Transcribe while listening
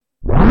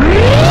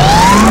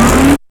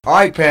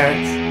Alright,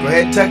 parents, go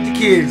ahead and tuck the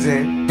kids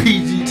in.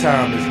 PG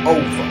time is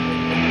over.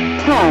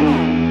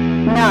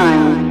 10,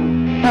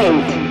 9,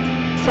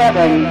 8,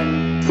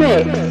 7,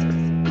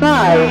 6,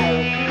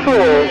 5, 4,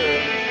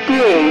 3,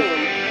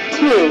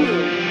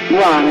 2,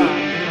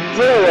 1,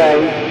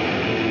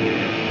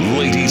 0.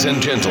 Ladies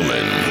and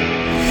gentlemen,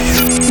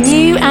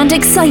 new and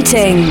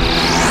exciting.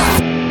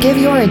 Give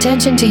your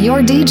attention to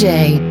your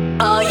DJ.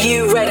 Are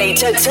you ready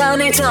to turn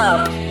it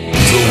up?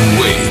 the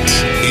wait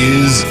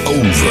is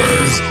over.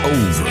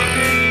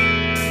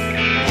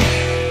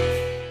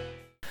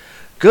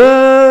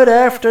 Good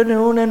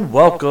afternoon and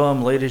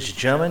welcome, ladies and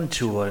gentlemen,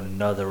 to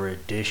another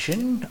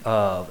edition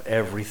of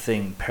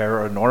Everything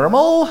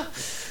Paranormal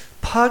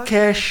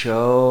podcast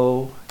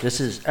show. This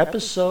is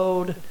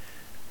episode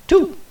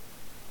 2.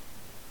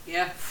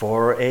 Yeah.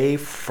 For a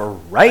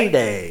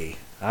Friday,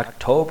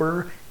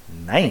 October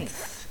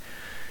 9th.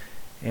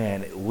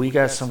 And we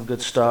got some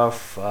good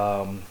stuff.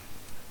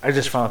 I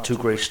just found 2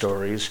 great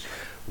stories.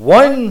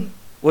 One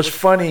was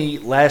funny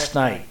last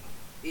night.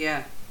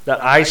 Yeah.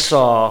 That I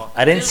saw.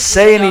 I didn't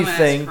say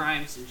anything.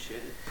 Crimes and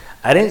shit.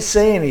 I didn't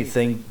say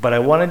anything, but I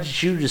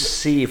wanted you to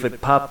see if it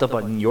popped up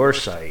on your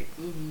site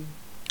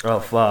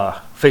of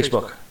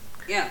Facebook.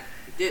 Yeah,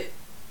 it did.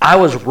 I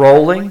was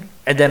rolling,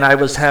 and then I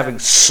was having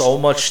so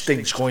much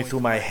things going through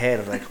my head.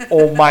 I was like,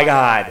 oh my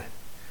God.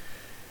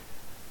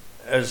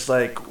 It's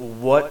like,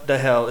 what the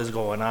hell is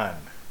going on?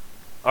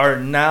 Are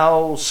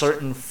now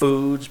certain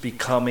foods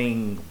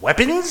becoming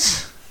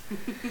weapons?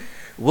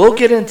 We'll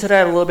get into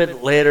that a little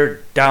bit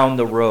later down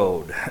the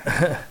road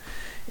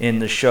in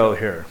the show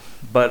here.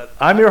 But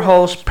I'm your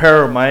host,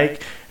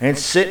 Paramike, and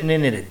sitting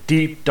in a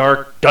deep,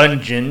 dark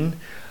dungeon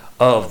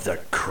of the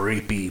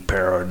creepy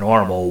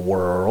paranormal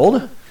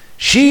world,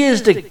 she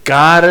is the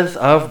goddess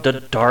of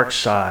the dark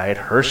side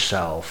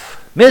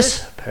herself,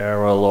 Miss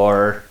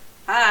Paralore.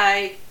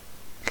 Hi.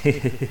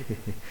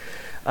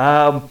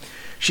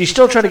 She's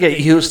still trying to get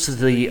used to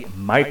the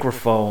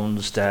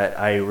microphones that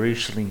I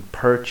recently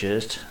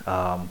purchased,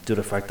 due to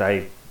the fact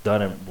I've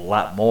done it a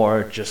lot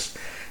more. Just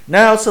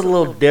now it's a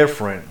little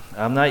different.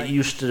 I'm not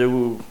used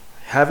to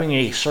having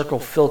a circle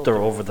filter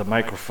over the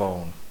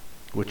microphone,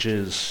 which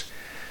is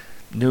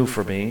new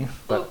for me.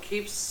 Well, it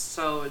keeps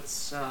so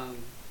it's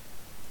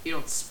you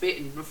don't spit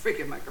in the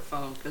freaking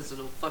microphone because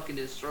it'll fucking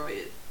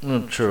destroy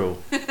it.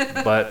 True,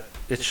 but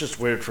it's just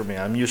weird for me.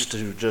 I'm used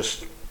to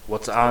just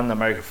what's on the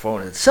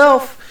microphone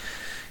itself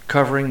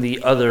covering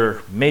the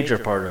other major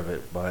part of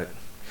it, but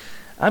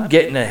I'm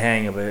getting the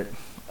hang of it.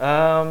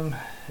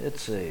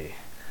 Let's see.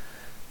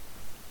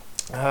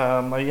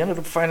 I ended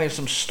up finding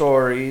some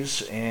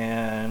stories,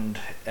 and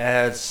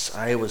as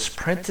I was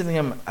printing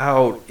them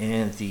out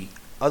in the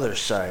other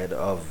side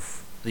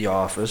of the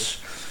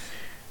office,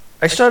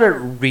 I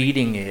started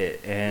reading it,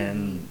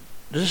 and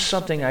this is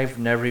something I've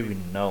never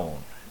even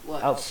known.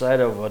 What? Outside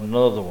of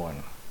another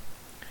one.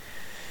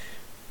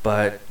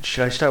 But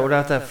should I start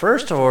without that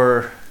first,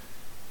 or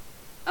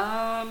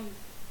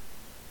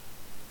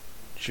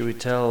should we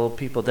tell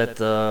people that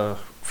the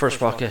first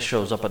podcast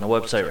shows up on the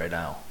website right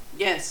now?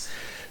 Yes.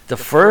 The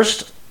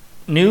first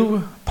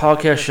new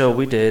podcast show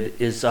we did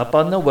is up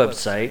on the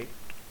website,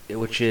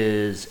 which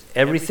is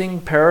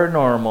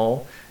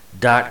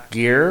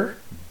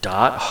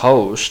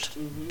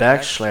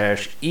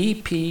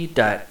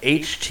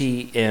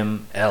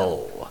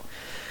everythingparanormal.gear.host/ep.html.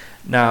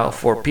 Now,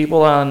 for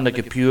people on the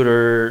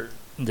computer,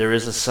 there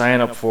is a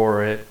sign up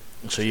for it,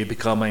 so you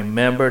become a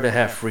member to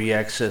have free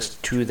access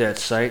to that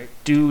site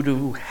due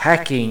to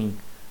hacking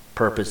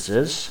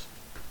purposes.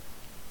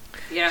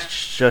 Yeah.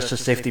 It's just a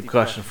safety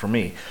precaution for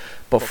me.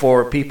 But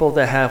for people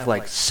that have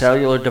like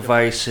cellular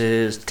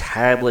devices,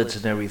 tablets,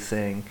 and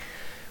everything,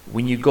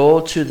 when you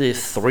go to the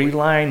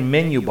 3-line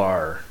menu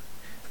bar,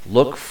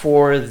 look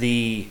for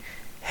the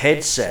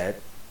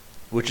headset,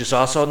 which is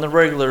also on the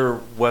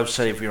regular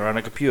website if you're on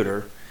a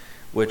computer,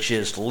 which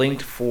is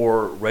linked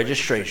for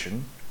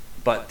registration,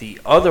 but the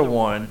other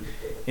one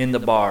in the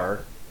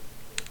bar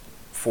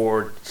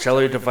for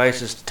cellular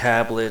devices,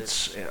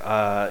 tablets,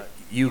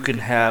 you can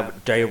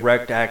have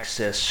direct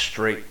access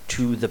straight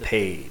to the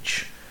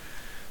page,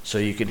 so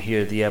you can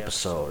hear the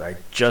episode. I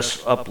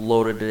just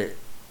uploaded it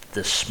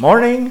this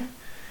morning,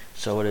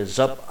 so it is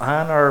up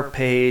on our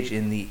page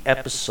in the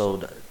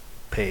episode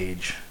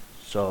page.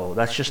 So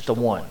that's just the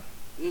one.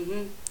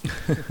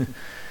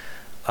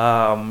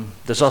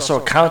 There's also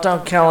a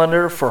countdown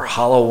calendar for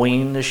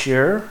Halloween this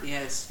year.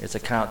 Yes. It's a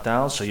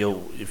countdown, so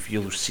if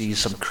you see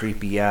some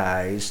creepy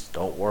eyes,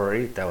 don't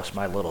worry, that was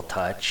my little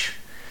touch.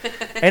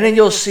 And then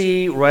you'll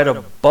see right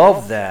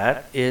above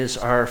that is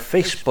our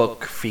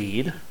Facebook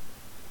feed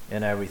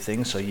and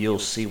everything, so you'll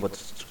see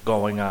what's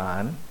going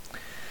on.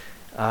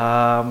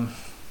 I'm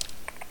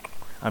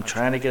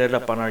trying to get it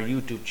up on our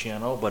YouTube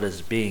channel, but it's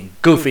being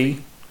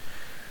goofy.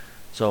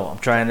 So I'm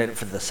trying it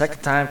for the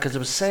second time because it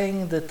was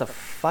saying that the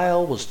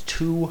file was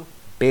too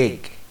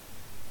big.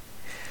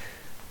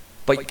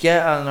 But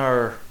yet on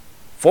our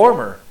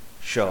former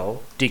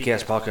show,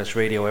 DCast Podcast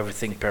Radio,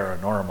 Everything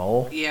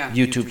Paranormal, Yeah.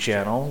 YouTube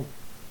channel,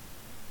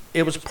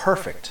 it was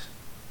perfect.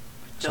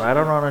 So I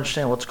don't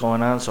understand what's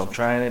going on, so I'm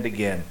trying it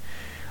again.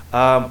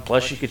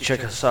 Plus, you can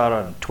check us out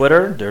on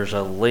Twitter. There's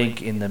a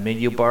link in the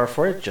menu bar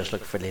for it. Just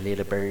look for the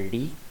little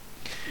birdie.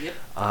 Yep.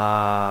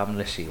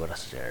 Let's see, what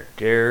else is there?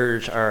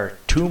 There's our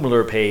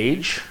Tumblr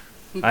page.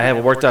 I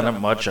haven't worked on it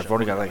much. I've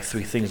only got like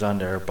 3 things on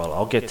there, but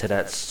I'll get to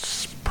that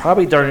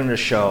probably during the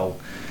show.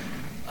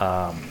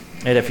 And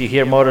if you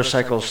hear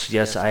motorcycles,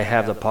 yes, I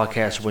have the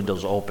podcast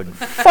windows open.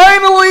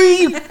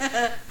 Finally!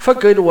 For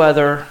good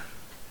weather.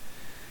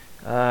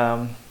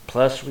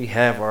 Plus, we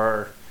have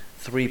our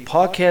 3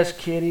 podcast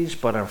kitties,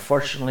 but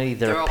unfortunately,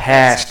 they're all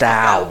passed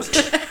out.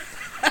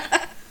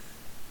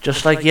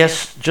 just like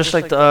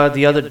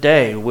the other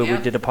day when we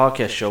did a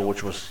podcast show,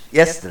 which was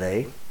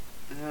yesterday.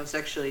 That was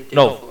actually day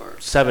No, before.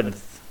 7th.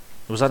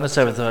 It was on the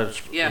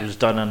 7th. It was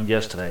done on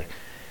yesterday.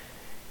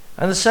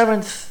 On the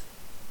 7th,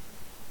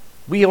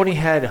 we only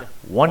had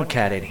 1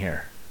 cat in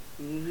here.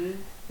 Mm-hmm.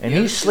 And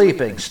he's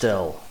sleeping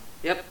still.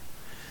 Yep.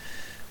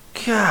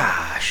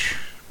 Gosh.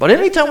 But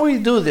anytime we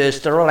do this,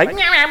 they're all like,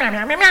 meow, meow,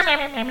 meow, meow, meow,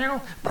 meow, meow,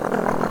 meow.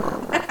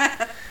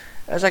 I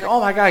was like, oh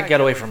my God, get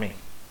away from me.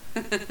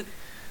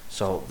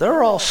 So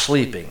they're all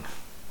sleeping,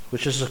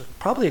 which is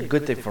probably a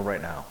good thing for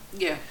right now.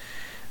 Yeah.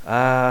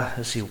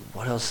 Let's see,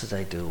 what else did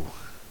I do?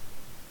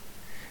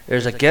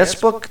 There's a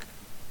guest book.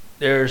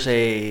 There's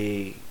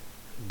a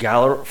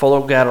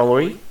photo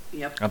gallery.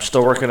 Yep. I'm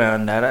still working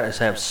on that. I just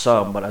have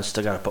some, but I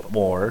still got to put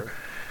more.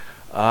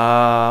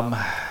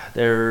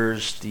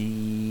 There's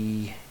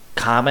the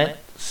comment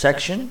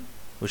section,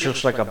 which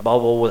looks like a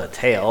bubble with a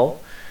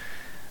tail.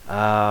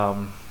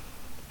 And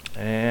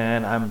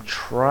I'm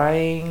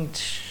trying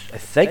to... I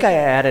think I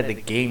added a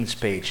games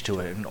page to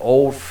it. An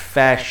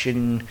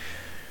old-fashioned,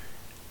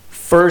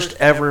 first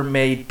ever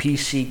made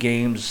PC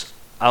games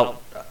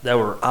that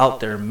were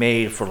out there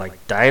made for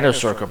like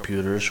dinosaur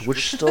computers,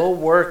 which still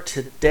work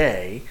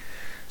today.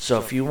 So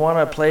if you want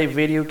to play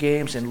video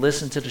games and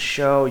listen to the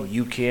show,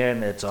 you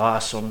can. It's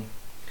awesome.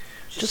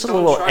 Just a don't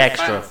little try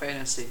extra. Final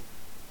Fantasy.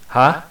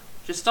 Huh?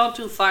 Just don't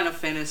do Final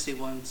Fantasy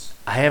ones.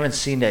 I haven't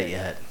seen that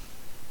yet.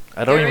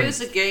 I don't There even...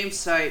 is a game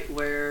site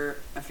where,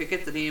 I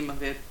forget the name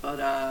of it,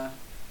 but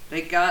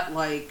they got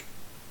like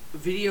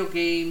video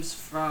games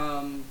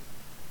from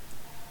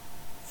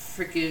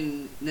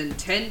freaking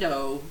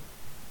Nintendo,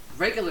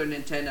 regular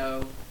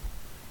Nintendo,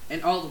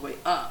 and all the way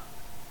up.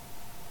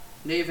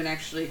 They even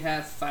actually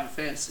have Final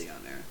Fantasy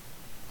on there.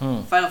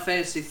 Final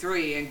Fantasy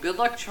 3, and good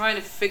luck trying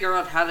to figure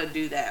out how to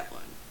do that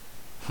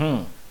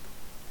one.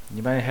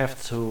 You might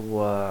have to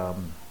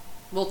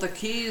Well, the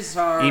keys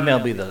are... email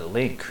me the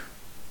link.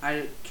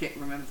 I can't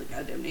remember the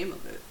goddamn name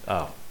of it.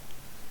 Oh.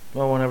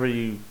 Well,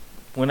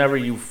 whenever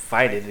you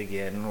find it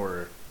again,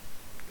 or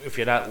if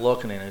you're not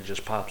looking and it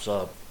just pops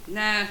up,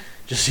 Nah,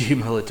 just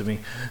email it to me.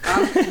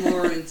 I'm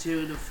more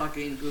into the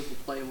fucking Google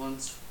Play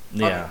ones.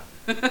 Yeah.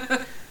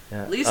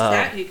 At least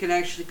that you can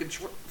actually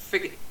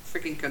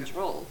freaking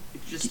control. You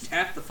can just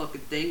tap the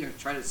fucking thing or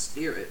try to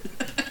steer it.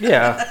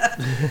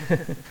 Yeah.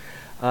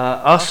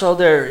 Also,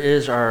 there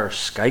is our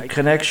Skype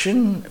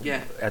connection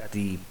at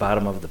the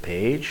bottom of the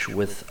page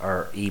with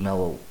our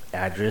email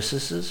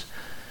addresses.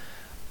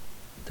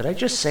 Did I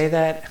just say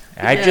that?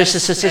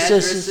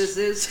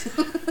 Addresses.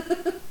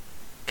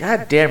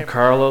 God damn,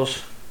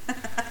 Carlos.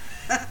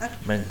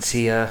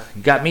 Mencia.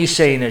 You got me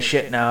saying this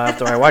shit now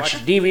after I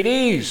watch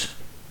DVDs.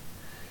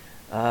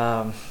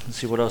 Let's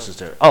see, what else is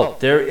there? Oh,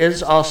 there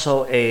is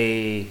also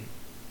a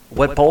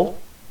web poll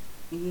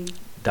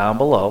down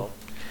below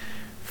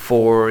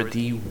for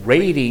the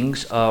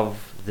ratings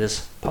of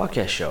this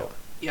podcast show.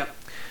 Yep.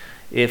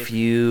 If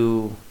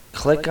you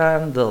click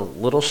on the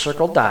little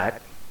circle dot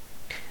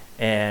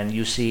and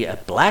you see a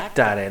black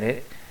dot in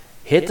it,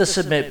 hit the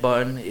submit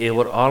button. It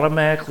would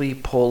automatically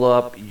pull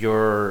up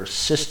your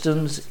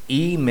system's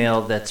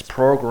email that's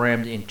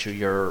programmed into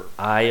your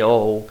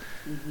I/O.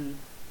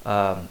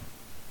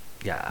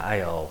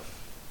 I/O.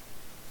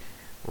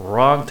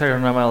 Wrong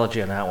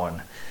terminology on that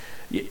one.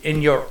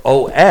 In your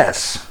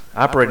OS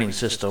operating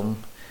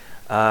system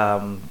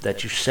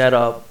that you set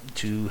up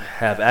to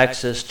have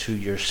access to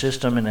your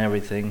system and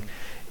everything,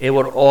 it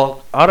would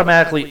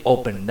automatically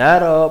open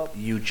that up.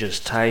 You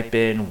just type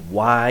in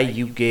why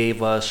you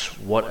gave us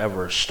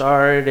whatever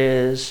star it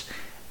is,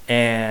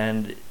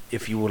 and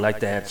if you would like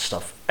to add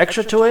stuff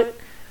extra to it,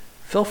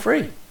 feel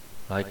free.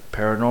 Like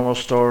paranormal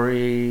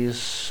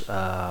stories,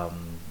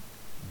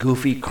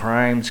 goofy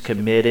crimes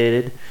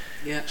committed,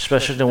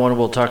 especially the one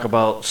we'll talk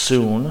about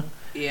soon.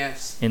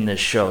 Yes. In this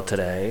show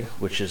today,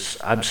 which is,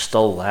 I'm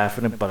still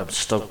laughing, but I'm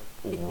still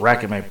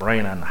racking my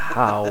brain on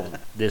how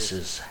this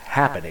is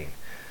happening.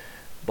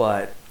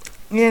 But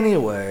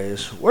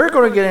anyways, we're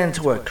going to get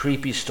into a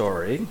creepy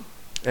story,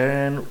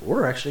 and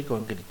we're actually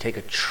going to take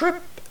a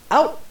trip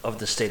out of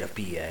the state of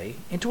PA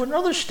into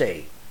another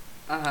state.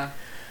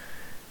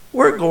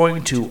 We're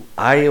going to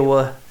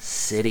Iowa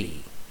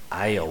City,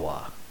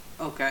 Iowa.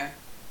 Okay.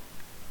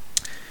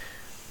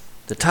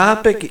 The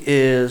topic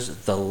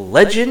is the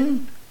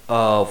legend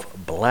of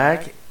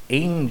Black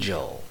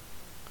Angel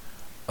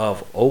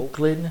of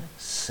Oakland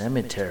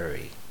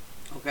Cemetery.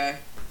 Okay.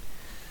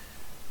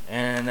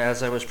 And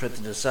as I was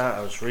printing this out,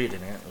 I was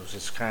reading it. It was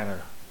just kind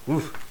of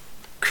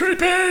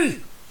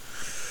creepy.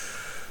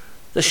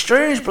 The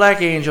strange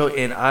black angel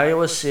in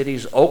Iowa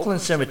City's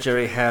Oakland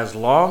Cemetery has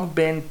long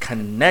been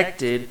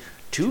connected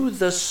to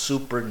the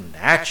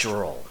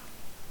supernatural.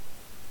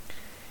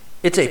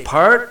 It's a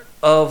part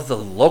of the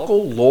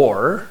local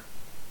lore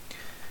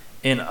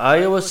in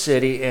Iowa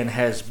City and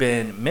has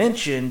been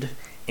mentioned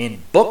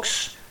in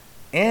books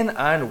and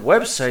on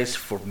websites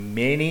for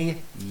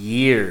many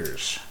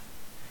years.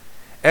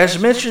 As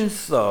mentioned,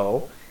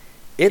 though,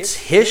 its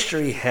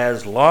history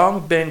has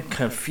long been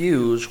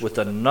confused with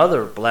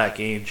another black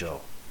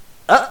angel.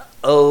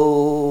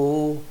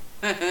 Uh-oh.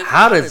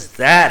 How does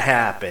that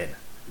happen?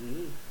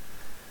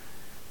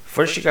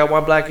 First you got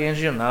one black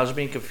angel, now it's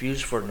being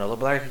confused for another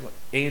black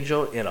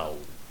angel in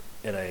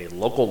a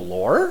local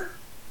lore?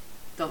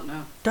 Don't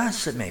know.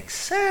 Doesn't make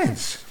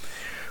sense.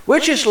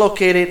 Which is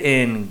located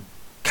in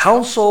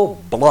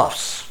Council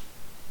Bluffs.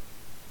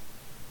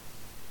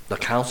 The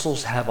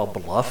councils have a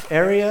bluff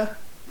area?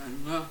 I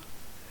don't know.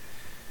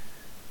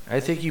 I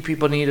think you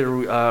people need to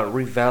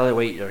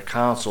reevaluate your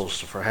councils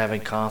for having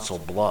council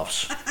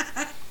bluffs.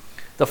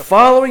 The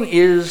following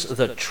is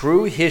the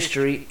true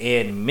history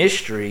and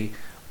mystery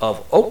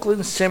of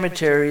Oakland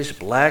Cemetery's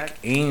Black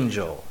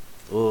Angel.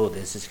 Oh,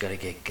 this is going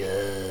to get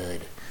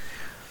good.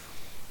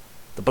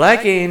 The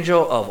Black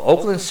Angel of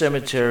Oakland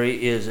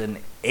Cemetery is an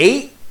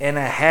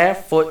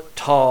 8.5-foot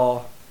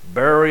tall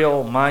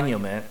burial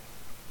monument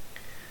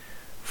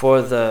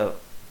for the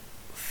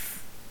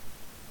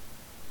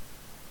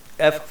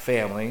F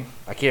family.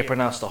 I can't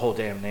pronounce the whole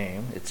damn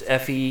name. It's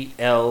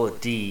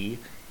Feldevert.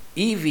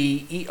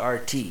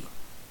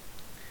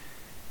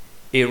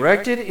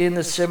 Erected in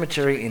the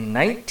cemetery in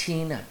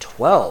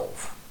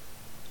 1912.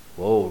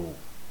 Whoa,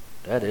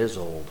 that is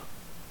old.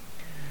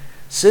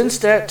 Since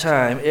that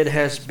time, it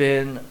has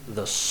been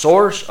the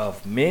source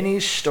of many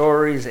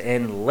stories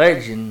and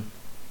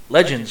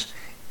legends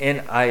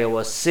in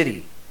Iowa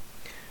City.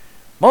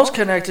 Most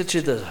connected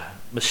to the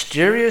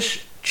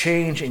mysterious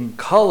change in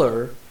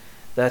color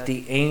that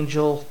the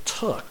angel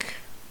took,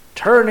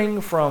 turning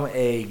from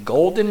a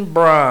golden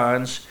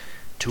bronze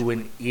to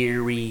an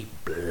eerie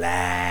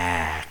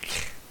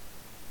black.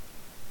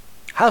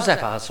 How's that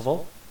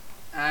possible?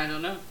 I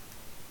don't know.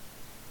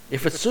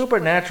 If it's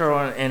supernatural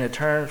and it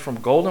turns from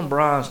golden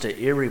bronze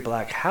to eerie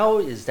black, how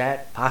is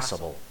that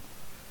possible?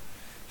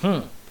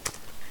 The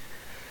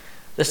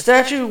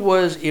statue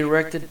was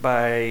erected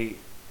by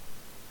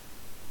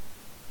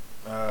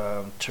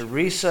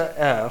Teresa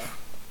F.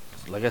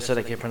 Like I said,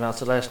 I can't pronounce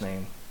the last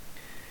name.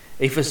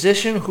 A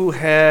physician who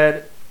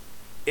had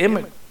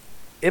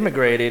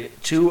immigrated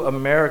to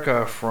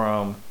America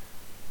from,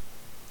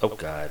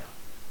 Strmilov,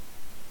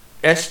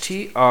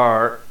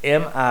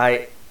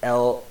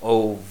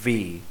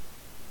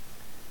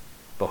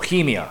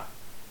 Bohemia.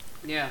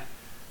 Yeah.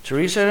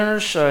 Teresa and her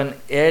son,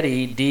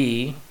 Eddie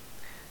D.,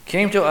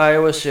 came to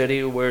Iowa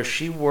City where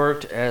she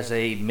worked as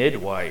a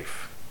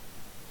midwife.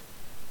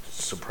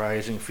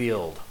 Surprising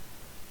field.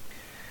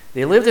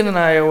 They lived in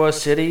Iowa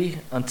City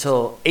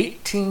until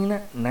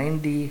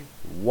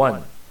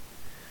 1891,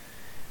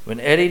 when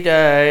Eddie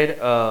died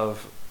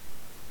of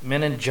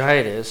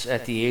meningitis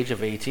at the age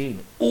of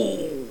 18.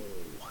 Ooh,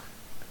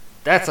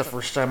 that's the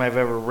first time I've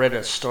ever read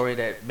a story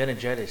that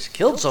meningitis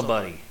killed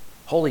somebody.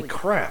 Holy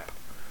crap.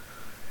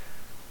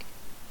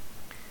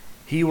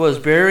 He was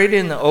buried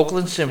in the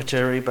Oakland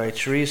Cemetery by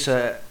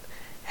Teresa,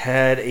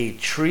 had a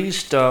tree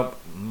stump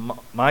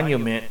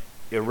monument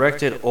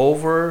erected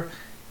over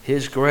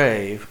his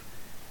grave.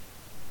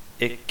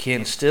 It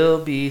can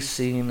still be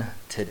seen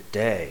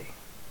today.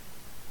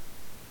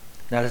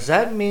 Now, does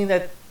that mean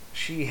that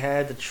she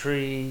had the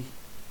tree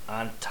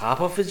on top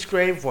of his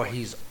grave while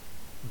he's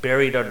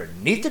buried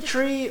underneath the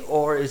tree?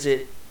 Or is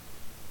it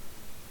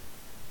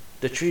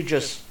the tree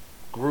just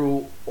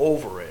grew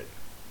over it?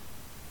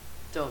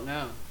 Don't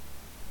know.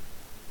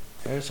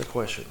 There's a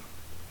question.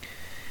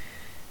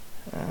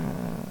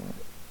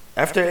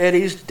 After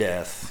Eddie's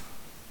death,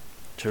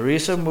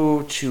 Teresa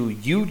moved to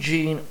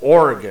Eugene,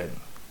 Oregon,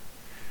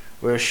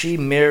 where she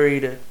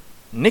married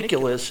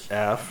Nicholas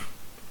F.,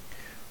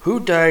 who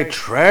died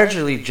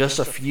tragically just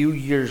a few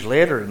years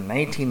later in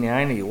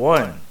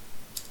 1991.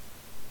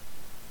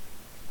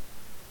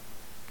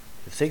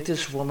 You think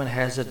this woman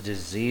has a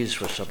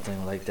disease or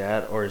something like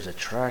that, or is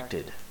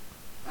attracted?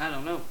 I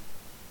don't know.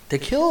 To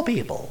kill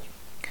people.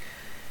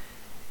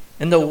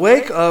 In the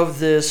wake of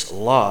this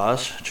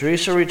loss,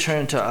 Teresa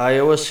returned to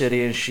Iowa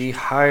City and she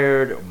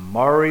hired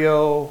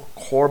Mario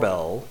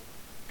Corbell,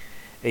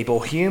 a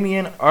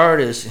Bohemian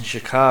artist in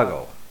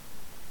Chicago.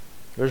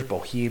 There's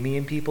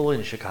Bohemian people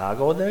in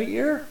Chicago that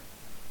year?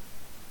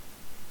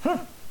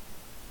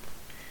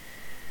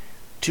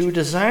 To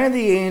design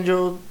the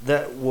angel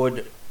that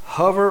would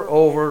hover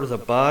over the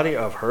body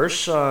of her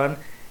son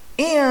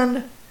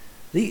and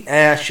the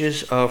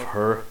ashes of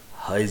her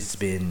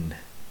husband.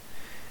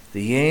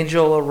 The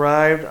angel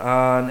arrived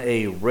on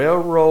a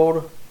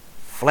railroad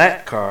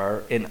flat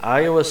car in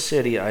Iowa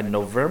City on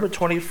November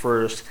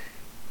 21st,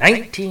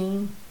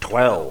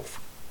 1912.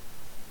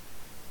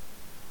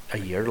 a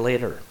year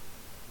later.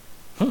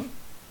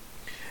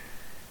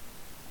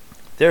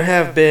 There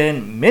have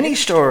been many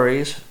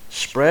stories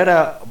spread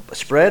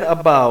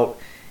about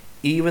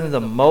even the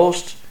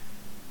most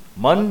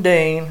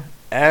mundane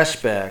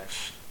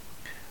aspects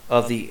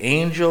of the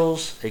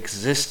angel's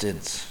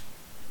existence,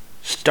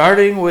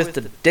 starting with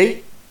the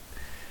date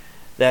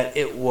that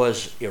it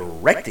was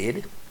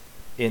erected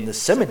in the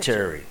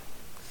cemetery.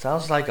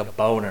 Sounds like a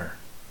boner.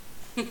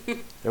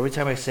 Every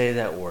time I say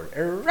that word,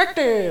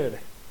 erected,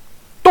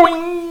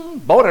 doing,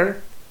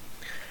 boner.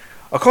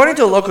 According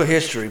to local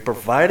history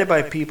provided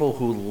by people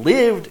who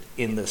lived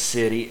in the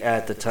city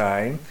at the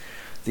time,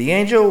 the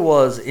angel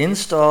was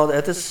installed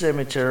at the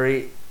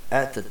cemetery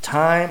at the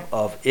time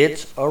of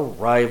its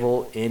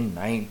arrival in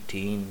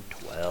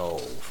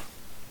 1912.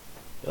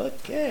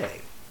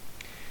 Okay.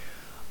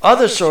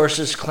 Other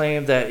sources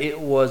claim that it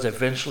was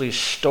eventually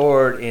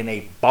stored in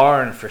a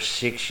barn for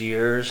 6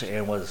 years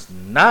and was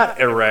not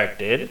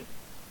erected.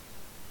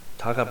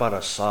 Talk about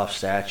a soft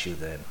statue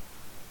then.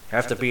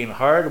 After being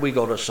hard, we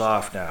go to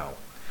soft now.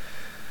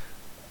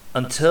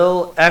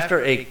 Until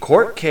after a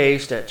court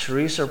case that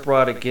Teresa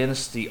brought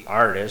against the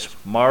artist,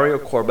 Mario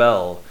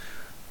Corbell,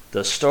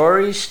 the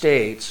story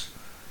states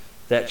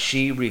that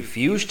she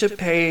refused to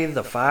pay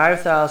the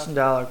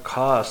 $5,000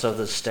 cost of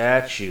the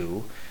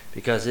statue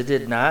because it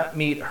did not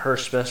meet her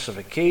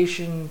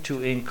specification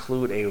to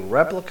include a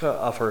replica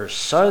of her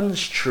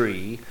son's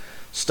tree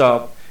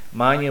stump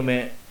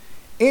monument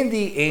in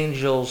the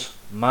Angel's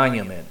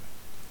monument.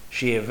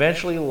 She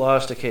eventually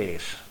lost the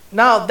case.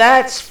 Now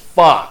that's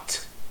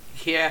fucked.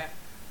 Yeah.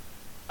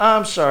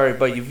 I'm sorry,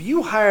 but if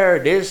you hire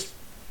this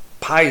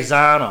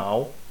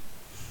paisano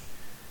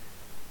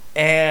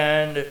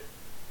and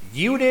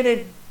you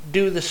didn't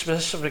do the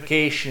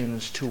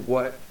specifications to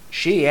what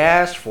she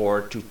asked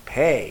for to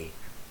pay,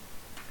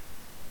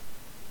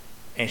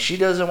 and she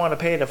doesn't want to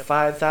pay the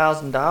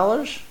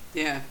 $5,000,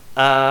 Yeah.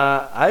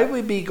 I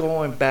would be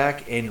going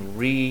back and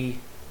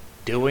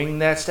redoing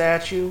that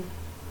statue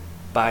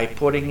by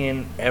putting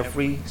in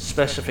every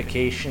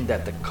specification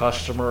that the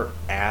customer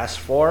asked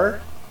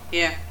for.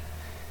 Yeah.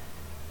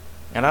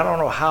 And I don't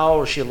know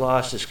how she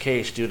lost this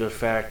case due to the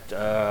fact,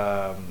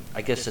 I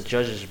guess the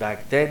judges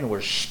back then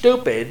were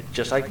stupid,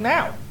 just like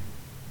now.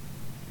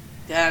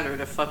 That or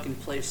the fucking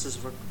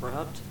places were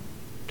corrupt.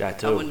 That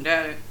too. I wouldn't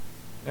doubt it.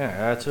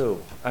 Yeah, that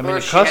too. I mean, Or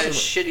the she had a customer.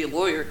 shitty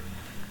lawyer.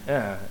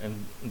 Yeah,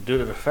 and due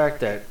to the fact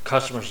that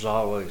customers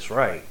are always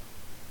right.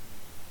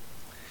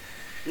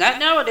 Not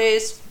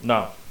nowadays.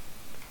 No.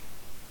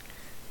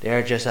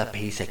 They're just a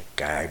piece of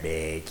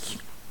garbage.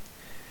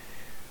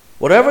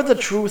 Whatever the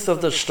truth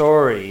of the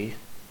story,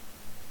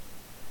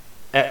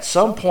 at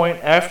some point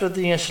after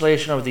the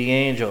installation of the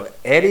angel,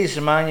 Eddie's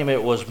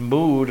monument was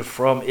moved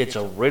from its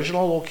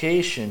original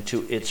location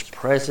to its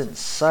present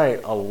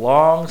site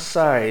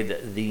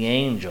alongside the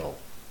angel.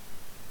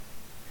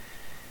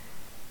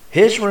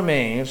 His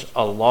remains,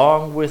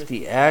 along with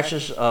the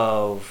ashes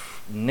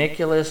of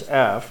Nicholas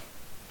F.,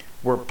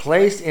 were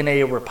placed in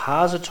a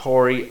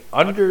repository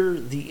under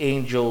the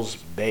angel's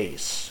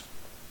base.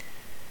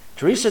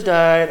 Teresa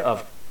died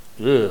of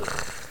the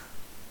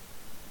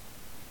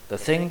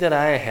thing that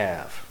I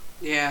have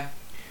Yeah.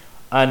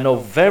 on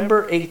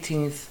November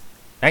 18th,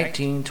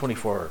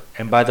 1924.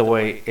 And by the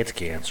way, it's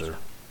cancer.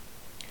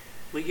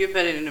 Well, you've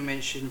been in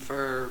intermission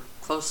for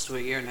close to a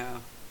year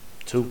now.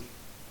 2.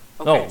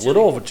 Okay, No, a 2.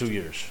 little over 2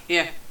 years.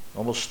 Yeah.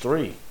 Almost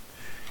 3.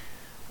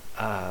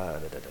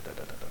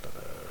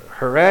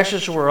 Her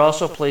ashes were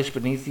also placed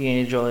beneath the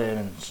angel,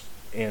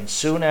 and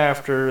soon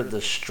after,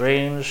 the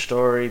strange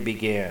story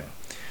began.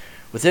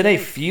 Within a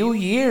few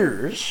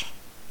years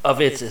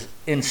of its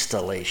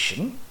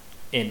installation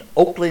in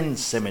Oakland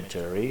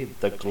Cemetery,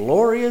 the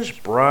glorious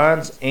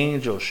bronze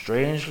angel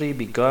strangely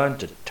begun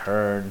to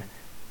turn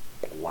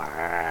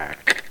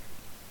black.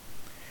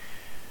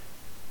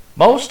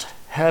 Most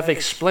have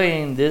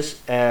explained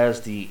this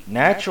as the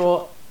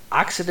natural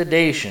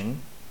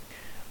oxidation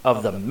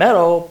of the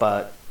metal,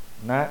 but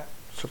not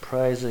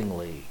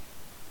surprisingly.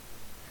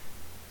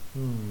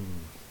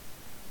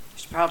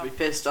 She's probably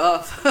pissed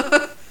off.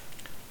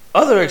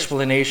 Other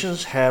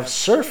explanations have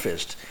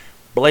surfaced,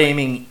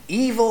 blaming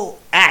evil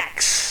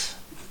acts,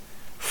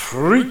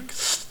 freak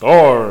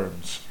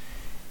storms,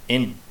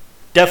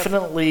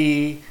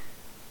 indefinitely,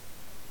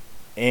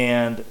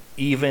 and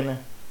even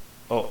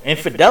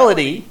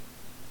infidelity,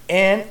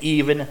 and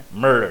even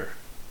murder.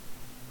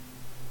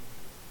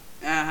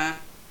 Uh-huh.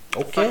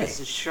 Fuck, Okay. is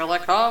this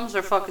Sherlock Holmes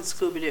or fucking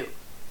Scooby-Doo?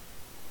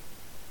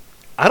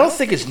 I don't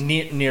think it's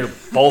near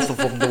both of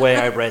them the way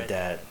I read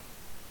that.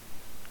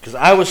 Because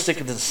I was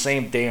thinking the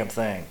same damn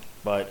thing.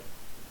 But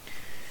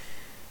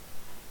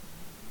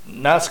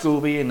not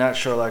Scooby and not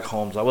Sherlock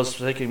Holmes. I was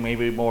thinking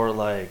maybe more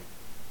like,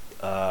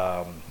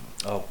 oh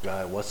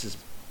God,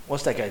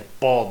 what's that guy's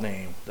bald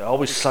name? That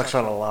always sucks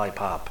on a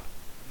lollipop.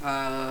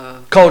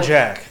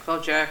 Kojak.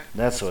 Kojak.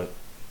 That's what.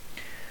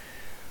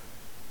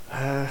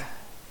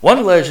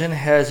 One legend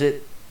has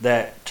it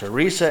that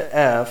Teresa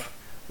F.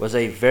 was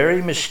a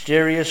very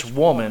mysterious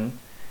woman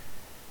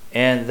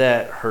and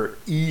that her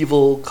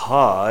evil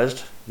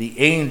caused the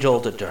angel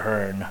to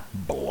turn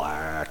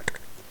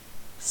black.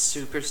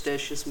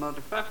 Superstitious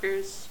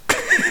motherfuckers.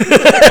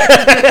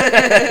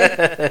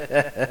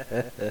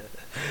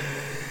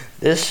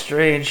 This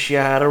strange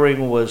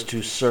shattering was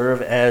to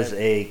serve as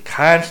a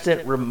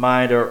constant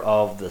reminder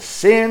of the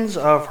sins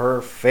of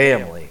her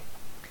family,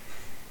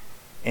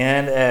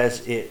 and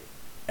as a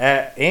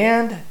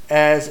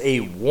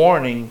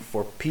warning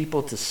for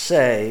people to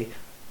stay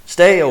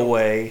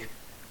away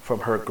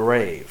from her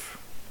grave.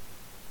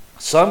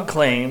 Some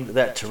claimed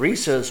that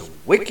Teresa's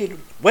wicked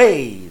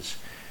ways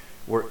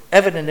were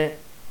evident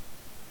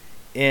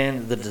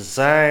in the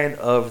design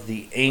of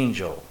the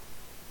angel.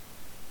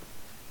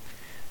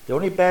 The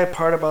only bad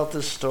part about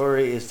this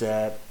story is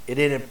that it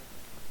didn't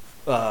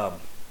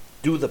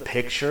do the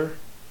picture.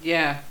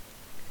 Yeah.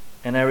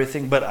 And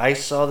everything, but I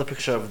saw the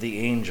picture of the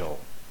angel.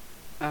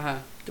 Uh-huh.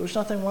 There was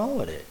nothing wrong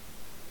with it.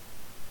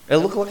 It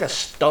looked like a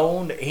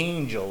stoned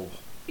angel.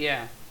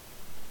 Yeah.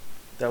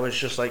 That was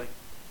just like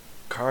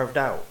carved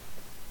out.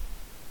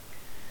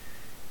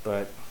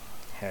 But,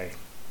 hey.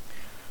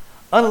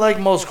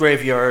 Unlike most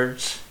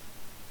graveyards,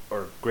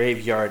 or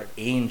graveyard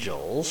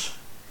angels,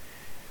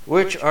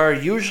 which are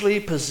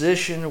usually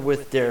positioned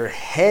with their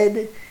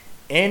head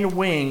and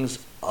wings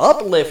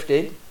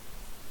uplifted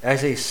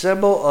as a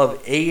symbol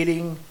of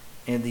aiding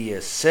in the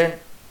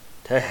ascent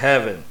to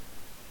heaven.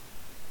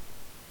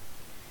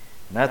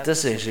 Not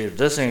this angel.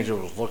 This angel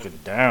was looking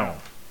down,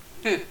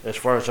 as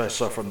far as I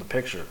saw from the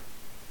picture.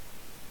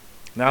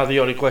 Now the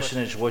only question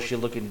is, was she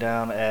looking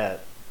down at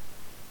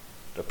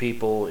the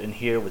people in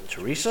here with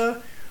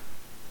Teresa,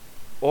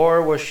 or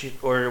was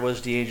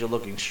the angel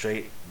looking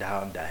straight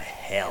down to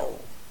hell?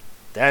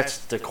 That's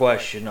the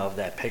question of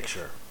that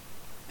picture.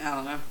 I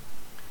don't know.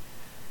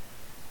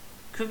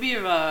 Could be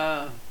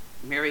a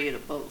myriad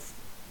of both.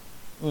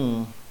 I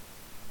don't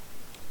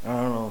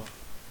know.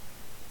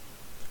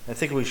 I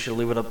think we should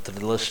leave it up to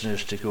the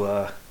listeners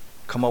to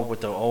come up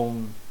with their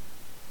own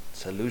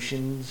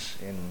solutions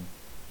and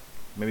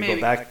maybe go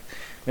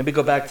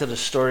back to the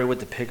story with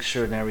the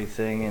picture and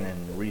everything, and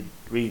then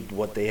read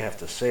what they have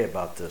to say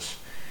about this.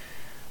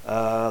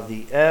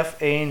 The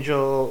F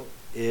angel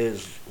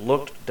is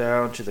looked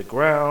down to the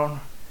ground,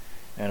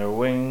 and her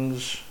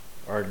wings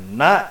are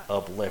not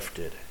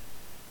uplifted.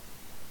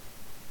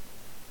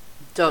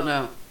 Don't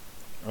know.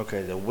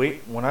 Okay,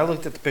 when I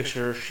looked at the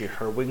picture,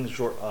 her wings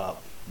were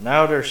up.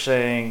 Now they're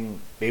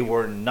saying they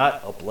were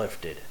not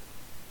uplifted.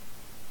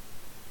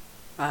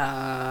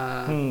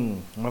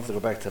 I'm gonna have to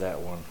go back to that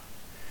one.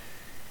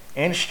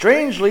 And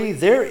strangely,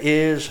 there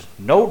is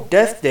no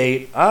death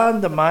date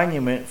on the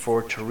monument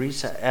for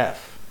Teresa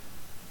F.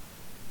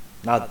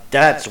 Now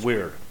that's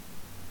weird.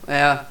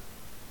 Yeah.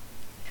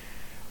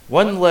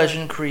 One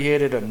legend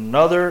created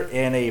another,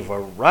 and a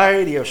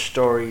variety of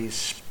stories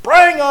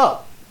sprang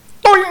up.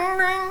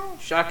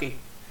 Shocking.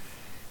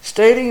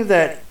 Stating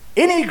that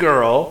any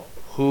girl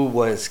who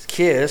was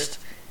kissed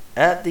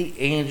at the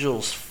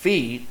angel's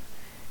feet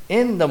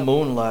in the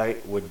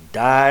moonlight would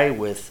die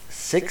with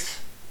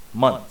 6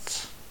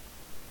 months.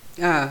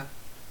 That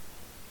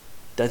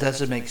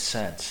doesn't make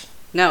sense.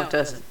 No, it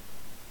doesn't.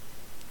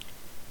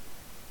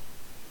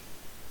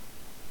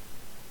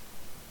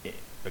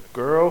 A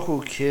girl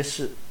who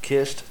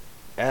kissed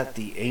at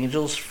the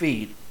angel's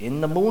feet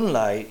in the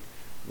moonlight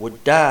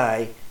would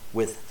die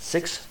with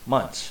 6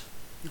 months.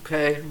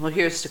 Okay, well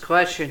here's the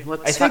question.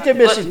 What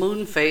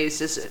moon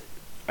phase is it?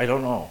 I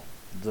don't know.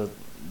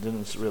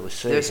 Didn't really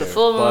say. There's a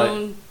full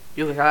moon.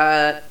 You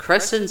got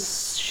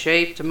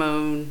crescent-shaped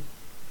moon.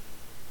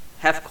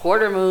 Half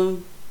quarter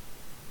moon.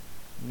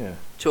 Yeah.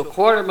 To a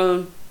quarter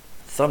moon.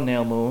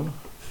 Thumbnail moon.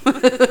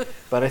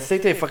 But I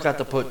think they forgot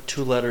to put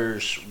 2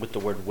 letters with the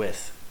word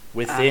with.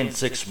 Within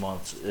 6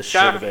 months. It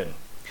should have been.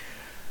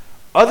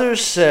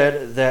 Others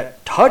said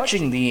that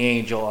touching the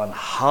angel on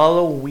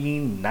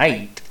Halloween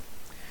night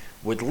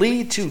would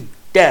lead to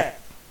death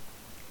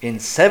in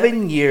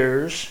 7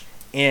 years,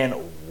 and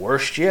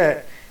worse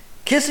yet,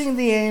 kissing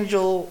the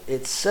angel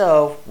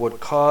itself would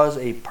cause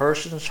a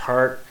person's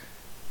heart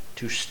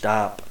to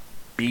stop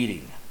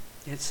beating.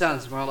 It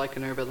sounds more like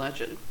an urban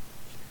legend.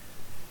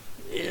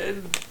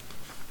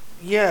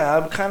 Yeah,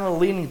 I'm kind of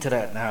leaning to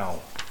that now.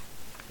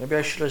 Maybe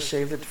I should have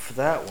saved it for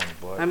that one.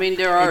 But I mean,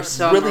 there are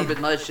some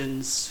urban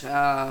legends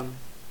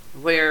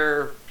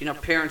where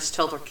parents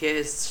tell their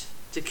kids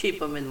to keep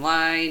them in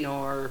line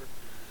or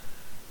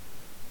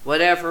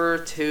whatever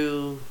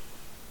to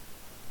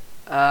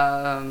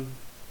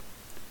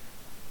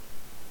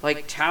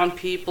like town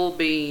people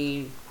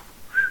being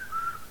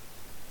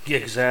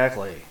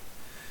exactly.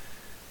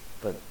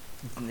 But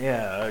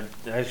yeah,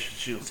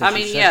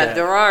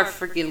 there are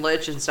freaking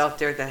legends out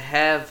there that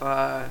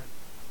have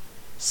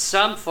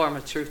some form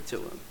of truth to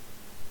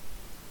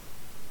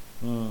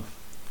them.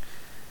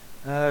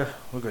 We're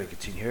going to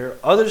continue here.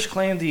 Others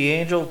claim the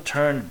angel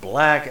turned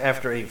black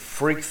after a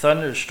freak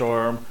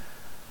thunderstorm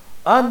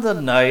on the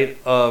night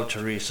of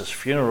Teresa's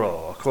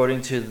funeral.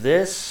 According to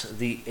this,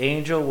 the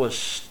angel was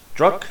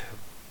struck.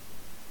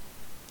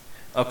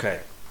 Okay.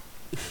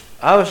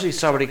 Obviously,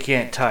 somebody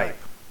can't type.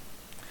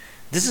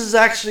 This is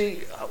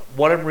actually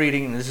what I'm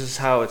reading, and this is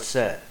how it's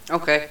said.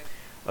 Okay.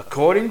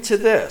 According to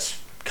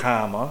this,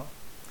 comma,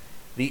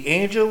 the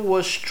angel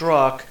was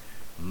struck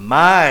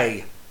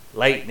my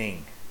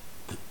lightning.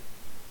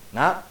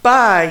 Not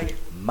by,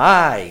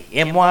 my,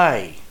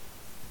 M-Y.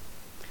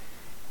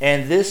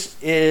 And this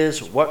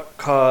is what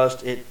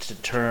caused it to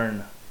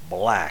turn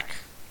black.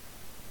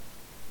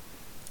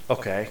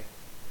 Okay.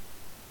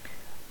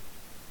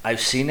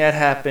 I've seen that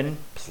happen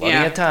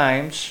plenty of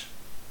times.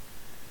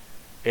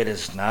 It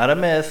is not a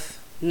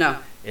myth. No.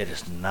 It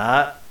is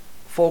not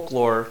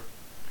folklore.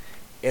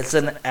 It's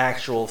an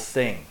actual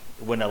thing.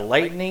 When a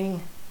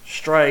lightning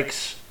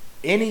strikes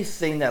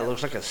anything that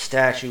looks like a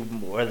statue,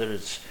 whether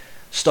it's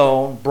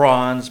stone,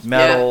 bronze,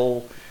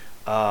 metal,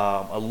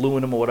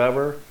 aluminum, or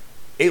whatever,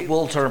 it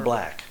will turn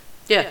black.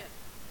 Yeah.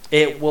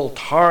 It will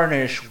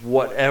tarnish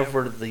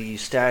whatever the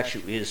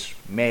statue is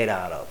made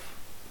out of.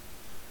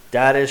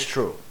 That is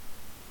true.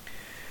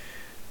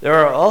 There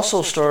are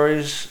also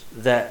stories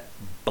that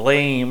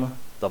blame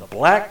the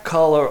black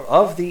color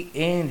of the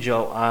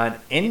angel on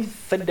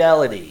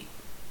infidelity.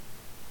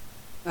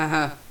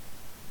 Uh-huh.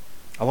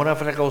 I wonder if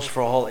that goes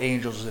for all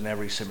angels in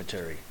every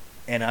cemetery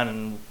and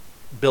on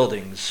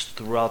buildings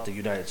throughout the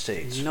United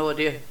States. No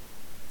idea.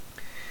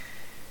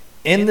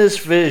 In this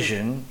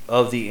vision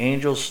of the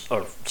angels,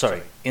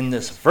 in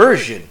this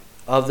version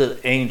of the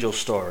angel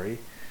story,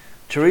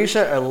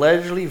 Teresa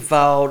allegedly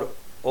vowed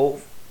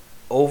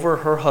over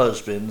her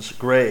husband's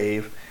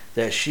grave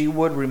that she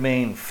would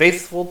remain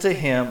faithful to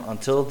him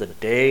until the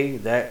day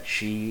that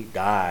she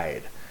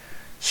died,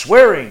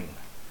 swearing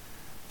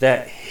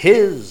that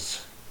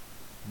his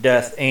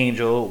death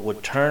angel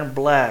would turn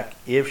black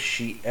if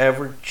she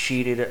ever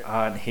cheated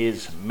on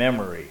his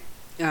memory.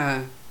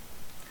 Uh-huh.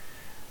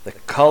 The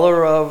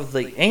color of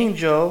the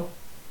angel,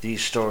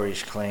 these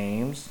stories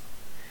claims,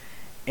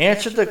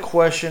 answered the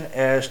question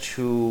as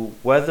to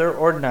whether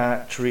or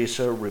not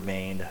Teresa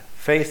remained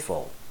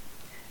faithful.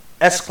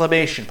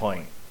 Exclamation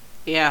point.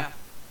 Yeah.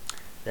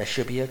 That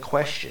should be a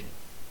question.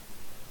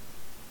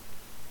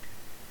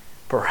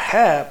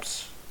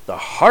 Perhaps the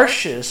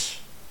harshest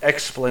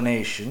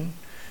explanation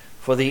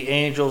for the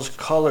angel's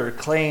color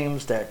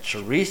claims that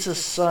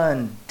Teresa's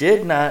son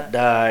did not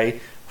die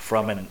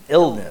from an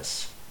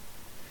illness,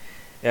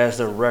 as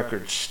the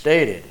record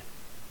stated.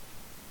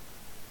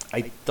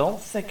 I don't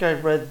think I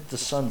read the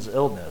son's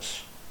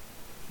illness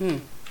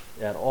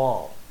at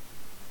all.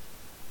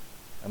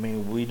 I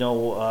mean, we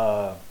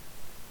know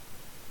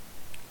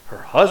her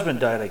husband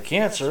died of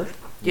cancer.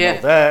 We know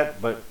that,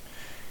 but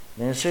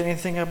they didn't say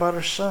anything about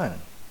her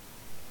son.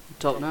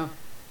 Don't know.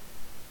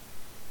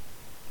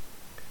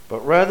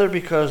 But rather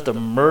because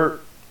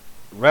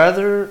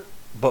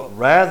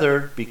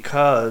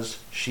because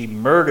she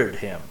murdered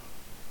him.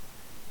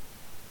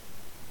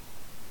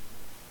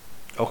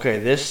 Okay,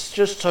 this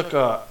just took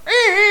a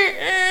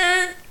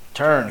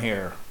turn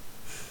here.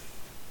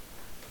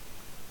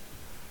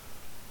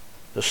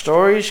 The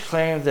stories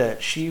claim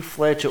that she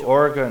fled to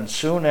Oregon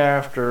soon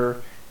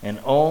after, and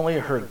only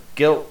her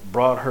guilt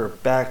brought her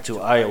back to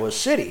Iowa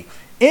City.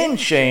 In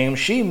shame,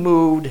 she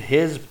moved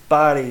his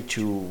body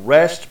to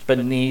rest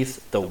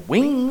beneath the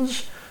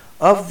wings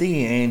of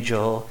the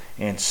angel,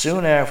 and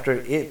soon after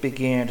it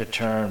began to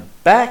turn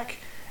back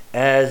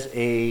as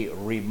a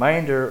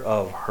reminder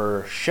of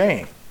her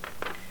shame.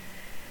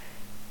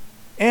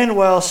 And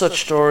while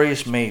such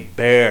stories may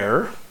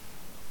bear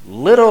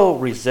little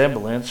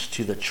resemblance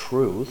to the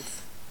truth,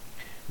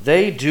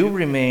 they do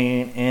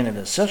remain an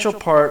essential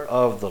part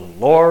of the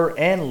lore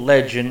and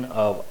legend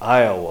of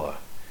Iowa.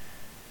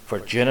 For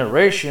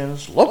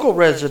generations, local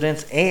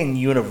residents and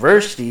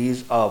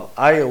universities of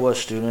Iowa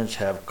students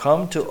have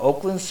come to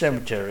Oakland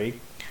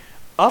Cemetery,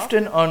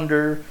 often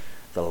under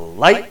the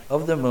light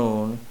of the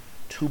moon,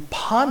 to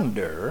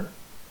ponder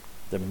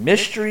the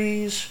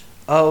mysteries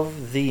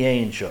of the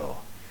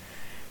angel.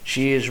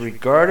 She is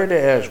regarded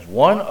as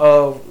one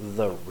of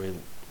the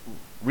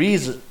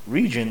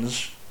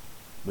regions.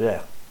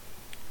 Yeah,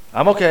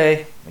 I'm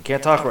okay. I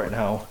can't talk right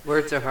now.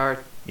 Words are hard.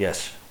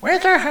 Yes.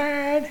 Words are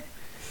hard.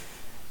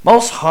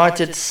 Most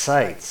haunted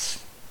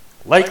sites,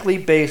 likely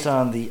based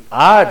on the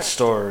odd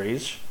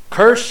stories,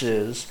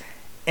 curses,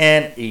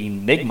 and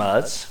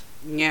enigmas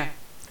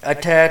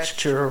attached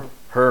to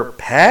her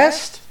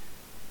past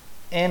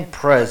and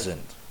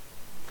present.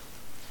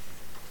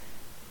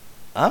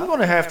 I'm going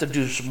to have to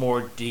do some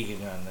more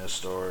digging on this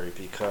story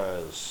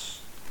because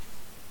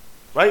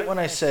right when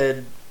I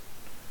said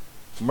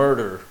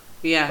murder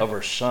of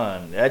her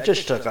son, that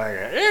just took like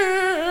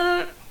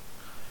a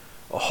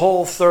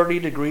whole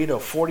 30-degree to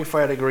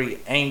 45-degree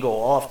angle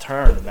off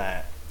turn in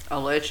that.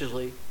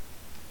 Allegedly.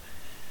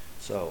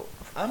 So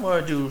I'm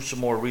going to do some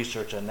more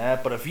research on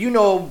that. But if you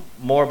know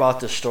more about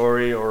this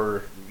story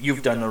or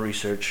you've done the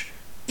research,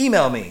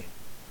 email me.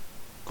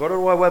 Go to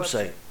our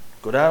website.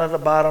 Go down at the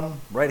bottom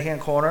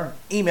right-hand corner.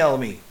 Email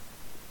me.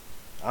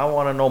 I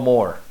want to know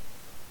more.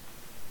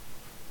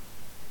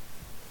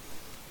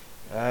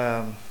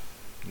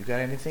 You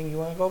got anything you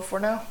want to go for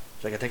now?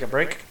 So I can take a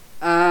break?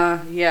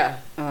 Yeah.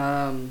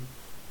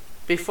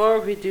 Before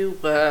we do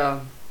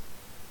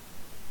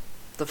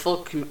the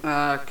full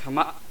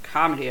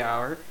comedy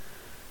hour.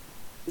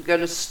 I'm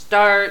gonna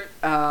start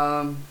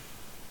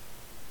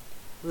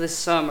with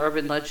some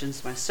urban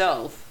legends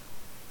myself.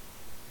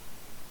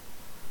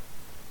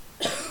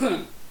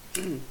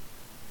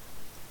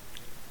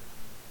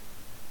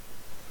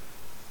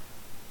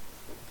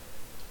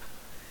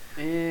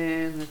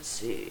 And let's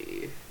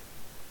see.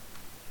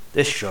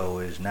 This show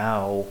is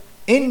now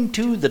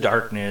Into the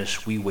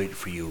Darkness We Wait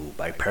For You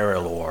by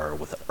Paralore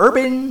with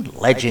Urban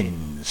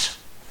Legends.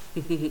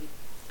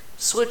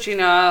 Switching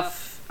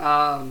off,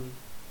 I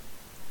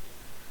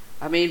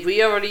mean,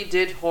 we already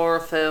did horror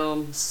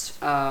films.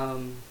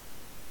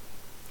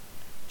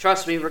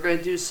 Trust me, we're going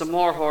to do some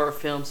more horror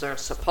films that are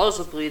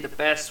supposedly the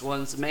best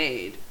ones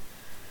made.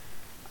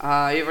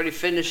 I already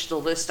finished the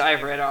list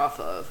I read off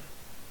of.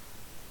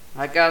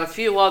 I got a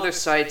few other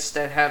sites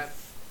that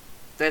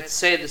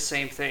say the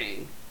same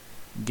thing.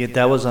 Yeah,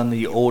 that was on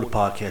the old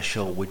podcast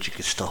show, which you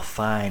can still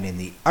find in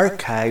the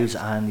archives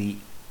on the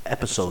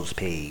episodes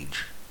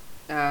page.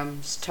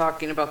 Just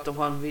talking about the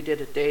one we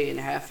did a day and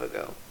a half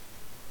ago.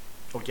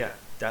 Oh yeah,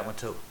 that one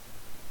too.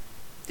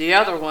 The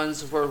other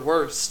ones were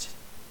worst.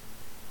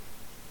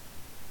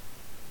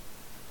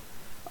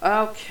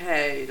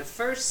 Okay, the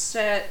first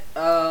set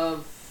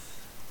of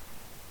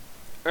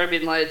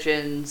urban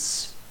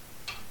legends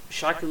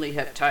shockingly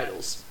have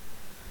titles.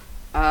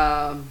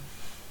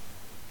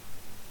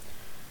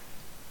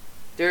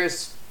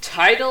 There's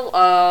title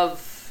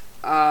of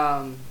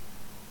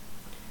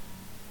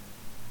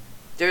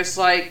there's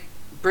like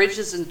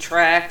bridges and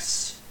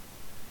tracks,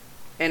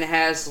 and it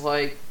has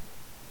like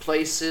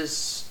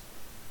places,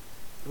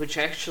 which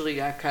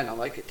actually I kind of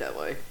like it that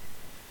way.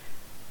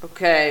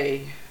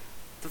 Okay,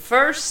 the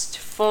first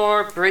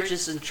 4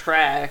 bridges and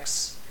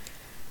tracks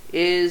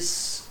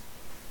is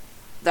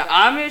the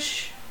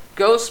Amish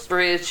Ghost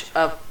Bridge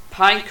of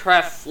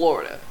Pinecraft,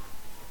 Florida.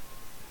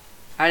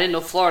 I didn't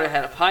know Florida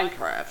had a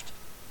Pinecraft.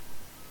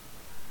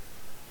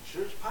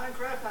 Sure it's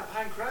Pinecraft, not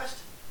Pinecrest?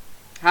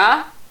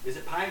 Huh? Is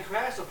it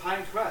Pinecrest or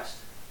Pinecrest?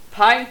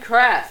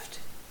 Pinecraft.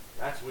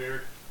 That's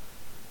weird.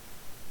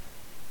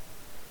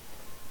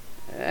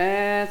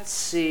 Let's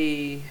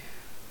see.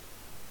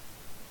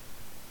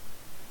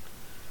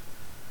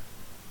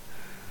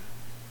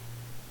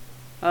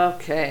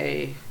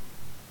 Okay.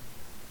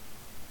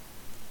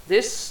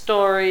 This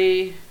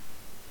story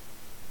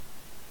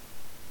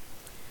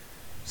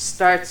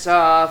starts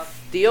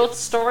off. The old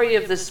story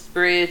of this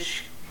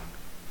bridge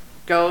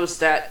goes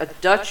that a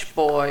Dutch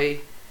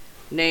boy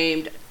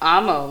named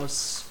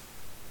Amos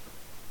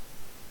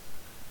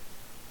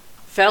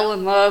fell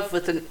in love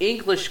with an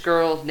English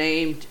girl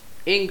named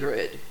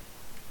Ingrid.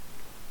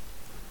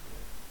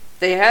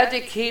 They had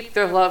to keep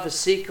their love a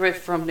secret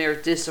from their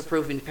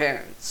disapproving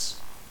parents.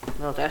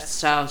 Well, that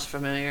sounds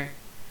familiar.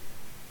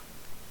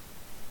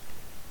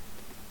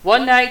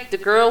 One night, the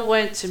girl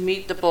went to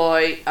meet the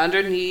boy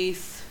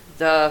underneath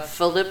the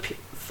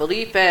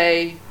Felipe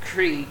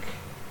Creek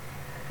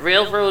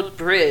Railroad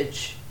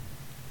Bridge,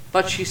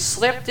 but she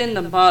slipped in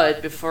the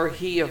mud before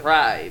he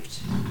arrived.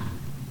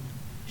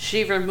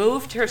 She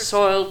removed her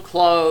soiled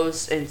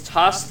clothes and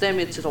tossed them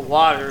into the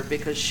water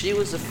because she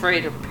was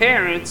afraid her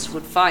parents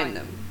would find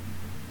them.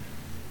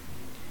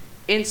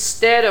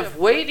 Instead of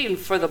waiting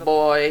for the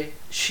boy,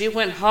 she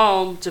went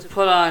home to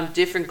put on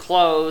different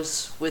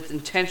clothes with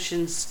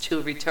intentions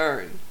to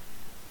return.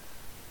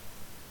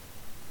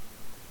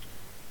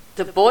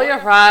 The boy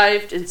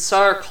arrived and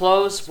saw her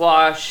clothes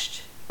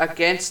washed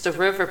against a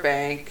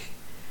riverbank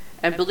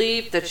and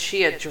believed that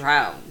she had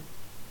drowned.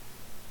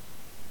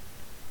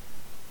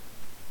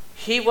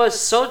 He was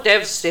so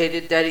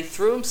devastated that he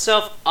threw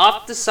himself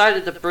off the side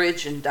of the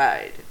bridge and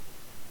died.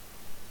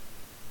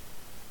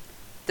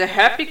 The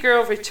happy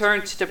girl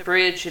returned to the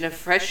bridge in a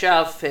fresh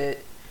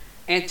outfit,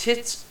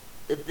 anticipating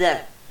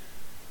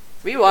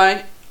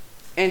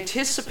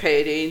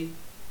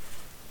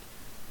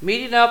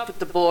meeting up with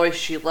the boy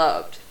she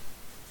loved.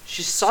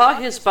 She saw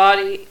his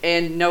body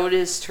and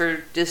noticed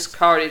her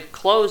discarded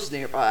clothes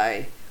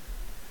nearby.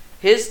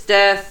 His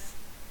death,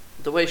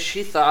 the way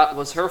she thought,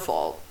 was her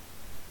fault.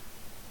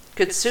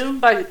 Consumed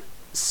by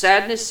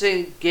sadness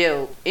and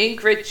guilt,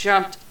 Ingrid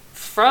jumped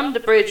from the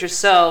bridge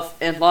herself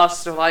and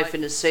lost her life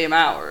in the same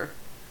hour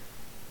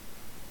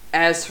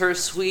as her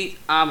sweet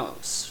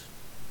Amos.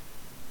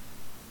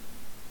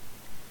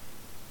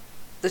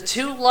 The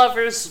 2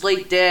 lovers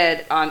lay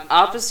dead on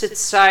opposite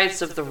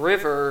sides of the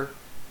river,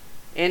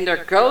 and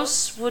their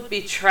ghosts would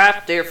be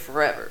trapped there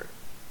forever.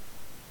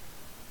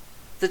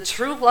 The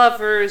true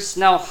lovers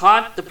now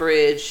haunt the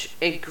bridge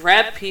and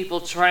grab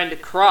people trying to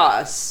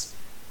cross,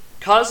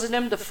 causing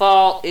them to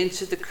fall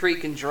into the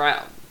creek and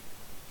drown.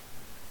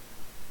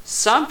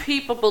 Some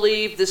people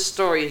believe this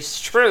story is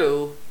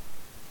true,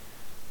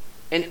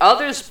 and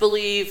others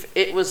believe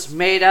it was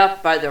made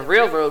up by the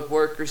railroad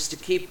workers to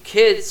keep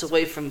kids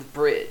away from the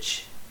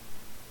bridge.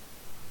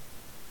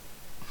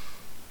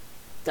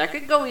 That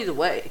could go either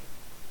way.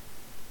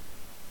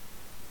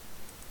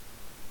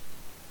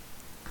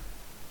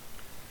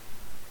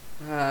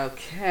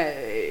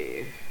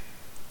 Okay.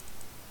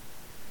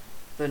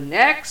 The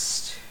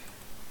next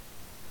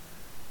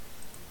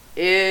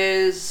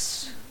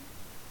is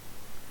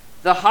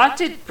the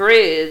haunted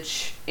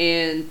bridge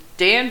in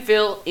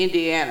Danville,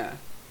 Indiana.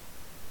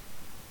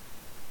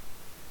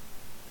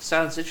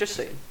 Sounds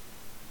interesting.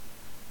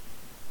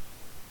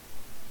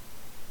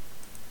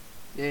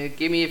 Yeah,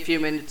 give me a few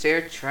minutes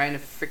here, trying to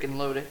freaking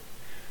load it.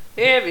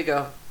 Here we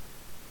go.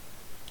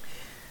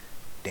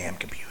 Damn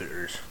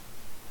computers.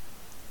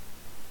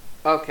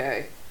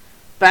 Okay.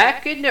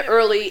 Back in the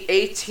early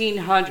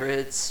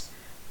 1800s,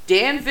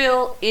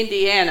 Danville,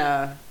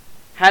 Indiana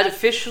had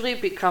officially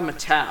become a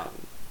town.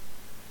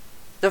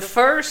 The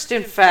first,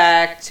 in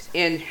fact,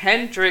 in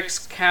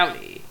Hendricks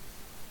County.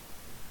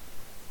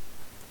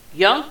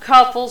 Young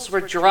couples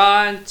were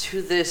drawn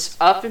to this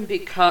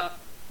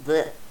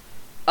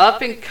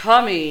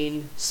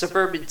up-and-coming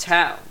suburban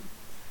town.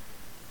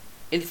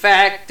 In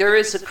fact, there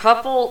is a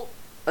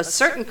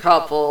certain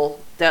couple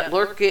that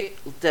lurk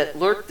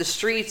the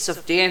streets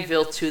of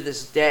Danville to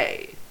this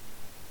day.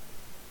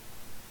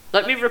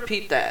 Let me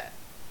repeat that.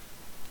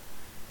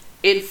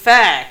 In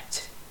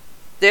fact,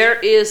 there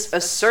is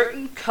a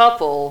certain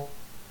couple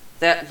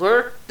that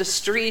lurk the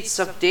streets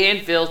of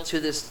Danville to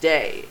this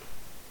day.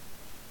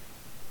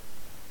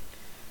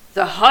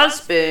 The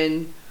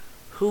husband,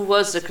 who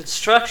was a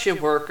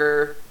construction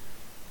worker,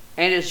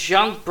 and his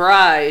young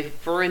bride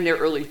were in their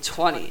early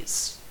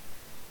 20s.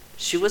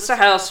 She was a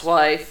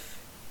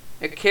housewife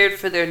and cared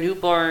for their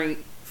newborn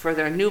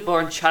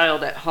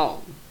child at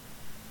home.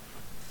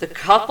 The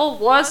couple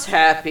was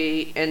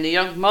happy, and the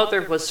young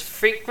mother was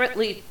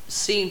frequently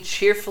seen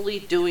cheerfully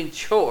doing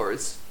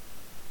chores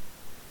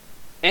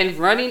and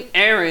running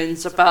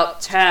errands about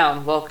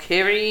town while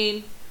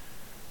carrying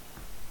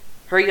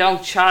her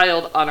young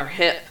child on her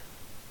hip.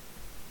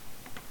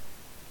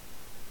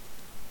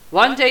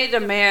 One day the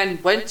man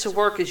went to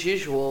work as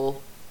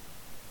usual,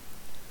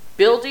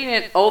 building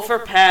an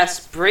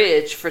overpass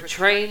bridge for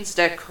trains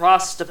that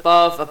crossed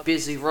above a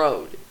busy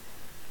road.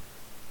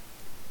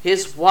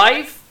 His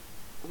wife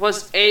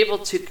was able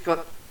to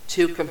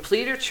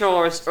complete her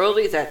chores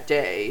early that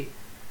day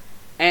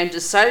and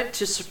decided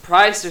to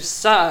surprise her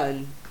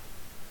son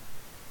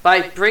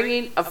by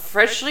bringing a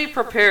freshly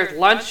prepared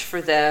lunch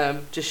for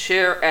them to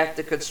share at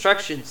the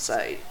construction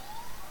site.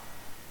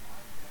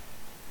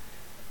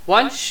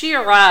 Once she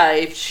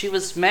arrived, she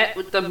was met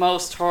with the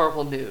most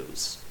horrible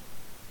news.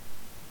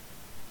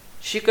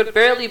 She could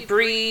barely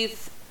breathe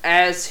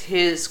as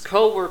his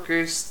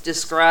co-workers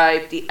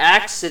described the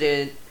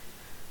accident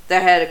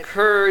that had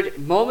occurred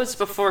moments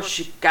before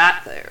she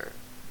got there.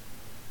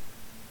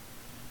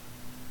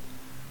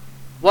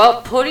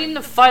 While putting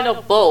the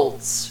final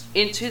bolts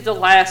into the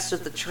last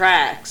of the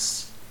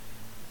tracks,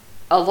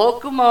 a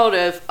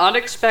locomotive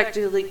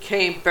unexpectedly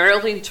came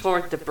barreling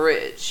toward the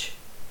bridge.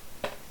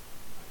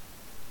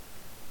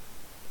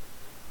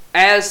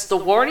 As the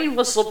warning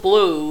whistle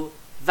blew,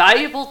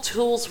 valuable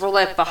tools were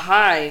left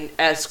behind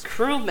as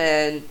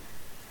crewmen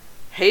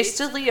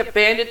hastily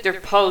abandoned their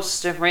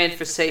posts and ran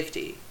for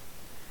safety.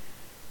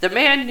 The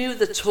man knew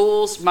the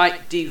tools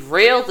might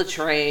derail the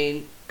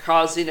train,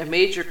 causing a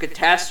major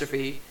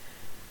catastrophe,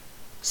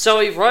 so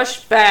he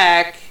rushed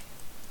back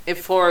and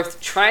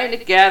forth trying to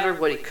gather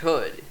what he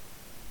could.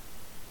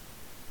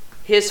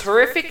 His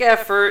horrific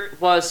effort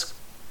was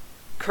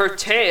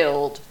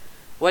curtailed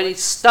when he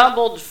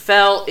stumbled and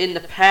fell in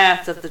the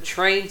path of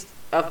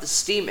the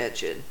steam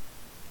engine.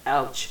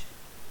 Ouch.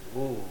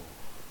 Ooh.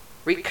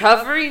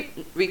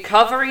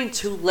 Recovering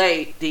too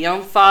late, the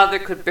young father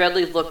could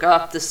barely look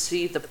up to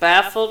see the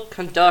baffled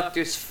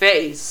conductor's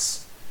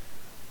face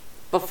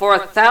before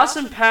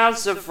 1,000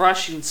 pounds of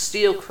rushing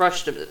steel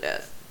crushed him to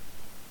death.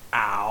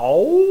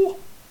 Ow!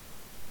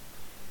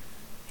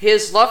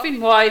 His loving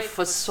wife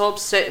was so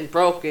upset and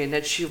broken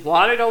that she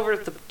wandered over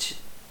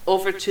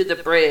to the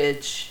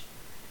bridge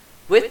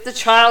with the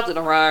child in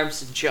her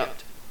arms and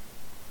jumped.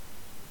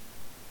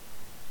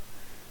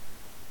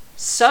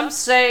 Some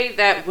say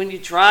that when you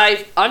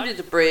drive under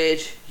the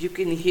bridge, you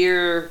can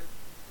hear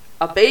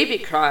a baby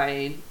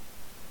crying,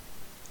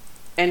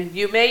 and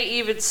you may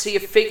even see a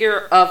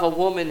figure of a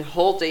woman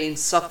holding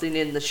something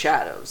in the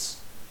shadows.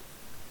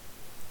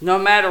 No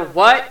matter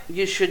what,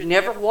 you should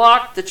never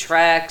walk the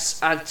tracks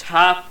on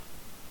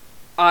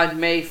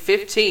May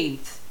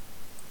 15th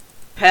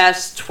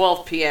past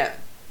 12 p.m.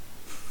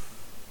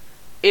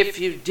 If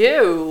you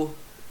do,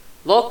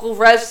 local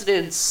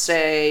residents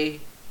say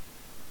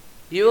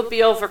you will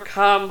be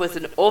overcome with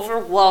an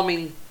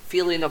overwhelming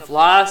feeling of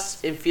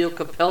loss and feel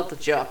compelled to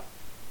jump.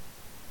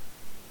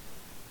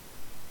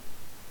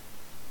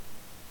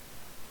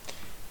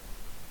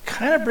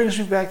 Kind of brings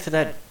me back to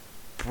that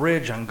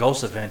bridge on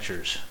Ghost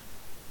Adventures.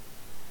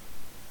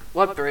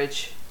 What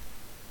bridge?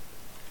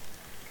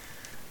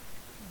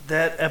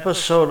 That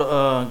episode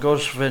of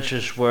Ghost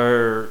Adventures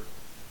where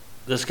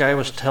this guy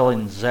was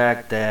telling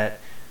Zach that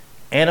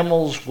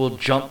animals will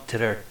jump to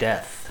their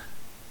death.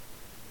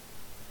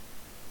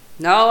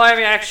 No,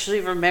 I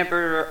actually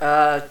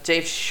remember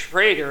Dave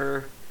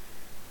Schrader.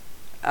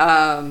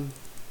 Not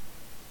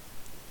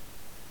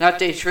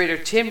Dave Schrader,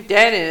 Tim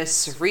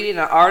Dennis reading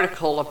an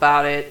article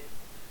about it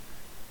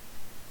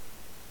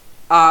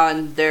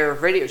on their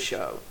radio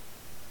show.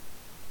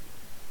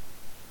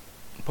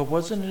 But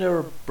wasn't there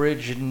a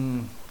bridge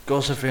in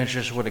Ghost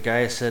Adventures where the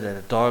guy said that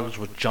the dogs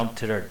would jump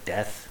to their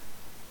death?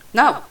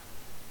 No.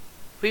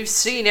 We've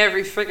seen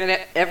every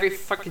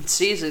fucking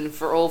season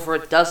for over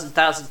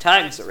 12,000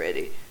 times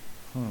already.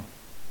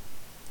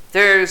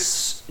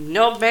 There's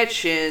no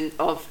mention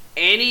of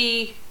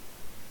any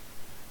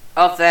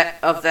of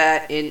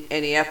that in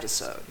any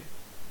episode.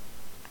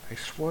 I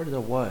swore there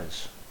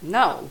was.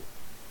 No.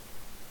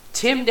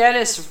 Tim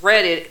Dennis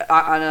read it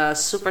on a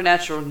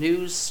Supernatural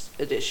News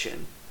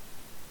edition.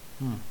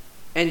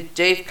 And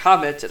Dave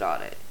commented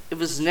on it. It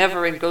was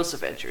never in Ghost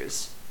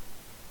Adventures.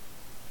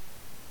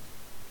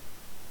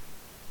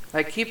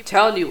 I keep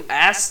telling you,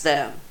 ask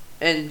them,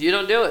 and you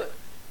don't do it.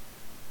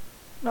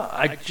 No,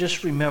 I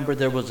just remember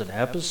there was an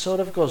episode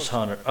of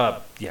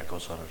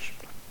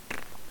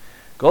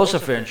Ghost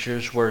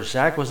Adventures where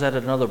Zach was at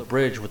another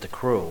bridge with the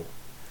crew,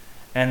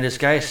 and this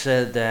guy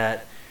said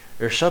that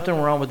there's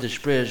something wrong with this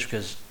bridge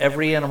because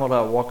every animal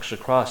that walks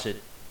across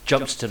it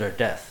jumps to their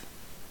death.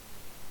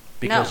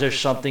 Because there's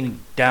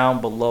something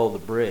down below the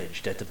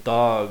bridge that the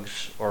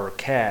dogs or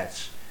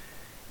cats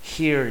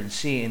hear and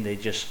see, and they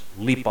just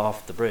leap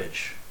off the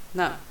bridge.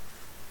 No.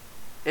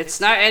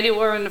 It's not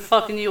anywhere in the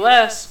fucking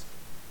U.S.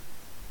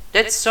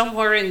 That's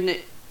somewhere in the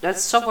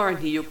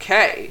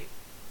UK.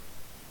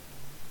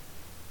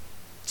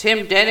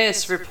 Tim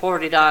Dennis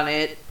reported on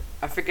it.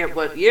 I forget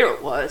what year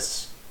it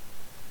was.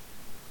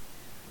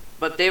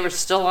 But they were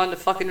still on the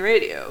fucking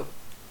radio.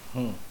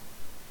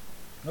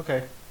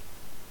 Okay.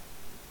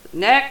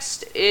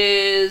 Next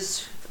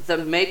is the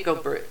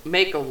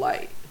Mako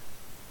light.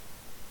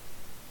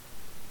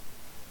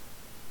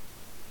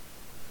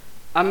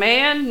 A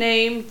man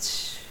named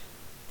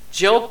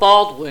Joe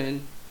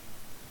Baldwin,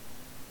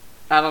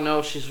 I don't know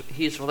if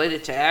he's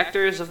related to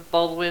actors of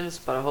Baldwin's,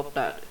 but I hope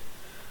not,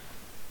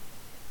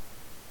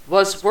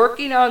 was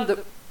working on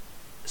the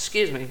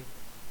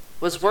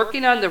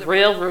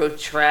railroad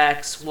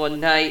tracks one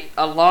night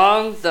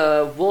along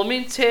the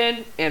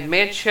Wilmington and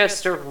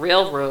Manchester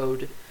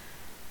Railroad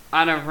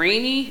on a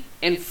rainy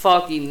and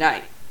foggy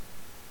night.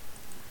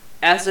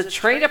 As the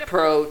train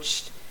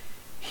approached,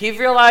 he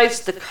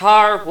realized the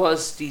car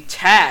was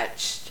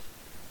detached,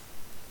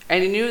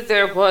 and he knew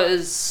there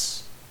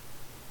was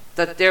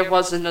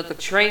another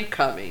train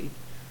coming.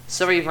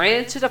 So he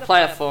ran to the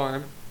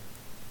platform.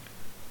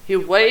 He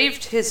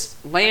waved his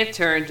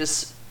lantern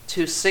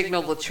to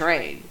signal the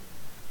train.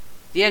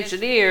 The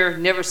engineer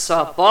never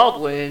saw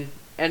Baldwin,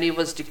 and he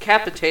was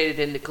decapitated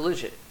in the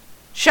collision.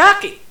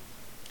 Shocking!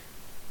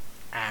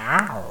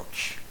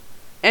 Ouch.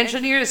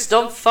 Engineers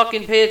don't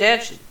fucking pay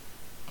attention.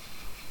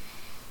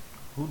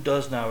 Who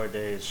does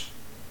nowadays?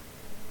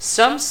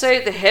 Some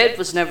say the head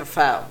was never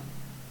found.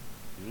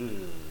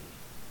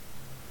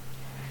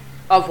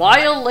 A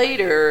while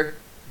later,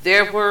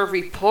 there were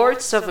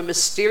reports of a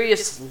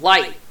mysterious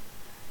light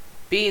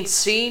being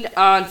seen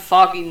on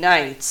foggy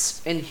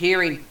nights and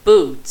hearing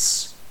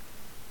boots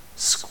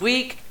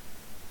squeak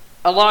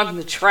along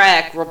the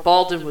track where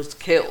Baldwin was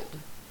killed.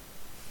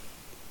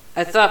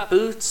 I thought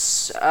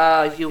boots,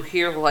 you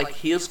hear like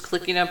heels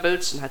clicking on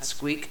boots and not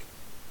squeak.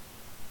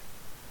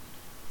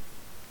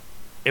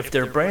 If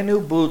they're brand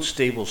new boots,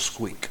 they will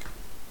squeak.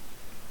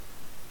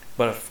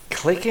 But if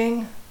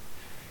clicking,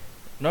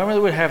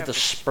 normally would have the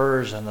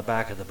spurs on the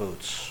back of the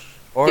boots.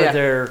 Or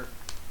they're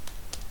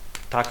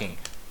tucking.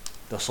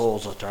 The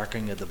soles are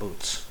tucking of the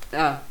boots.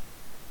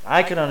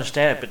 I can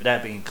understand it, but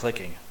that being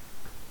clicking.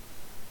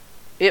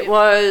 It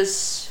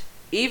was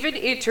even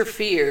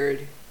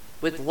interfered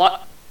with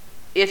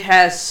it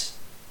has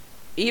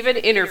even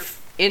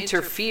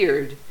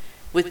interfered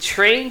with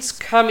trains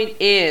coming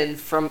in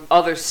from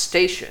other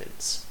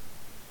stations.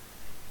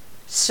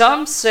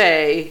 Some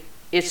say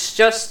it's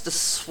just the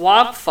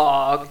swamp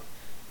fog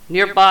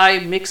nearby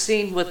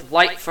mixing with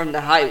light from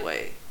the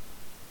highway.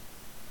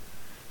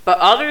 But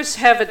others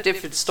have a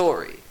different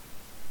story.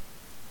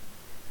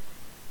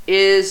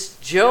 Is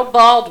Joe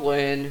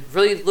Baldwin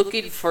really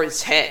looking for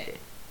his head?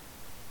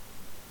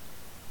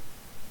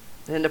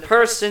 And the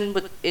person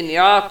in the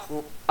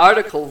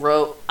article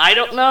wrote, I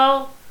don't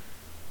know,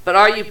 but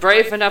are you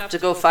brave enough to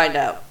go find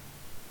out?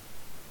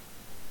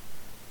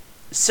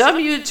 Some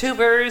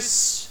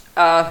YouTubers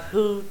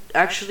who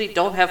actually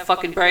don't have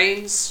fucking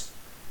brains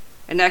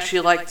and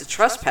actually like to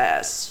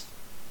trespass,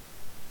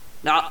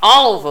 not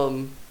all of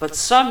them, but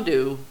some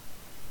do,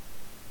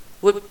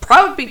 would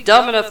probably be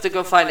dumb enough to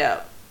go find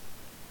out.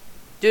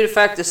 Due to the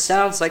fact this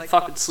sounds like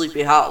fucking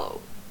Sleepy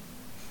Hollow.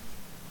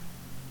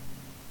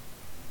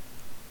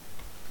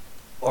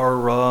 Or,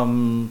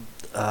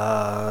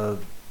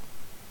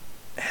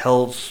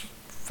 Hell's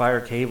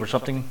Fire Cave or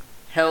something?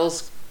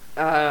 Hell's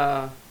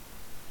Fire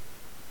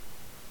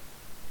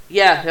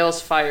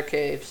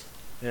Caves.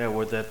 Yeah,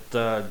 where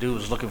that dude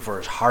was looking for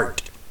his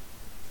heart.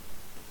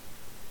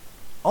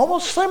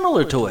 Almost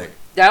similar to it.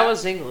 That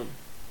was England.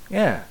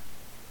 Yeah.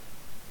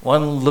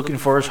 One looking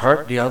for his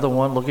heart, the other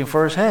one looking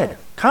for his head.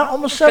 Kind of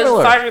almost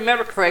similar. If I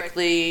remember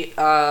correctly,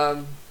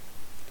 they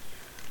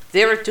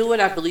were doing,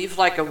 I believe,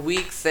 like a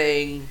week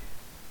thing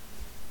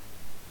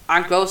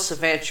on Ghost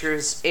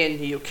Adventures in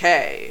the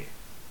UK.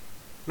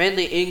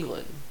 mainly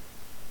England.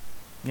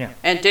 Yeah.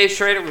 And Dave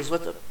Schrader was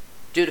with them,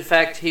 due to the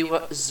fact he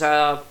was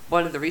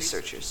one of the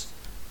researchers.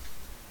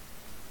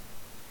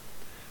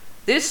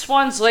 This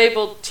one's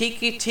labeled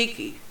Tiki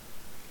Tiki.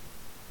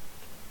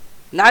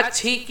 Not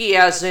tiki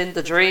as in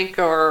the drink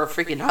or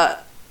freaking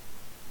hut.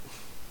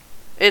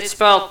 It's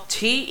spelled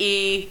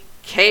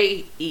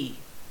T-E-K-E.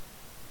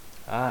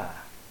 Ah.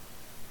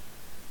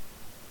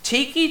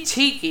 Tiki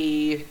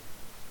Tiki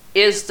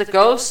is the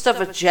ghost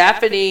of a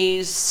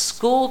Japanese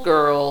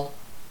schoolgirl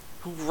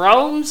who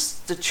roams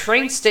the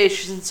train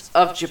stations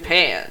of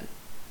Japan.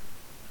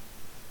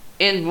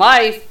 In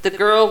life, the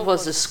girl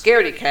was a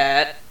scaredy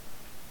cat,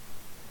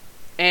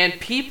 and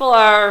people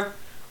are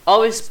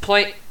always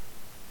playing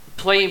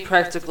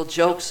practical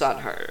jokes on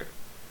her.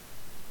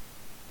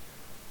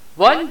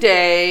 One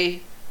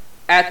day,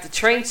 at the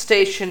train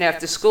station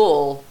after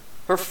school,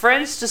 her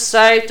friends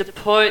decided to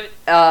put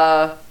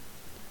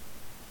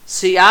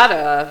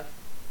Seata,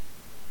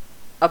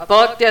 a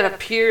bug that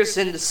appears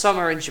in the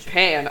summer in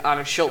Japan, on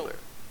her shoulder.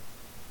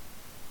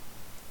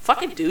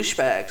 Fucking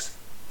douchebags.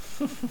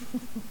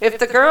 If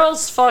the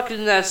girl's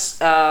fucking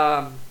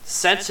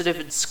sensitive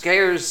and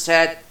scares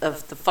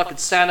of the fucking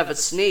sound of a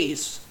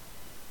sneeze,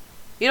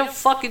 you don't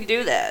fucking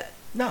do that.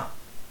 No.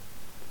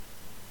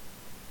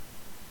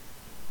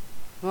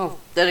 Well,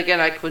 then again,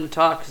 I couldn't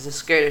talk because I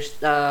scared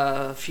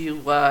a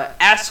few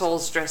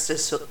assholes dressed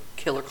as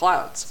killer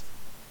clowns.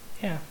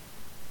 Yeah.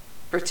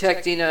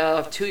 Protecting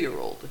a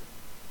 2-year-old.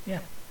 Yeah.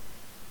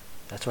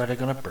 That's why they're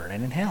gonna burn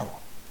it in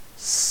hell.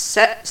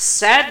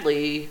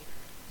 Sadly,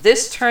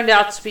 this turned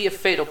out to be a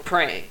fatal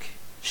prank.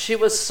 She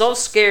was so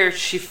scared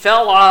she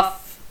fell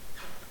off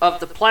of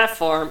the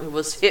platform and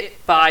was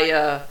hit by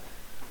a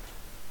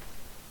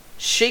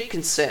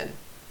Shinkansen,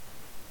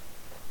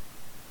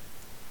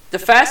 the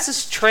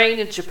fastest train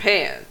in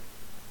Japan,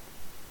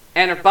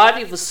 and her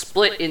body was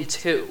split in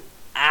two.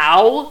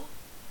 Ow!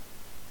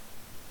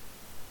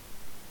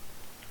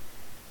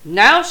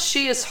 Now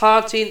she is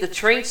haunting the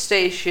train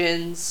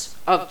stations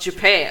of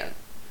Japan,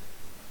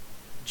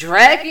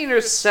 dragging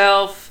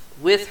herself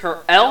with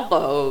her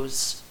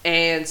elbows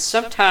and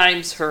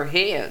sometimes her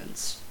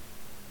hands.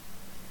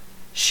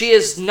 She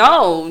is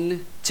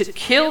known to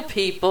kill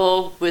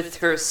people with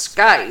her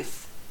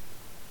scythe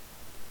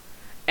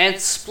and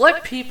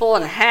split people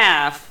in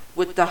half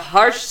with the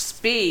harsh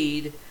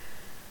speed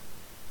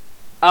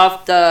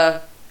of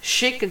the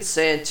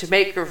Shinkansen to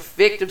make her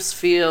victims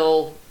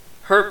feel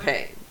her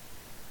pain.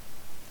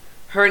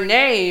 Her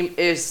name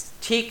is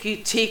Tiki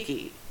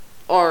Tiki,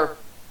 or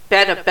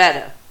Beta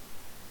Beta,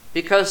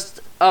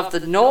 because of the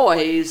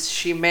noise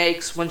she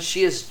makes when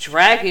she is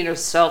dragging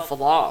herself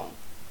along.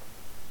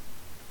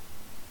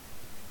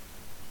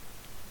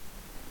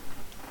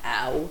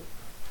 Ow.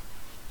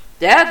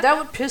 That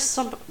would piss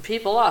some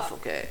people off,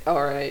 okay.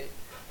 Alright.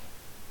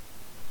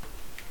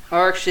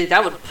 Or actually,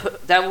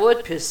 that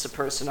would piss a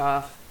person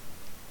off.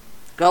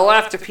 Go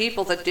after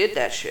people that did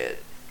that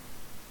shit.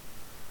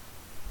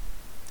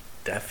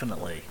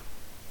 Definitely.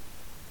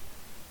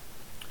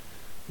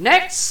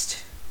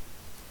 Next.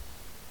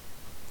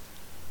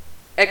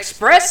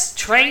 Express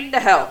Train to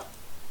Hell.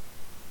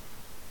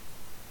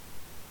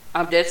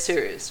 I'm dead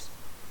serious.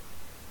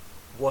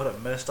 What a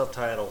messed up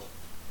title.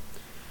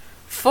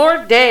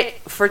 For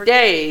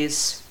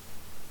days,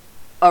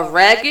 a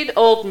ragged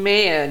old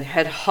man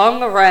had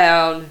hung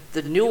around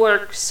the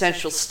Newark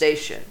Central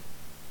Station.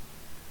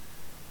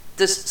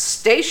 The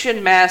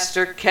station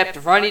master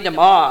kept running him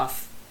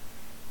off,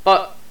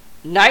 but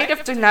night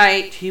after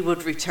night he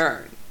would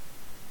return.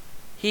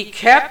 He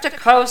kept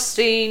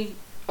accosting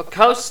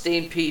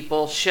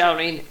people,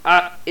 shouting,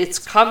 "It's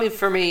coming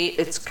for me,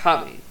 it's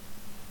coming."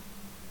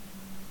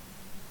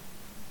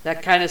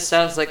 That kind of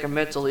sounds like a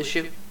mental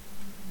issue.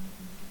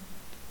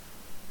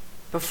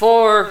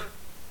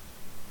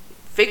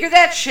 Figure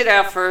that shit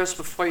out first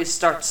before you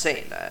start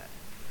saying that.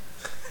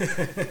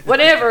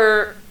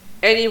 Whenever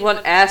anyone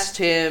asked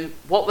him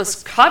what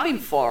was coming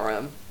for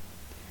him,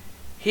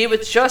 he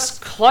would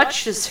just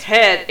clutch his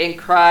head and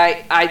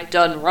cry, "I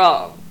done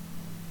wrong.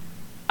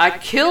 I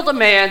killed a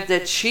man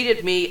that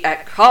cheated me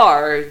at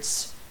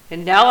cards,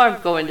 and now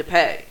I'm going to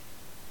pay."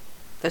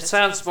 That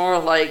sounds more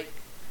like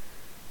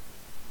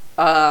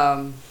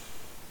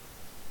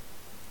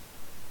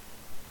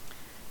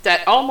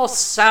that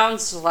almost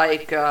sounds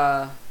like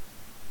an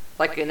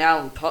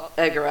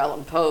Edgar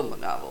Allan Poe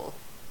novel.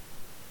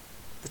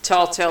 The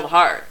Telltale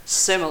Heart,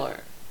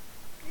 similar.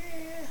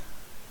 Yeah.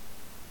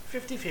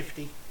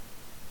 50-50.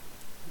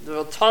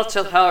 The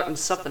Telltale Heart and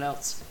something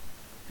else.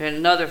 And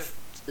another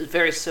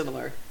very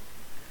similar.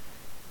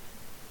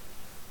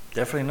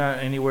 Definitely not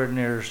anywhere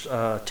near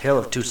Tale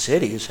of Two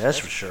Cities, that's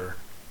for sure.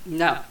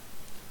 No.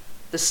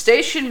 The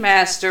station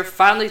master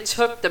finally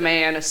took the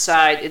man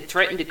aside and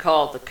threatened to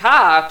call the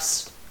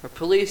cops, or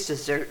police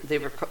as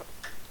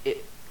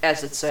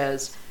it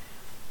says,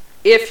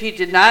 if he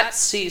did not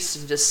cease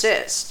and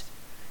desist.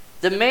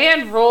 The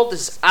man rolled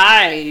his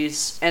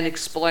eyes and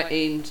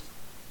explained,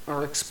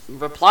 or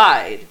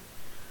replied,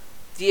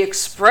 "The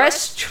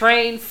express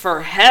train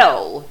for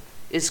hell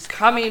is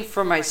coming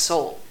for my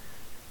soul."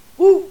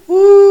 Woo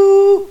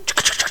woo!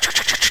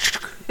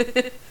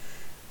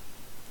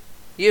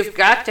 You've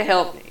got to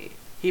help me.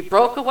 He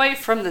broke away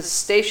from the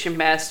station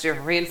master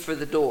and ran for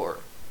the door.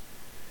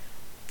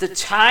 The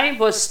time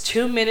was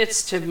 2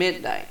 minutes to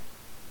midnight.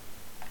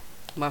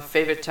 My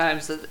favorite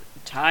times of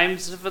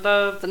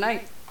the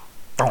night.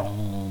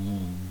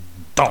 Dong,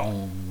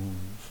 dong.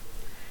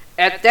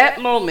 At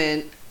that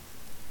moment,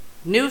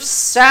 new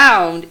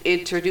sound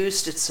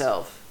introduced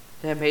itself.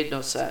 That made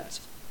no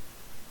sense.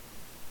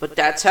 But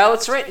that's how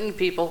it's written,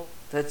 people.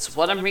 That's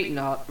what I'm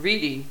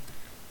reading.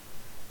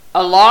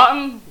 A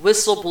long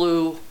whistle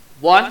blew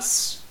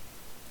once,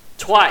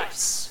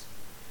 twice.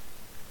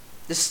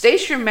 The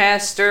station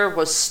master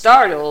was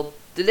startled.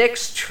 The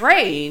next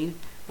train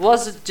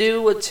wasn't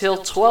due until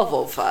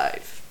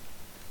 12:05.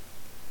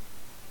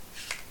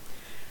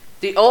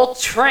 The old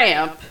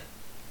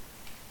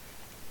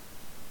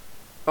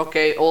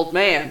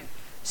man,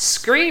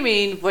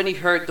 screaming when he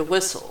heard the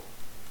whistle.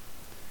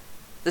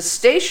 The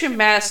station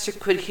master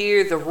could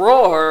hear the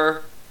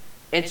roar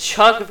and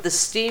chug of a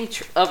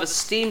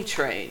steam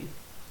train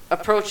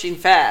approaching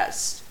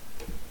fast.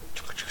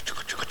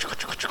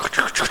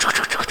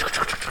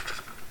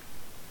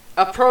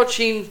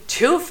 Approaching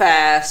too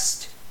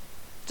fast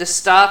to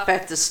stop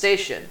at the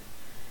station.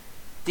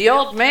 The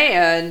old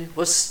man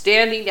was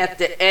standing at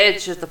the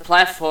edge of the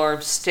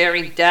platform,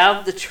 staring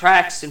down the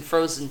tracks in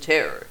frozen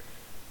terror.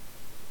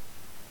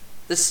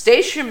 The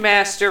station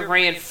master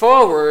ran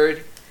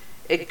forward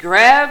and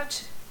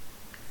grabbed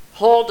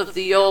hold of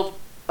the old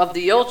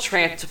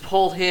tramp to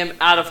pull him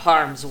out of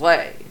harm's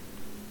way.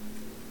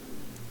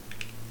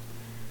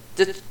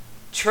 The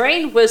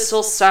train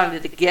whistle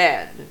sounded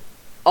again.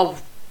 A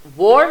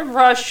warm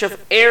rush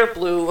of air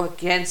blew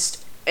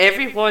against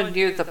everyone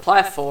near the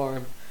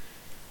platform,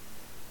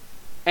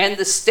 and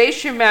the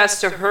station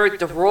master heard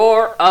the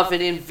roar of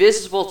an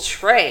invisible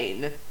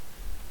train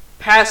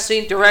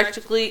passing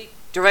directly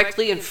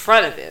in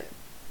front of him.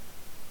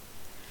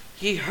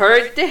 He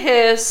heard the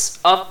hiss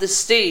of the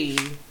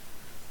steam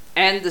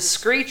and the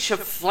screech of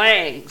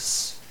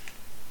flanges.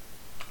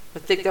 I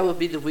think that would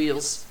be the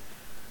wheels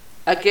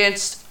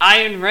against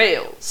iron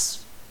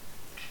rails.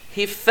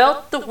 He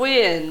felt the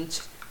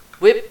wind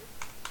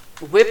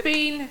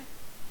whipping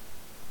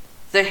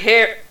their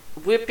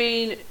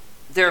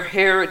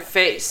hair and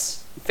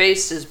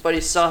faces, but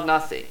he saw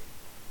nothing.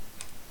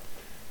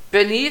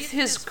 Beneath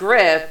his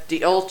grip,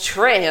 the old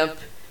tramp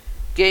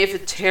gave a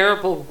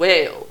terrible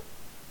wail.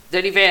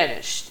 Then he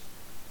vanished,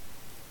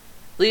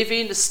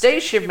 leaving the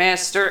station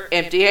master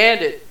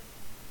empty-handed.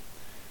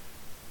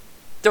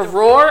 The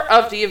roar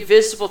of the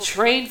invisible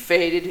train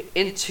faded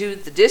into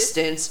the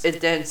distance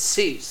and then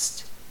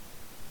ceased.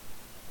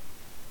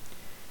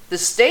 The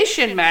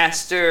station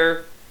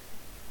master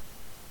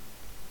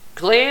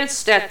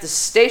glanced at the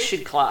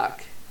station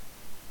clock.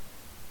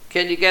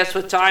 Can you guess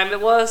what time it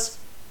was?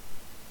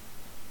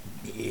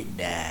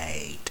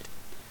 Midnight.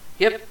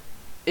 Yep,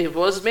 it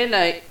was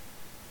midnight.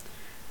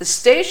 The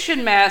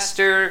station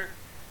master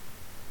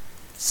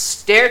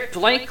stared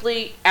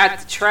blankly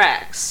at the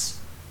tracks.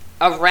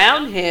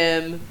 Around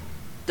him,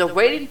 the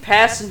waiting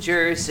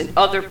passengers and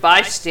other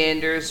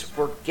bystanders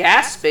were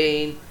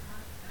gasping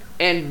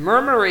and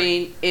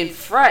murmuring in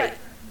fright.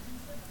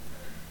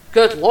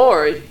 Good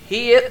Lord,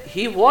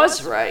 he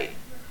was right.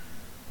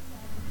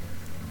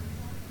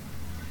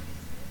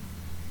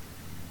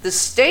 The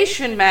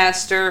station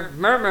master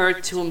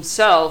murmured to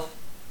himself.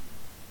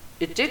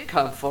 It did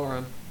come for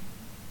him.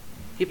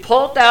 He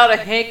pulled out a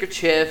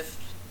handkerchief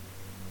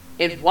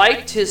and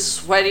wiped his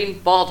sweating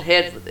bald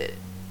head with it.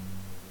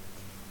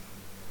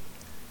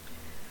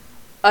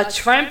 A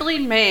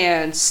trembling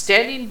man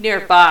standing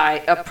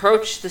nearby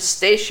approached the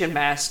station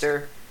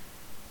master.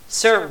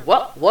 Sir,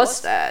 what was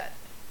that?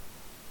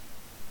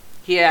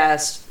 He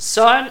asked.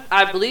 Son,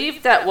 I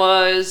believe that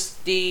was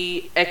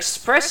the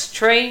express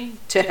train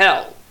to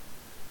hell,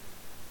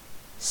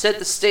 said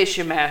the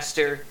station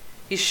master.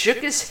 He shook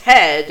his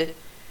head,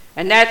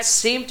 and that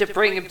seemed to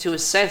bring him to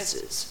his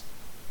senses.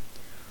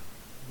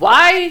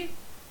 Why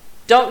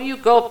don't you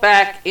go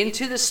back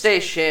into the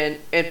station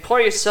and pour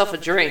yourself a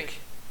drink?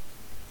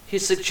 He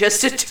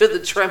suggested to the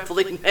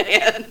trembling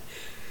man.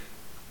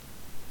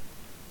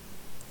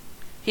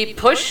 He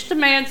pushed the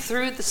man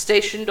through the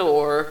station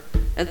door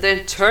and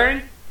then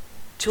turned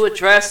to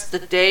address the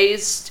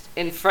dazed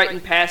and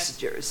frightened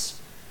passengers.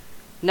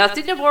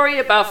 Nothing to worry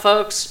about,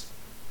 folks.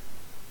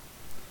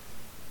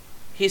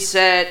 He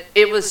said,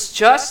 it was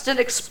just an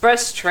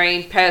express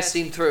train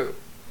passing through.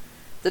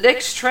 The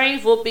next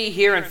train will be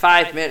here in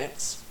 5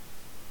 minutes.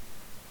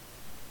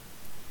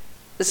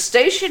 The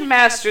station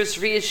master's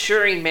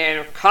reassuring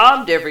manner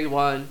calmed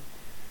everyone.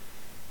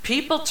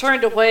 People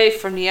turned away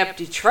from the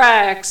empty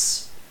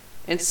tracks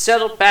and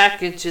settled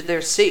back into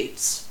their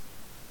seats,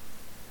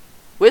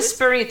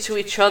 whispering to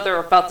each other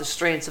about the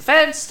strange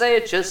events that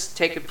had just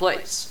taken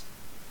place.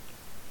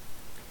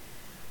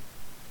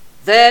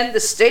 Then the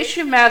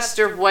station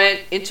master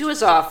went into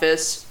his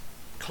office,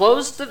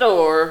 closed the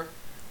door,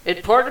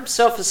 and poured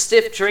himself a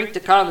stiff drink to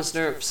calm his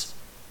nerves.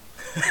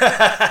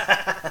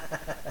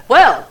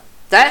 Well,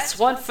 That's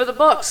one for the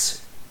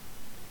books.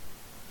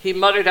 He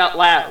muttered out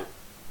loud.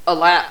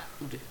 Aloud.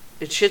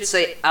 It should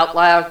say out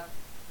loud.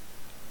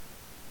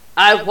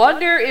 I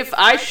wonder if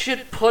I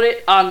should put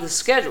it on the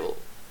schedule.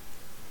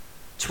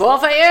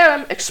 12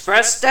 a.m.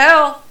 Express to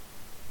Hell.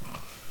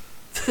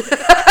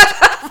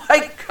 Oh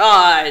my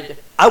God.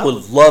 I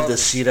would love to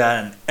see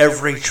that on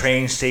every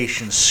train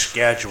station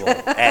schedule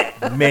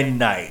at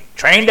midnight.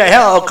 Train to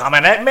Hell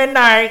coming at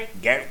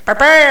midnight. Get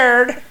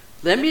prepared.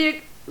 Let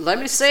me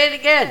say it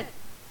again.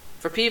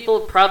 For people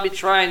probably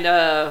trying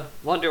to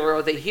wonder,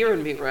 are they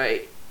hearing me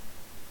right?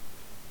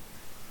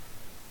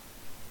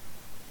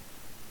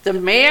 The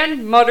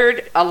man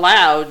muttered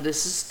aloud,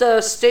 this is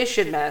the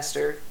station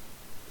master,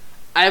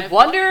 I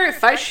wonder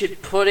if I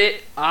should put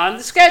it on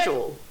the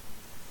schedule.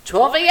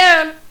 12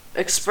 a.m.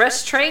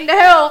 Express train to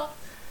Hell.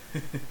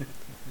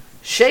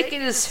 Shaking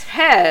his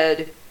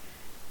head,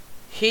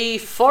 he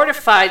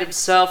fortified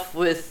himself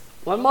with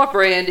one more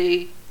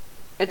brandy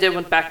and then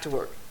went back to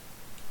work.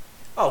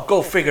 Oh,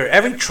 go figure.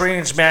 Every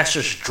train's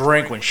master's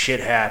drink when shit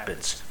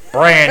happens.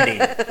 Brandy.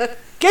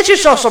 Get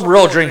yourself some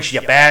real drinks,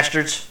 you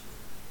bastards.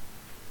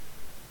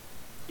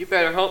 You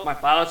better hope my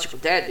biological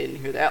dad didn't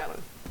hear that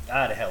one.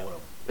 Ah, the hell with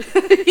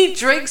him. He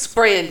drinks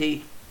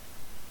brandy.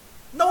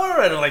 No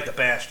wonder I don't like the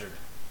bastard.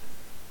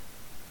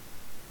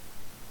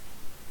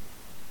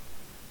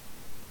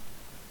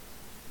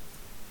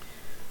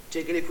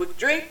 Taking a quick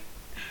drink.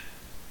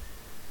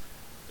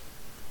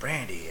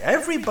 Brandy,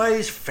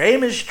 everybody's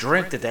famous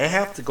drink that they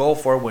have to go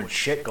for when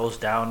shit goes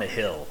down the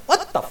hill.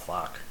 What the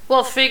fuck?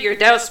 Well, figure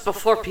that was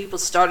before people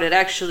started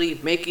actually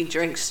making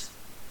drinks.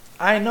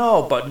 I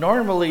know, but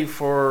normally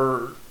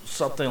for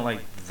something like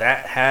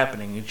that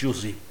happening, it's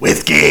usually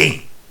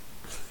whiskey.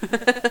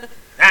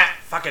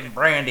 Fucking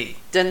brandy.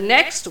 The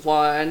next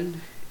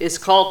one is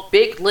called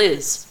Big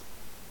Liz.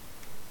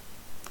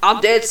 I'm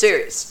dead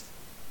serious.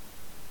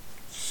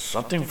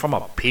 Something from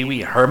a Pee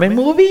Wee Herman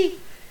movie?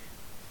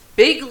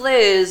 Big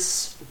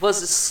Liz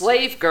was a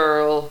slave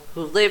girl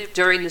who lived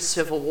during the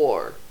Civil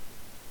War.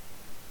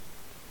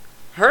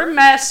 Her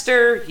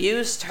master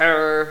used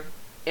her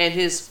and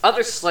his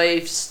other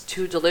slaves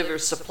to deliver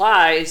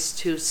supplies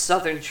to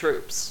Southern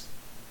troops.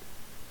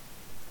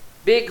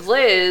 Big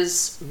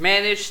Liz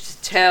managed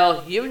to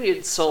tell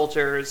Union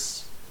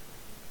soldiers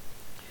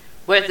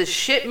where the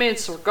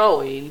shipments were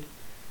going,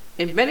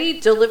 and many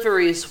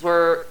deliveries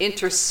were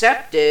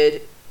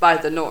intercepted by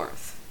the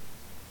North.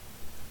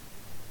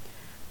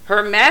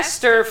 Her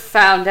master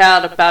found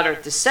out about her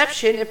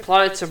deception and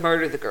plotted to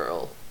murder the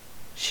girl.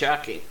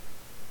 Shocking.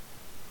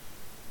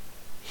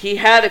 He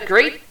had a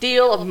great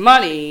deal of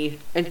money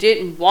and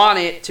didn't want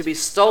it to be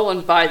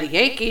stolen by the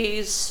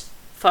Yankees.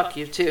 Fuck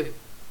you too.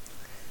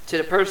 To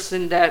the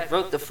person that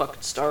wrote the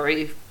fucking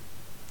story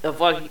of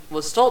what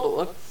was told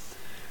to him.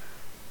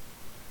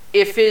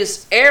 If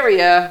his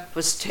area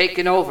was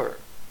taken over.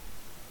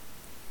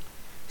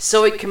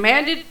 So he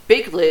commanded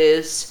Big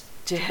Liz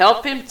to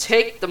help him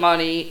take the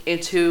money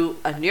into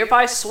a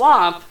nearby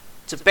swamp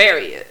to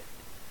bury it.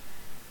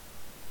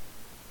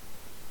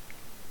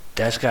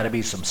 That's gotta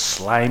be some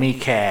slimy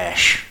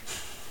cash.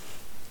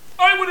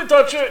 I wouldn't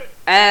touch it!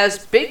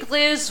 As Big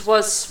Liz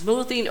was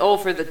smoothing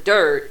over the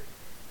dirt,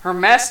 her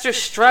master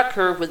struck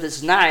her with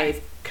his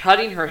knife,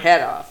 cutting her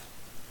head off.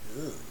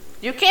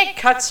 You can't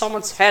cut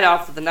someone's head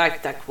off with a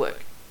knife that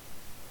quick.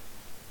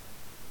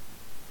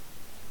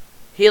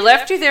 He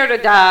left her there to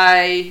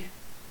die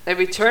and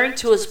returned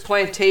to his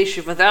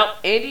plantation without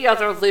any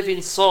other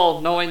living soul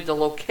knowing the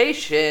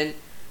location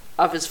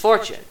of his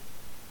fortune.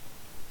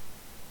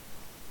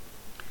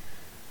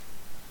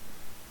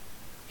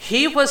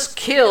 He was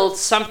killed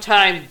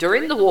sometime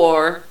during the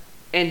war,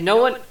 and no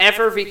one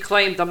ever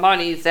reclaimed the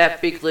money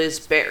that Big Liz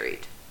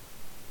buried.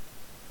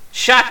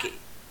 Shocking.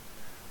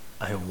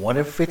 I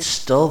wonder if it's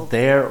still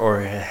there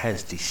or it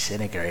has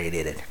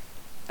disintegrated.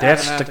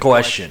 That's the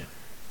question.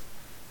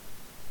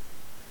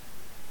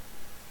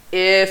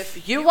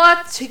 If you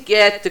want to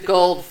get the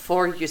gold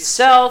for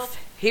yourself,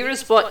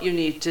 here's what you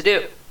need to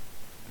do.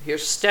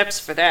 Here's steps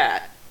for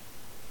that.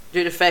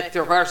 Due to the fact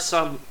there are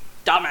some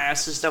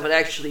dumbasses that would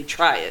actually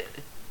try it.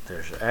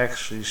 There's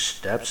actually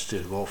steps to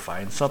go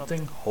find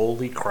something?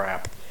 Holy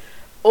crap.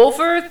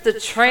 Over the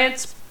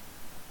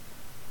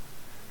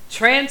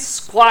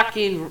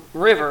Transquaking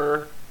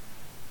River.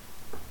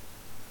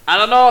 I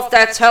don't know if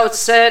that's how it's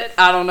said.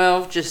 I don't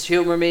know. Just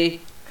humor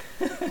me.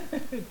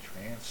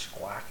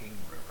 Transquaking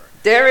River.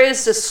 There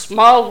is a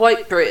small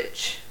white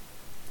bridge.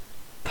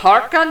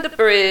 Park on the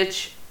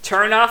bridge,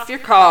 turn off your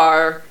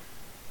car,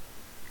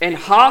 and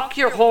honk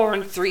your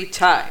horn 3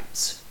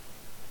 times.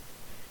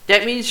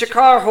 That means your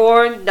car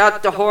horn,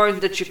 not the horn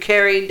that you're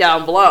carrying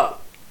down below.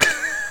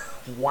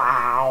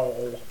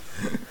 Wow.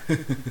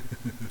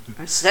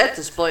 I said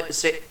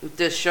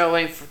this show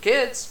ain't for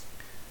kids.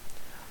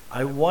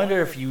 I wonder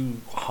if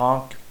you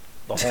honk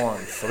the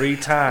horn 3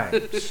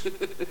 times.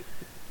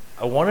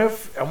 I wonder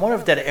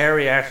if that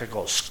area actually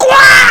goes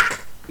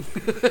squawk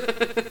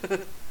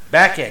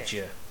back at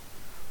you.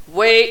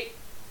 Wait.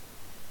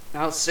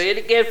 I'll say it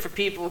again for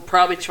people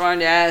probably trying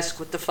to ask,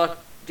 what the fuck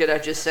did I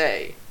just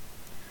say?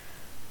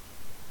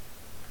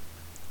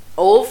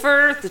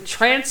 Over the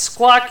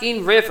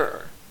Transquaking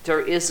River,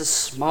 there is a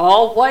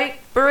small white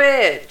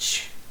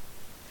bridge.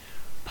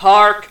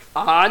 Park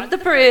on the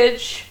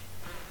bridge,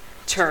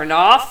 turn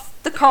off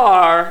the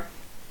car,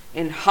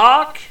 and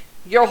honk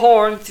your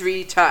horn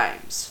 3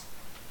 times.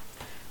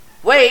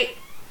 Wait,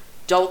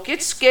 don't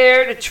get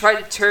scared and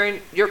try to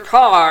turn your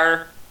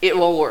car, it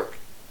won't work.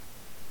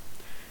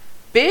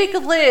 Big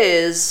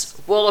Liz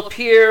will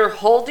appear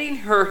holding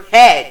her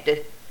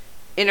head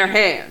in her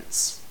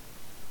hands.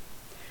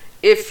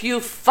 If you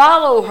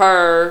follow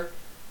her,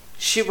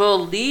 she will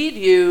lead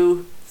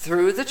you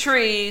through the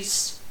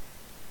trees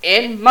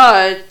and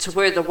mud to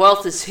where the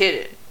wealth is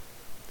hidden.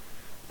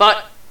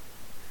 But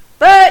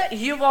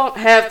you won't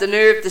have the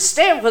nerve to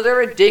stand with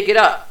her and dig it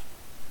up.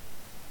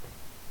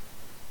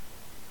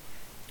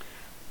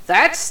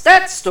 That's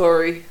that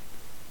story.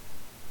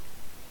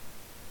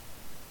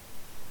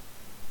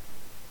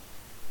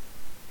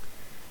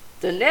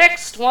 The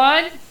next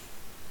one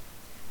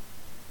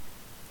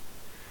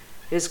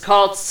is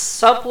called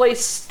Subway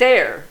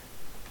Stare.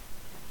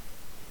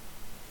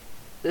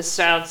 This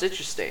sounds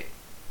interesting.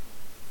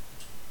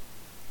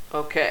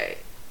 Okay.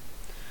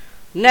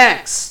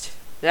 Next.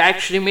 It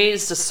actually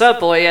means the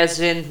subway as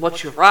in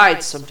what you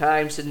ride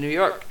sometimes in New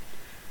York.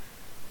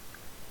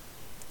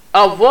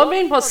 A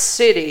woman was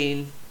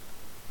sitting,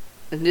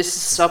 and this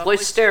is Subway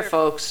Stare,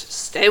 folks.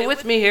 Stay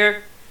with me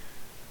here.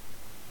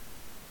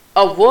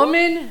 A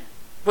woman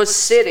was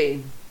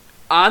sitting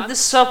on the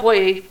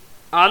subway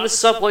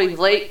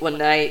late one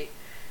night,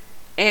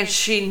 and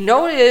she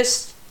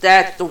noticed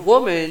that the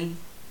woman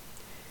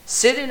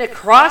sitting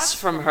across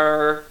from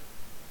her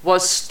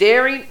was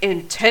staring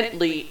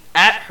intently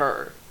at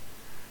her.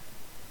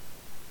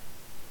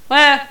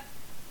 Well,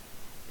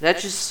 that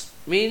just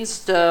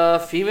means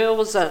the female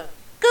was a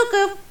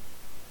cuckoo.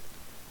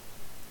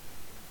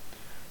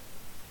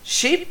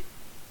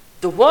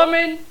 The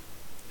woman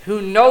who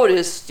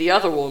noticed the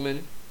other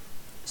woman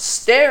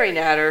staring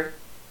at her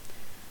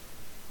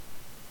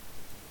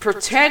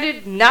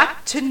pretended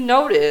not to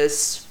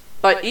notice,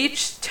 but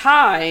each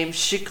time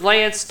she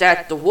glanced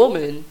at the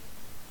woman,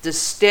 the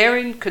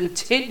staring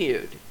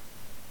continued.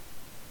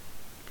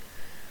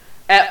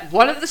 At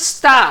one of the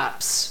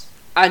stops,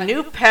 a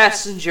new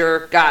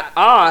passenger got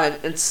on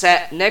and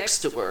sat next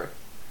to her.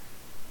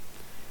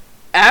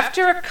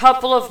 After a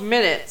couple of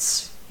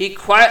minutes, he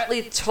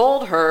quietly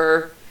told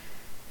her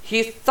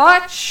he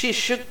thought she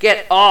should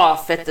get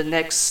off at the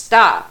next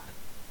stop.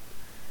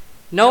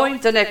 Knowing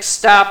the next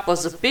stop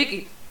was a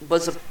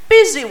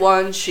busy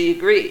one, she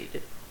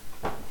agreed.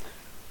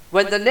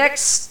 When the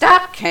next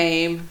stop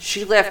came,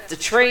 she left the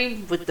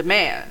train with the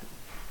man.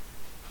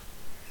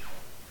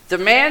 The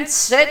man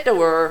said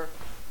to her,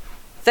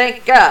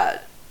 "Thank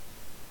God.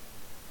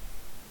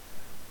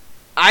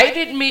 I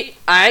didn't mean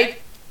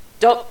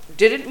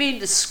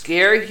to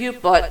scare you,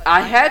 but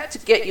I had to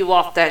get you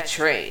off that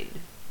train.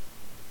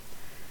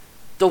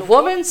 The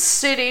woman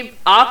sitting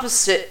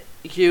opposite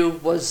you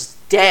was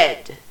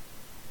dead,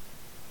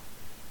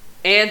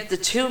 and the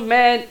 2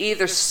 men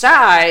either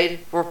side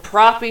were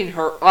propping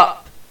her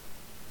up."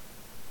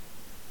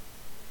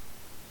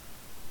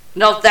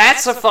 Now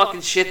that's a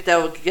fucking shit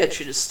that would get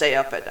you to stay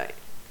up at night.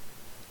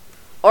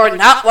 Or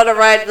not want to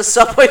ride the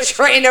subway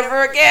train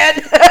ever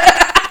again.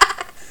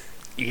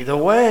 Either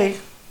way.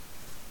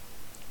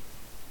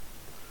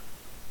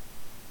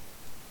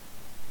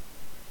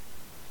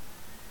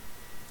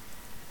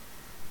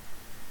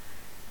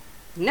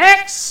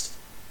 Next,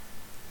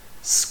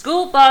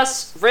 school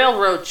bus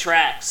railroad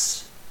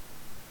tracks.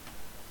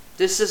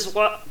 This is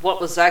what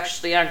was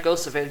actually on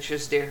Ghost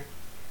Adventures, dear.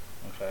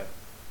 Okay.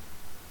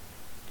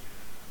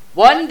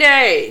 One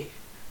day,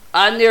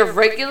 on their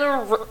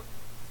regular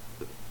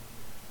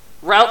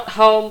route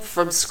home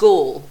from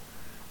school,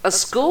 a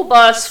school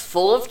bus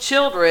full of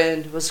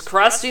children was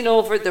crossing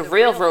over the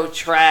railroad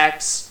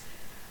tracks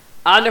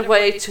on their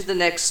way to the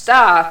next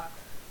stop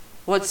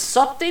when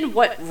something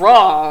went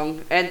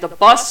wrong and the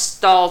bus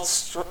stalled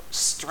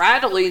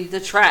straddling the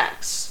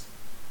tracks.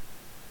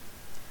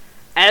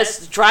 As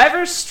the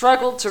driver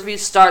struggled to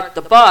restart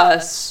the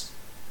bus,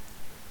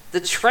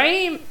 the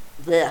train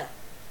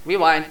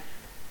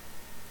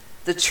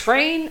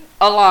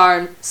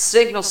alarm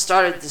signal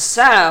started to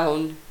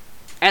sound,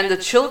 and the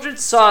children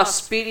saw a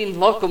speeding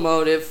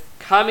locomotive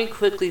coming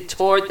quickly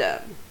toward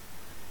them.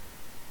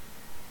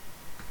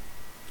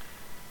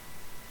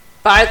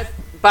 By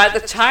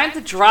the time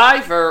the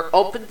driver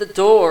opened the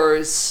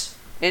doors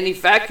and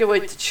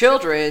evacuated the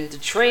children, the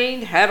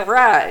train had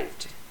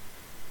arrived.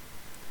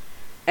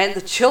 And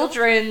the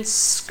children's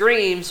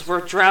screams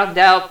were drowned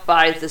out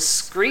by the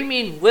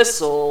screaming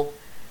whistle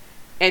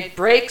and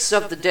brakes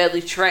of the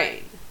deadly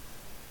train.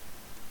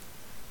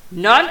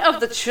 None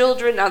of the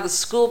children on the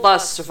school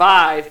bus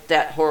survived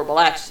that horrible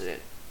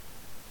accident.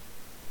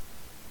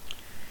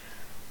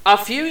 A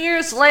few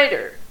years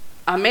later,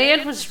 a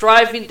man was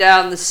driving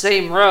down the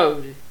same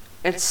road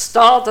and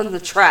stalled on the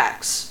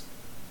tracks,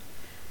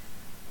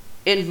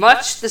 in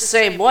much the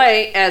same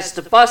way as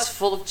the bus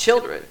full of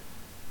children.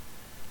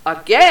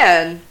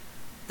 Again,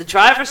 The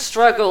driver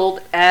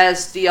struggled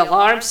as the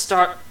alarm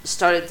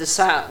started to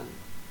sound.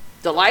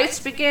 The lights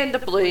began to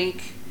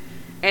blink,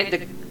 and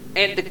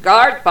the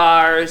guard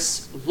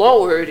bars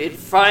lowered in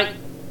front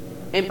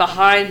and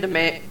behind the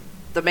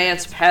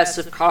man's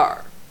passive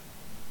car.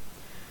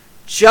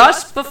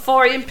 Just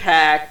before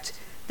impact,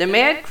 the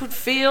man could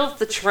feel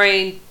the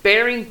train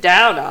bearing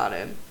down on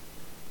him.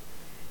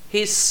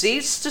 He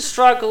ceased to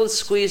struggle and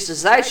squeezed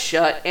his eyes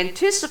shut,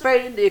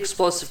 anticipating the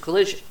explosive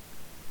collision.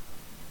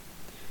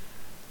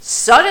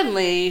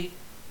 Suddenly,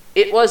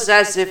 it was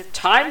as if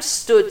time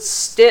stood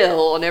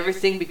still and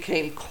everything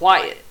became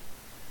quiet.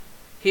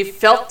 He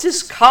felt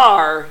his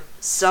car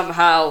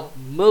somehow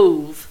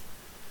move,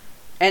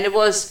 and it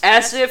was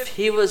as if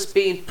he was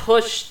being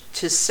pushed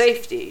to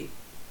safety,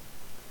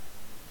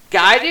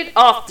 guided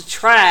off the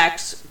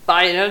tracks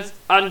by an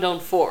unknown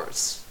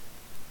force.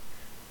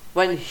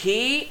 When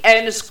he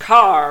and his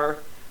car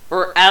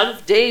were out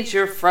of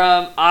danger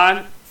from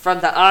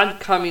the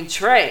oncoming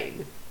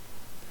train,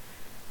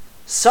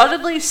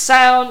 suddenly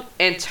sound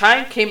and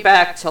time came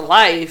back to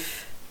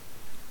life,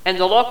 and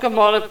the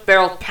locomotive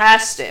barreled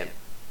past him,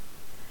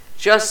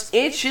 just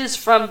inches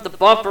from the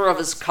bumper of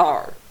his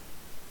car.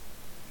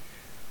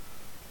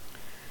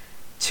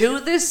 To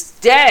this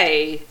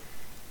day,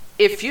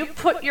 if you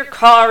put your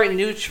car in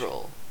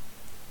neutral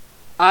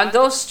on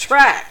those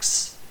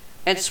tracks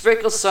and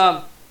sprinkle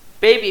some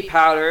baby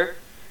powder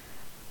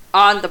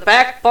on the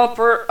back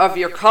bumper of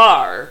your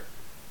car,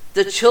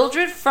 the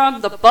children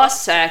from the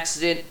bus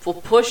accident will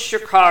push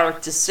your car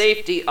to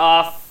safety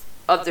off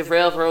of the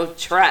railroad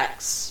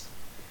tracks,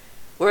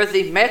 where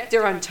they met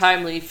their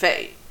untimely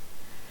fate.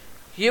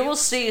 You will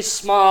see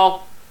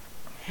small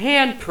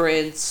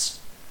handprints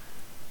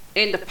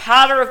in the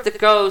powder of the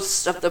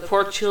ghosts of the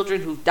poor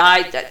children who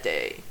died that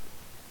day.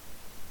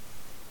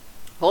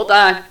 Hold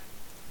on.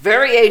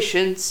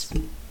 Variations.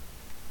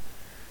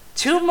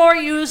 2 more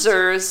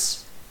users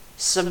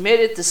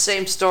submitted the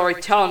same story,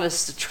 telling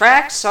us the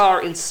tracks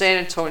are in San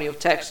Antonio,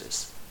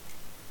 Texas.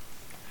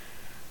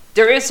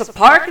 There is a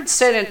park in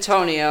San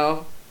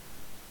Antonio,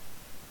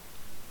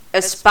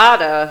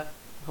 Espada,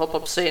 hope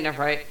I'm saying it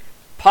right,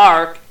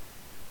 park,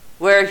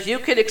 where you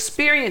can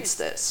experience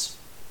this.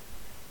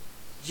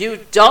 You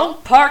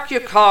don't park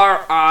your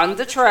car on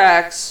the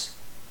tracks,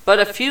 but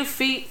a few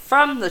feet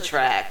from the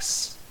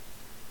tracks.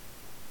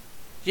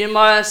 You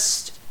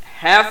must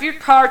have your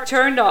car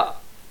turned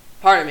off.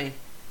 Pardon me.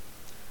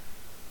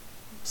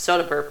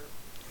 Soda burp.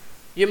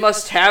 You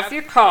must have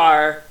your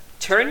car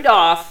turned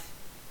off,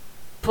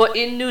 put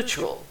in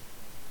neutral.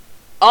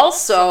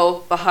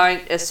 Also,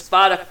 behind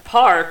Espada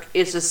Park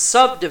is a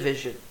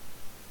subdivision.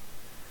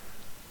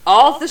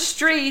 All the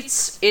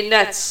streets in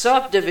that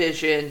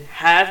subdivision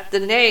have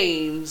the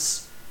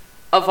names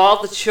of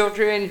all the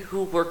children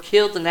who were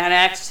killed in that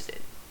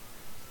accident.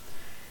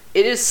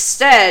 It is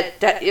said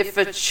that if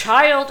a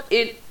child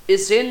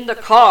is in the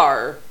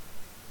car,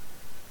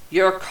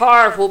 your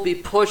car will be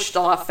pushed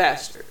a lot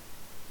faster.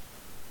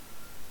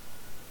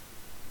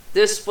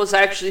 This was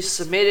actually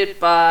submitted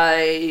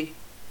by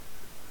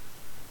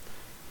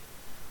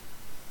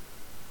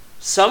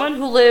someone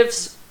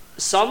who's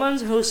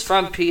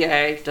from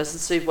PA, doesn't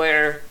say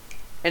where,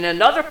 and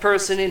another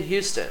person in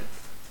Houston.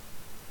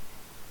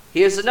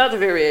 Here's another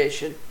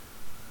variation.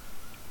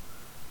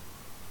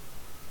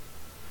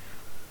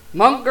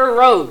 Munger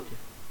Road.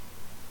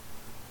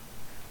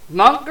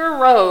 Munger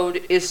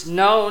Road is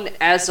known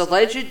as a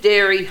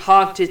legendary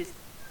haunted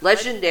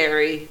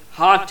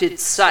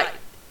site,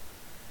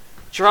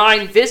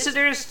 drawing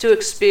visitors to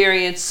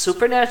experience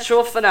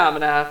supernatural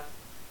phenomena.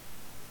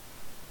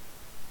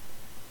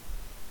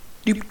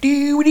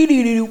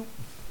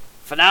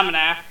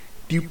 Phenomena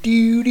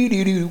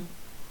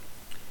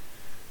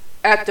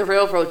at the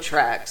railroad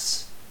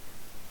tracks.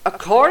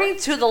 According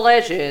to the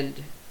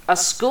legend, a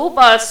school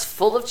bus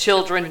full of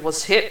children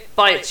was hit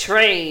by a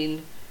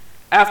train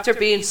after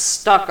being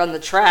stuck on the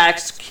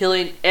tracks,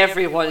 killing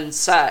everyone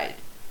inside.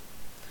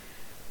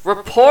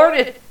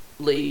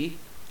 Reportedly,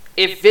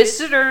 if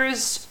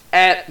visitors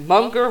at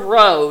Munger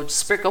Road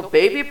sprinkle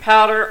baby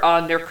powder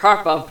on their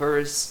car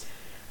bumpers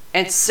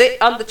and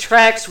sit on the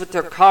tracks with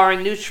their car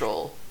in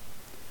neutral,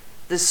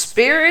 the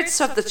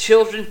spirits of the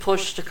children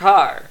push the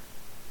car,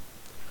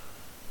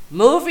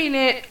 moving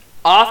it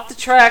off the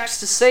tracks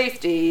to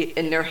safety,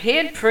 and their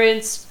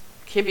handprints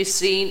can be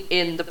seen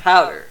in the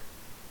powder.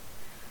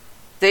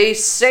 They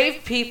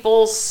save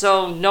people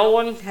so no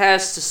one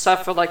has to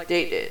suffer like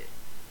they did.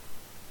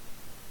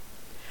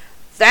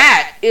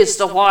 That is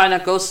the one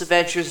on Ghost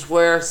Adventures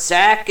where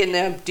Zach and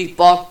them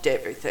debunked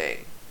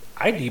everything.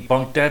 I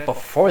debunked that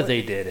before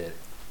they did it.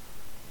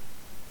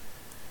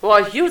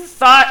 Well, you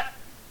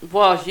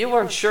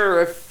weren't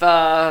sure if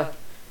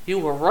you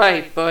were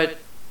right, but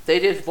they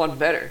did one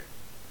better.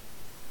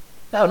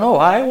 No,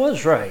 I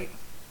was right.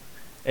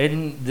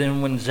 And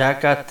then when Zach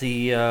got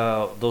the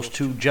those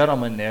 2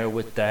 gentlemen there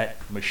with that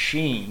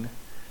machine,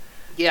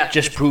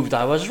 just proved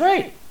I was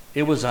right.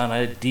 It was on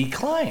a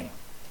decline,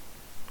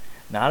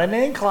 not an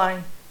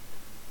incline.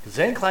 Because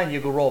incline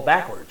you go roll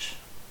backwards.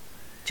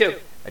 2.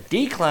 A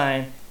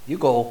decline You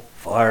go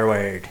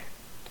forward.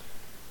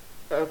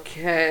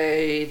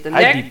 Okay,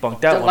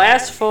 debunked that the one.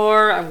 last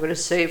four I'm going to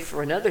save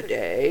for another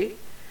day.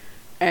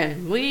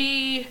 And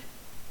we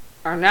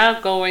are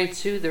now going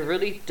to the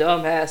really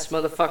dumbass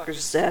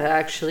motherfuckers that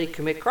actually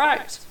commit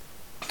crimes.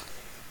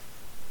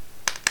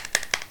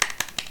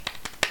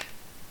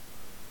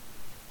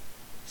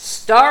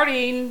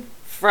 Starting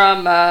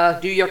from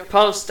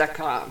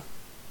NewYorkPost.com.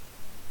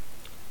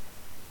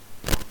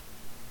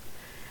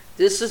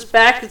 This is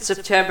back in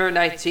September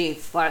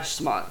 19th, last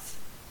month.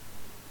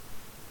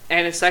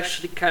 And it's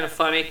actually kind of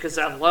funny because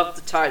I love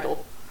the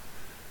title.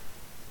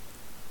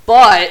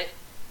 But,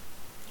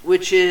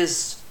 which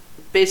is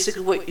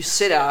basically what you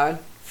sit on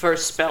for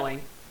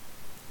spelling.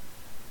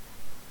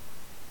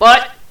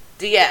 But,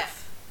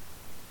 DF.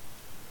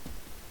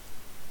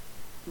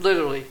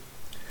 Literally.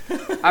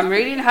 I'm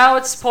reading how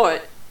it's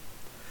put.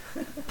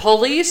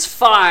 Police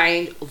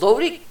find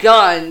loaded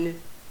gun.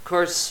 Of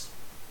course,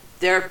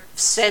 they're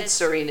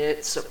censoring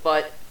it,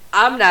 but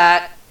I'm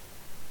not.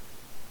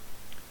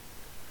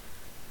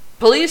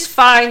 Police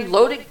find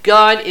loaded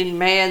gun in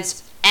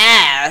man's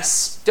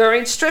ass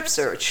during strip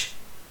search.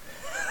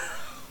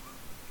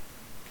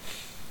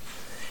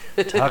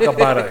 Talk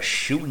about a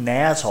shooting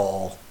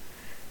asshole.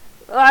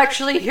 Well,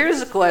 actually,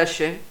 here's a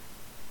question.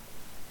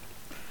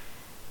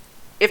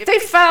 If they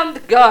found the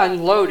gun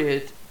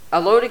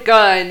a loaded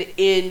gun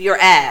in your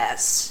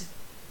ass,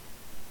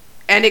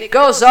 and it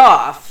goes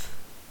off,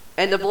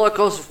 and the bullet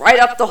goes right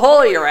up the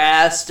hole of your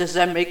ass, does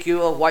that make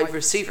you a wide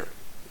receiver?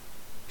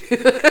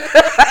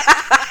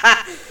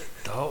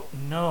 Don't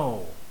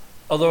know.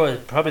 Although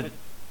it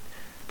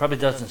probably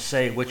doesn't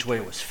say which way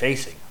it was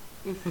facing.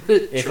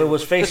 If it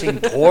was facing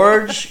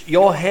towards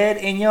your head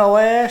and your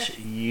ass,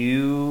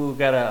 you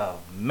got a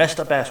messed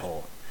up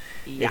asshole.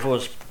 Yeah. If it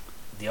was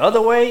the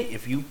other way,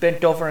 if you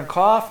bent over and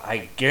coughed,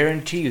 I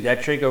guarantee you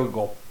that trigger would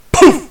go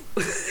poof.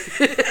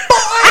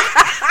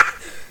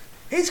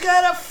 He's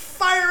got a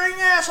firing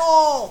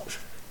asshole.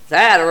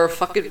 That or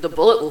fucking the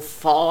bullet will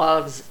fall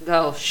out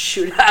of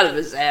shoot out of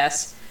his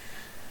ass.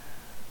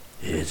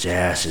 His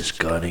ass is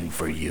gunning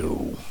for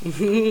you.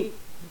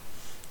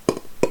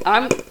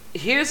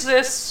 Here's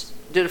this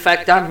to the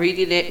fact I'm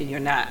reading it and you're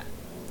not.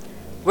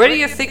 Where do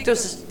you think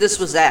this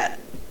was at?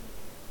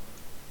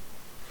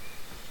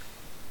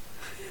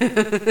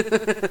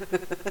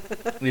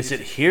 Is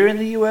it here in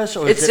the U.S.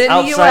 or It's is it in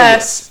outside? the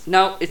U.S.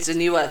 No, it's in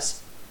the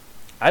U.S.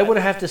 I would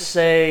have to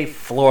say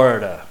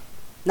Florida,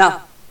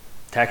 No,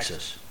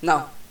 Texas,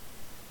 no.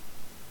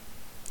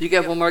 You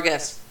get one more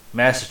guess.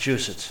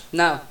 Massachusetts.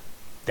 No.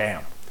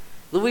 Damn.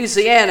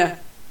 Louisiana.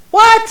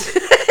 What?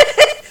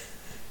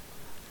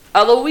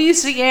 A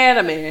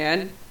Louisiana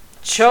man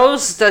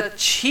chose the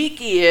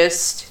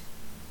cheekiest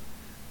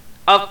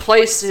of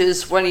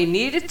places when he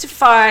needed to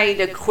find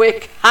a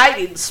quick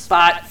hiding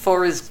spot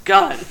for his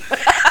gun. Fucking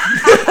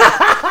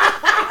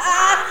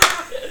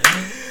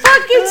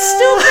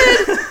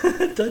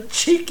stupid. The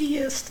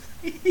cheekiest.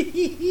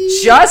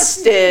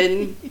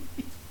 Justin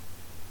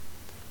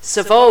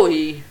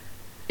Savoy.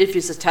 If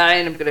he's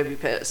Italian, I'm going to be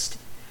pissed.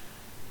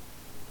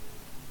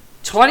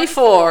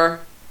 24,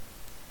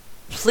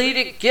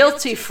 pleaded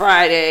guilty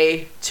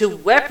Friday to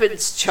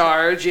weapons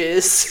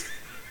charges.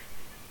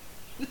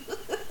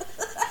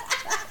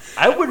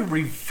 I would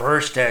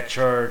reverse that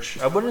charge.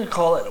 I wouldn't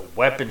call it a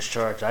weapons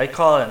charge. I'd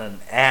call it an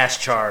ass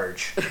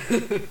charge.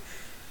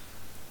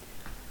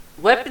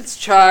 Weapons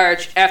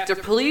charge after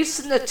police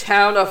in the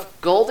town of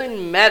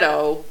Golden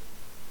Meadow,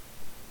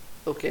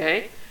 who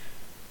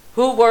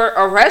were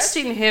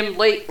arresting him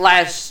late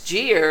last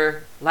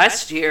year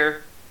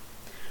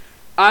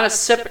on a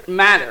separate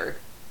matter,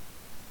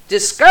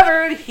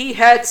 discovered he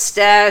had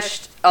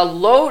stashed a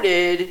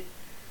loaded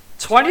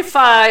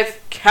 .25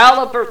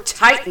 caliber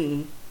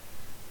Titan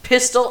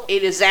pistol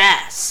in his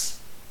ass.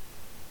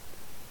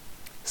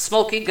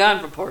 Smoking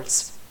gun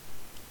reports.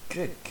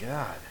 Good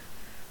God.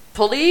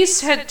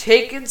 Police had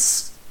taken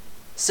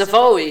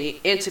Savoy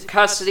into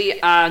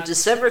custody on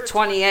December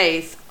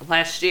 28th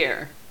last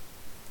year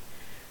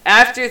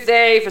after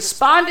they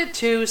responded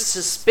to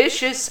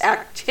suspicious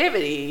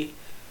activity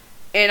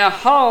in a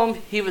home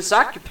he was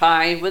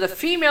occupying with a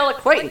female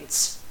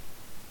acquaintance,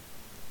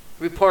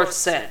 reports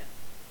said.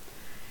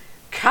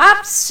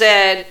 Cops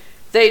said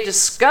they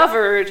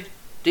discovered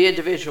the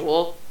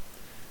individual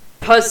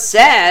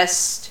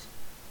possessed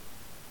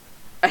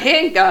a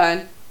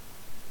handgun,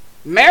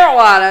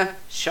 marijuana,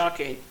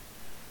 shocking,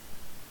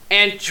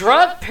 and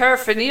drug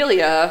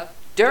paraphernalia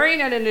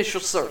during an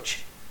initial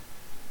search.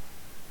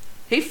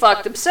 He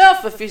fucked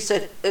himself if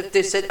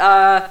they said,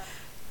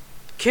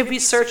 can we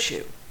search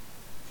you?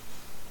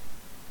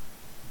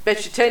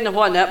 Bet you 10 to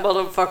 1 that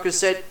motherfucker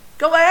said,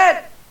 go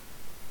ahead.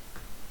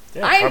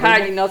 Yeah, I ain't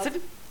hiding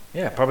nothing.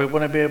 Yeah, probably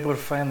wouldn't be able to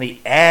find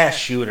the ass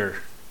shooter.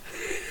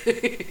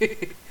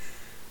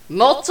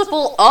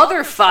 Multiple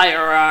other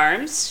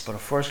firearms. But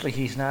unfortunately,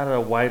 he's not a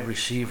wide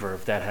receiver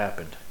if that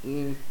happened.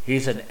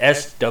 He's an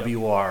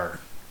SWR.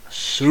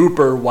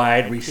 Super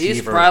wide receiver.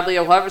 He's probably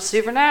a wide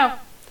receiver now.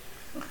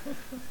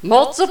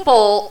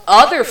 Multiple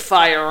other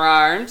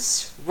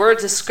firearms were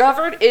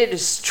discovered in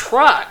his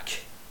truck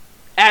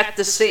at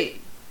the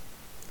scene.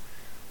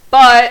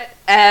 But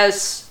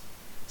as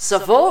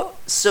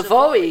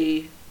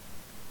Savoy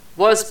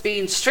was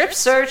being strip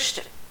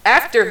searched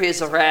after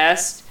his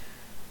arrest,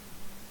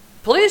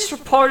 police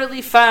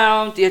reportedly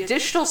found the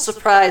additional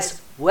surprise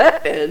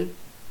weapon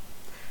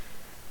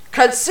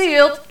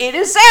concealed in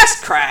his ass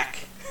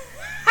crack.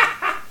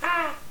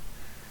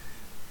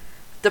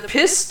 The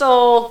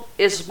pistol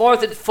is more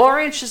than 4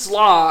 inches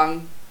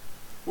long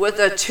with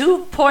a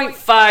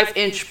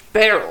 2.5-inch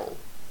barrel.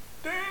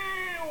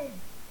 Damn.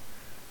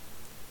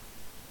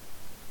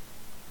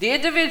 The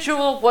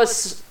individual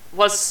was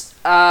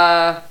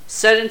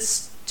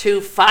sentenced to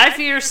 5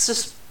 years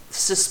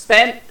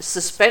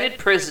suspended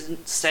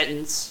prison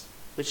sentence,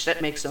 which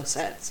that makes no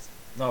sense,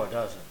 No, it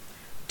doesn't.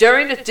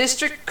 during a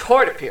district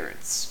court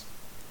appearance.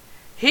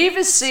 He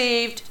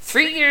received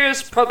 3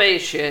 years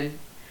probation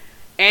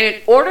and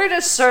in order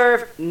to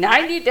serve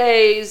 90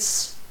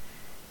 days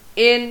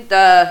in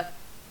the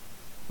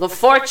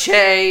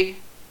Laforche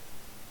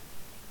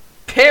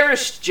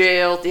Parish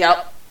Jail, the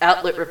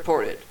outlet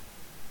reported.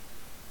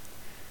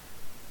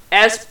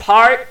 As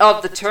part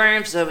of the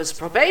terms of his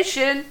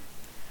probation,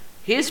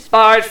 he is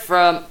barred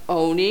from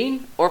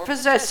owning or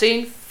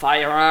possessing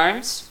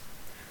firearms,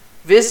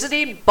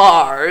 visiting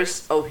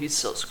bars, oh he's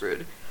so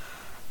screwed,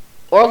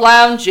 or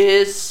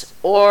lounges,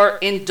 or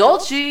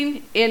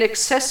indulging in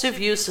excessive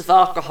use of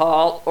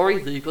alcohol or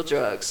illegal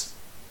drugs.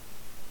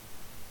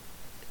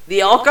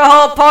 The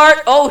alcohol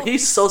part, oh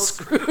he's so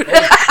screwed.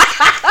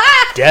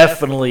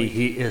 Definitely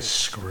he is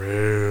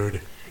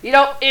screwed. You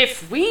know,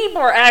 if we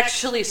were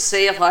actually,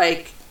 say,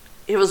 like,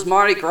 it was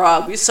Mardi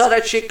Gras, we saw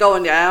that shit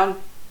going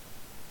down,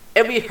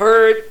 and we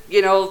heard,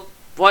 you know,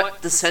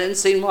 what the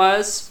sentencing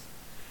was,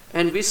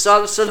 and we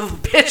saw the son of a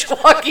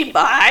bitch walking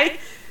by,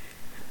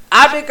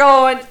 I'd be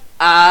going,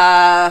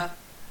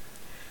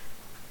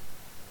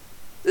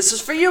 this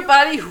is for you,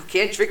 buddy, who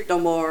can't drink no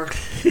more.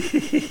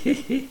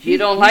 You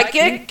don't like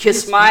it?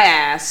 Kiss my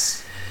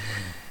ass.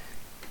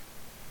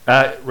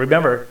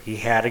 Remember, he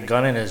had a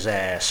gun in his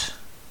ass.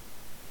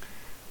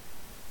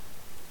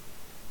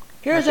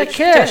 Here's a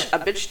kiss. I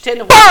bet you 10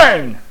 to 1.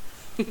 Bang!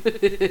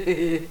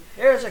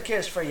 Here's a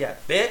kiss for you,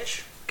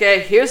 bitch. Okay,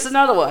 here's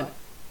another one.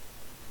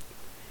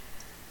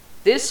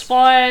 This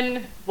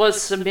one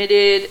was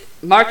submitted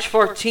March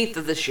 14th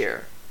of this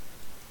year.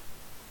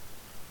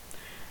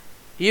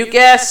 You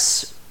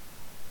guess.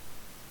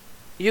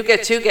 You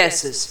get 2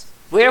 guesses.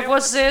 Where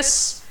was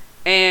this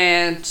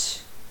and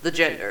the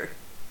gender?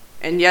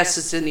 And yes,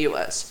 it's in the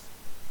U.S.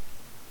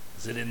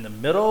 Is it in the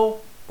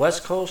middle,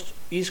 west coast,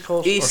 east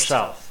coast, East. or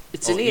south?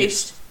 It's in the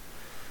east.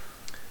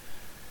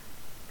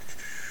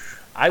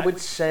 I would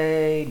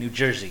say New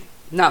Jersey.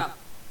 No. A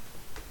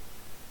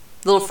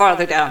little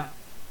farther down.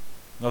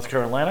 North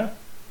Carolina?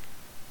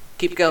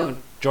 Keep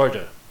going.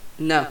 Georgia?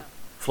 No.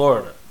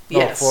 Florida?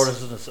 Yes. No,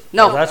 Florida's in the...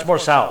 No. Oh, that's more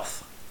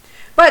south.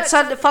 But it's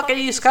on the fucking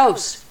East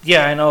Coast.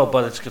 Yeah, I know,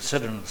 but it's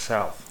considered in the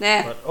south.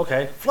 Nah. But,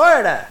 okay.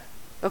 Florida!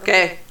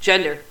 Okay,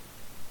 gender.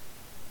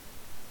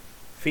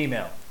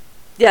 Female.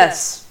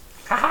 Yes.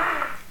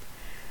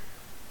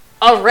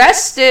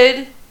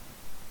 Arrested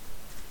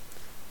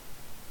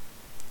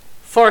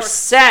for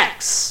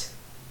sex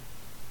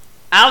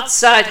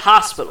outside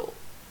hospital.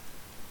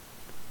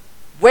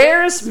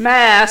 Wears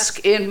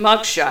mask in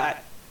mugshot.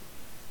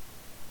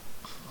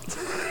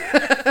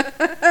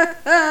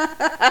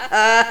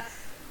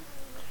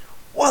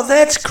 Well,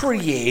 that's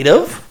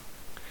creative.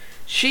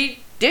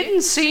 She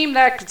didn't seem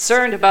that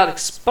concerned about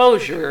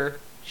exposure.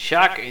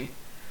 Shocking.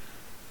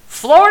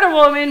 Florida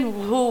woman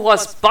who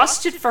was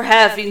busted for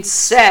having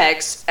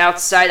sex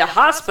outside a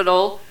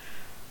hospital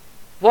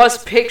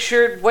was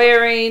pictured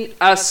wearing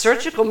a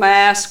surgical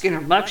mask in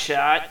her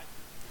mugshot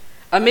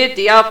amid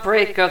the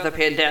outbreak of the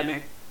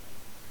pandemic.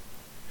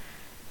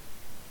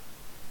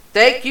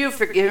 Thank you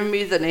for giving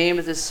me the name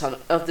of this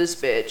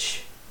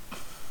bitch.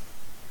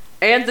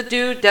 And the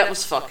dude that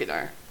was fucking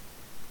her.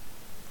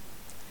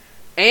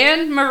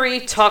 Anne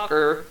Marie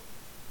Tucker,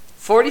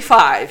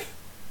 45,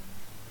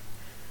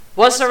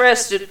 was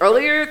arrested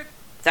earlier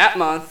that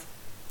month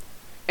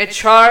and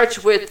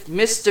charged with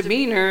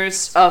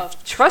misdemeanors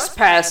of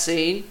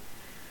trespassing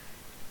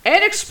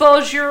and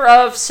exposure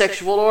of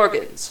sexual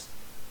organs.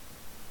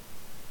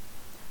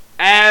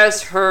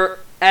 As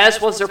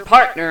was her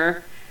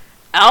partner,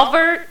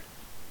 Albert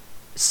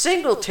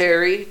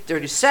Singletary,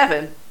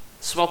 37,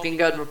 Smoking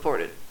Gun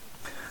reported.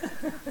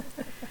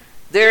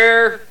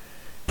 Their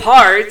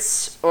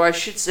parts, or I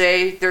should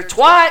say, their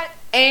twat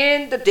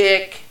and the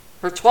dick,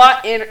 her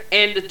twat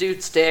and the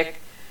dude's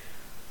dick,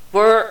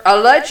 were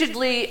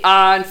allegedly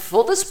on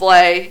full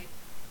display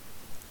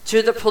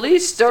to the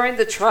police during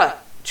the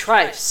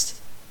tryst.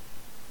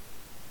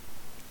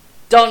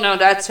 Don't know,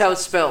 that's how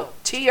it's spelled.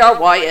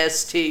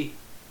 Tryst.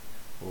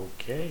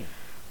 Okay.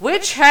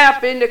 Which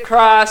happened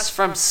across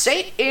from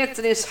St.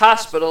 Anthony's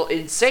Hospital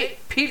in St.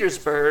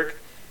 Petersburg.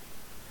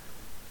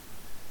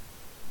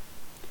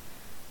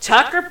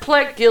 Tucker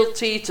pled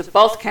guilty to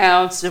both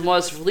counts and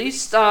was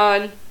released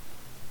on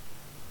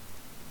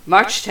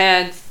March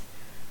 10th,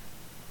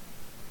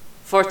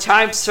 for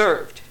time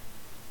served.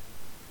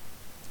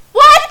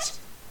 What?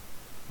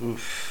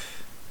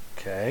 Oof.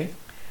 Okay.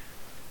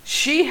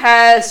 She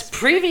has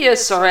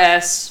previous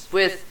arrests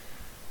with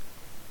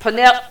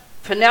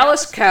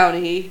Pinellas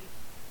County,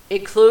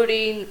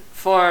 including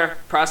for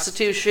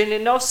prostitution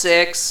in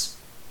 06,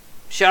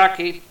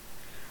 shocking,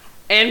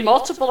 and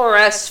multiple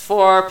arrests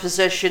for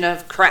possession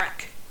of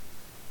crack.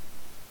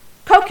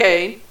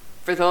 Cocaine,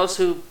 for those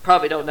who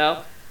probably don't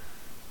know.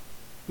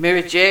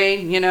 Mary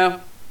Jane, you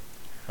know.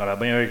 Oh,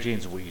 Mary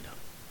Jane's weed.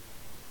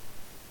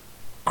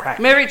 Crack.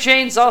 Mary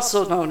Jane's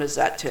also known as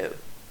that too.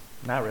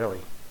 Not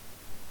really.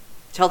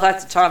 Tell that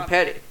to Tom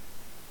Petty.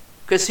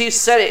 Because he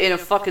said it in a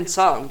fucking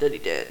song that he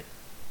did.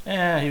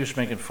 He was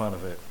making fun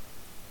of it.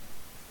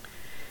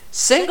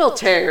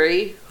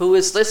 Singletary, who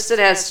is listed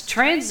as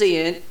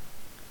transient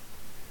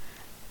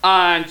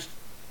on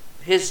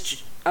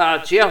his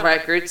jail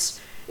records,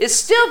 is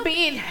still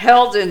being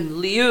held in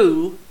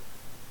lieu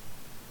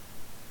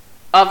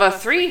of a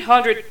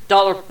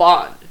 $300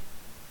 bond.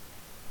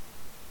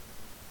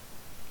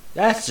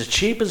 That's the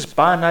cheapest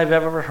bond I've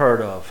ever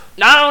heard of.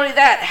 Not only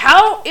that,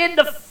 how in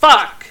the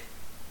fuck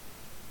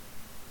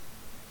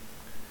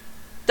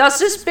does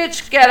this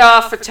bitch get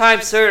off for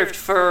time served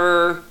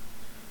for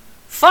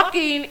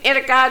fucking in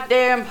a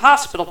goddamn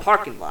hospital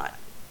parking lot?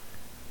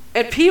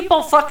 And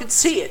people fucking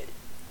see it.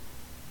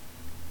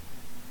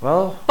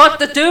 Well, But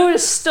the dude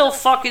is still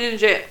fucking in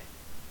jail.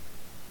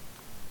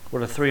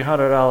 with a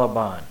 $300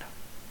 bond,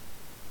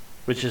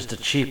 which is the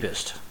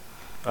cheapest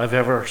I've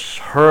ever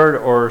heard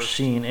or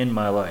seen in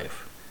my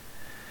life.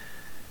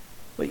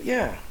 But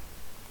yeah.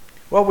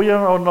 Well, we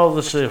don't know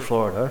the city of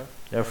Florida.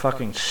 They're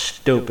fucking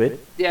stupid,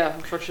 Yeah,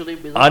 unfortunately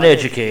we live.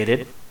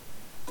 uneducated,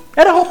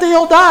 and I hope they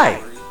all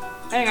die.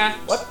 Hang on.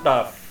 What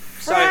the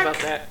Sorry frick?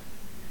 about that.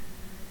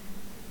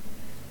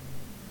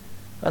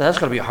 Well, that's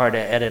going to be hard to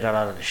edit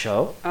out of the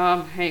show.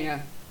 Hang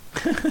on.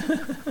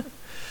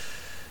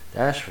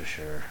 That's for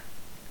sure.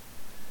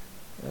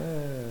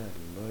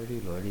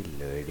 Lordy, lordy,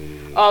 lordy.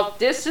 Oh,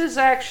 this is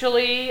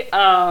actually,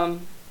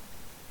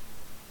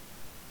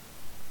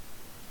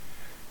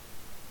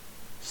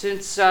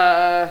 since,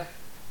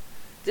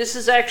 this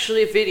is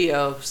actually a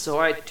video, so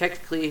I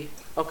technically,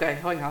 okay,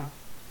 hang on.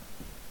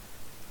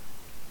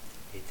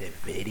 It's a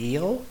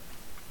video?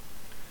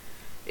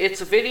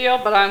 It's a video,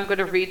 but I'm going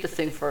to read the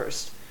thing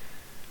first.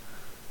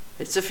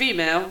 It's a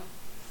female.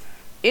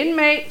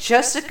 Inmate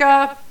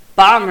Jessica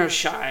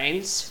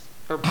Bommershines,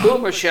 or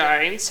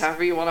Boomershines,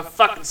 however you want to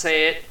fucking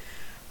say it.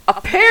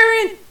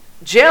 Apparent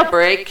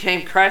jailbreak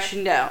came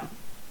crashing down.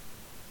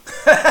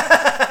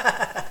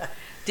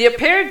 The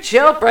apparent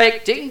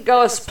jailbreak didn't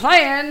go as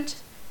planned.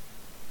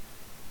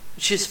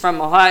 She's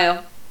from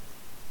Ohio.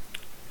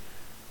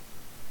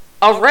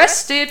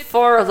 Arrested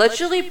for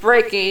allegedly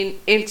breaking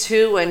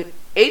into an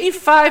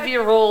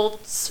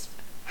 85-year-old's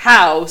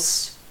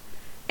house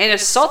and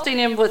assaulting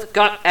him with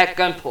at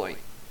gunpoint.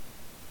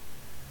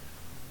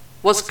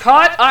 Was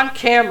caught on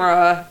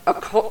camera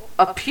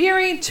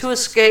appearing to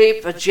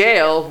escape a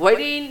jail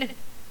waiting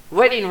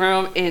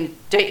room in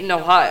Dayton,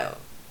 Ohio.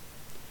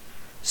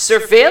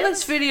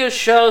 Surveillance video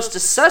shows the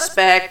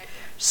suspect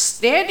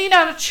standing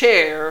on a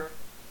chair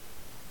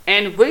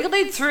and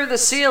wiggling through the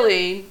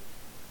ceiling,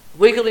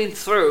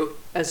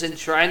 as in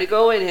trying to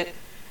go in it,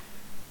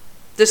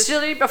 the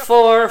ceiling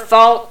before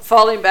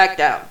falling back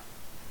down.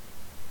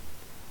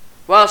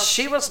 While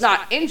she was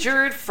not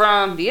injured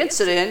from the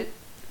incident,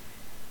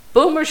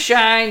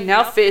 Boomershine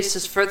now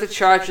faces further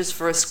charges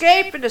for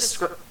escape and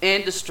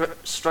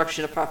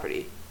destruction of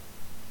property.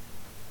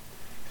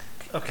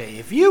 Okay,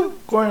 if you're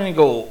going to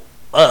go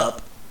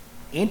up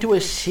into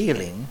a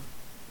ceiling,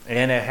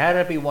 and it had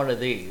to be one of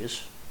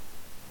these,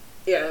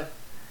 Yeah.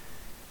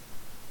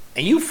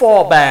 and you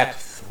fall back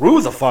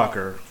through the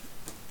fucker,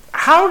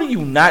 how do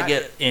you not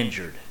get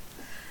injured?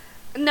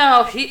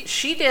 No,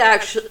 she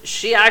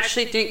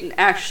actually didn't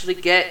actually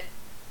get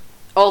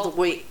all the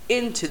way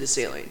into the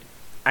ceiling.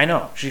 I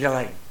know, she got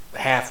like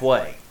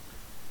halfway.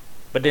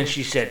 But then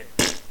she said,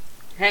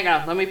 Hang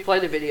on, let me play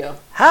the video.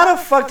 how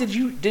the fuck did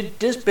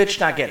this bitch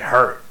not get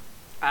hurt?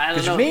 I don't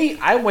Because know. me,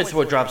 I went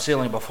through a drop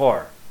ceiling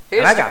before,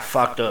 and I got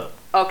fucked up.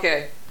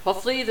 Okay,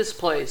 hopefully this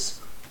plays.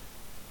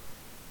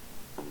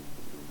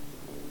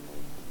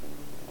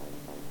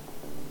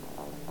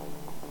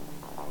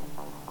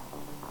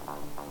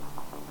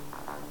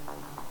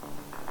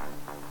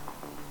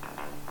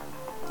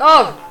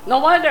 Oh, no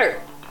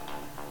wonder.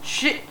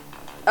 Shit.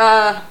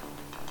 Damn,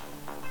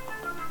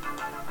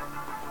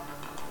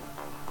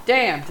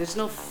 there's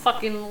no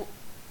fucking...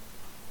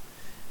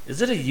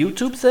 Is it a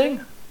YouTube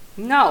thing?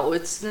 No,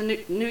 it's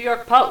the New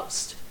York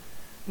Post.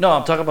 No,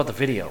 I'm talking about the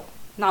video.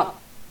 No.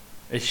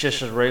 It's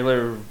just a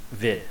regular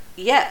vid.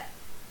 Yeah.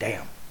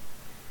 Damn.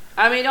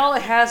 I mean, all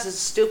it has is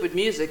stupid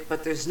music,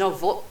 but there's no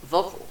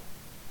vocal.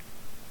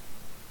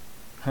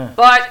 Huh.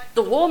 But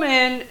the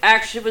woman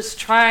actually was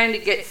trying to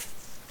get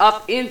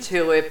up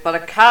into it, but a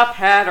cop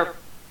had her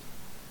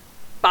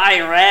by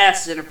her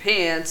ass in her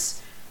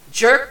pants,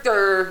 jerked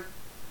her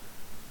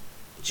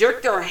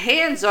jerked her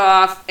hands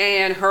off,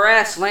 and her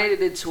ass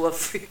landed into a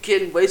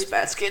freaking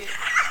wastebasket.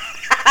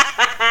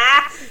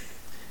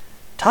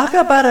 Talk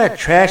about a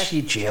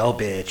trashy jail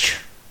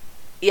bitch.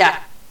 Yeah.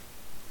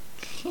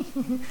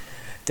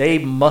 They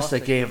must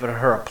have given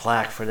her a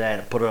plaque for that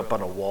and put it up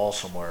on a wall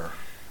somewhere.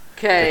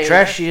 Okay. The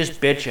trashiest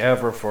bitch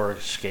ever for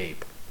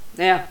Escape.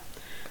 Yeah.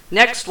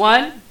 Next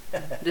one.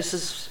 This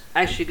is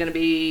actually going to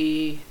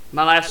be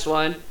my last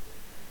one.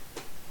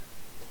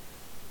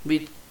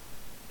 We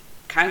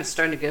kind of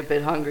starting to get a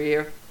bit hungry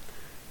here.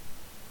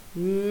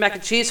 Mac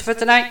and cheese for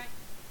tonight?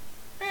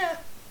 Yeah.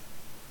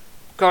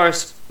 Of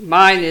course,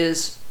 mine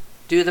is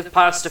do the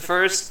pasta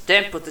first,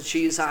 then put the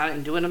cheese on it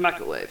and do it in the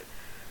microwave.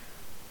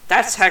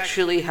 That's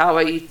actually how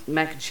I eat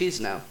mac and cheese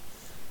now.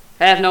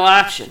 I have no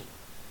option.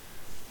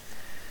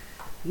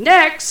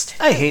 Next.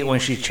 I hate when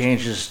she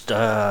changes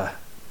dinner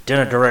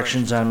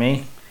directions on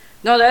me.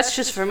 No, that's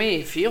just for me.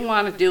 If you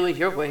want to do it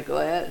your way, go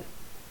ahead.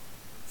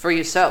 For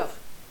yourself.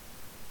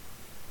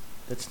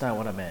 That's not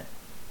what I meant.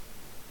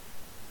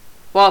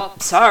 Well,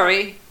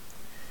 sorry.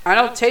 I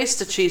don't taste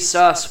the cheese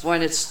sauce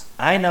when it's...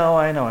 I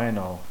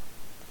know.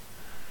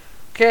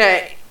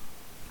 Okay.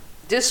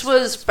 This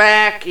was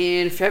back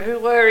in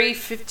February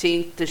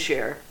 15th this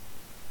year.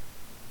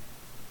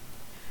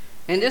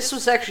 And this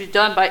was actually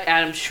done by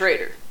Adam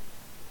Schrader.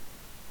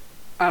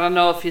 I don't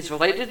know if he's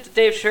related to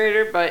Dave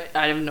Schrader, but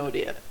I have no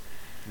idea.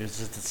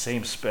 Is it the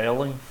same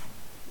spelling?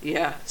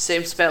 Yeah,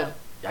 same spelling.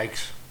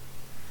 Yikes.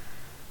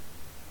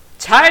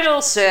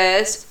 Title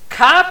says,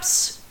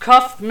 Cops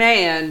Cuff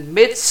Man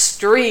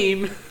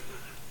Midstream.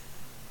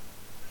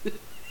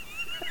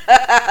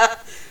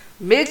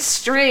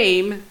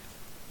 Midstream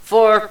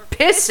for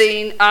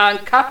pissing on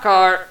cop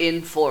car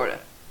in Florida.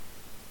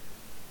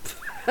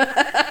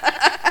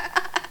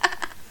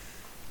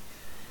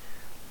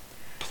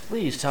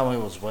 Please tell me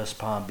it was West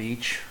Palm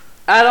Beach.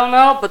 I don't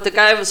know, but the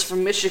guy was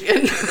from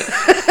Michigan.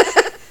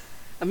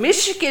 A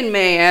Michigan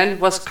man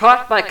was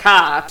caught by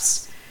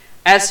cops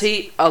as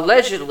he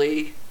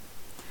allegedly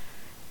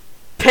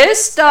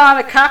pissed on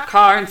a cop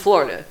car in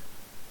Florida.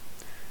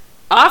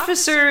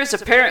 Officers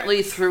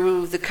apparently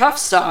threw the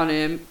cuffs on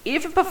him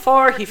even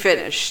before he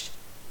finished.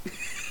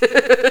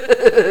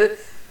 The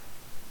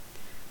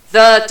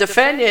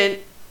defendant,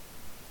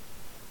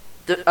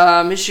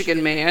 the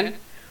Michigan man,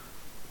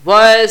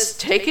 was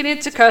taken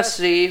into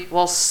custody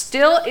while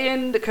still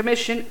in the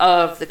commission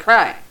of the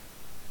crime.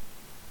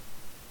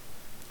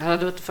 I don't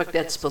know what the fuck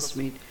that's supposed to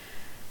mean.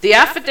 The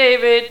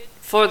affidavit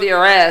for the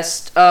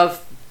arrest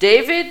of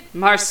David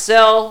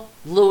Marcel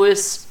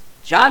Lewis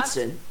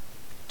Johnson,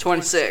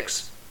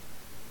 26,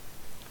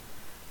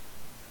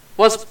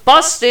 was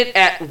busted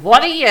at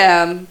 1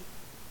 a.m.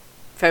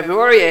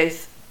 February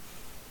 8th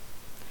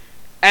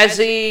as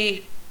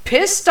he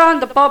pissed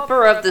on the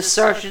bumper of the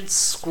sergeant's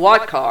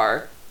squad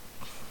car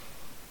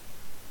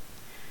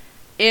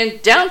in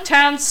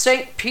downtown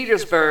St.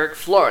 Petersburg,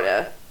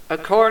 Florida,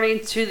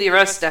 according to the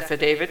arrest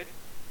affidavit,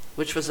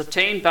 which was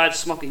obtained by the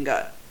smoking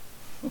gun.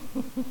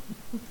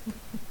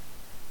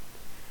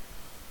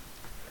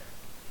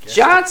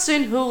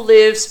 Johnson, who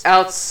lives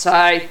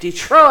outside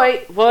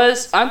Detroit,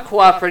 was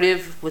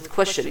uncooperative with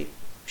questioning.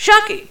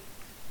 Shocking.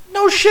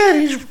 No shit,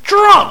 he's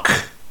drunk.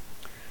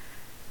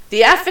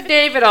 The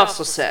affidavit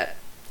also said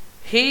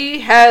he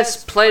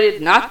has pleaded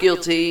not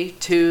guilty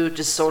to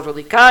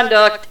disorderly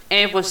conduct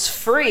and was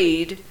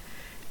freed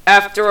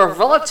after a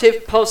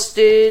relative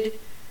posted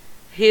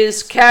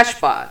his cash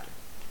bond.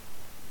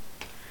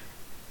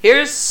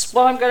 Here's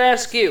what I'm going to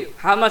ask you.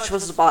 How much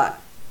was the bond?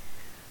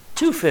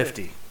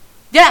 $250.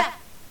 Yeah.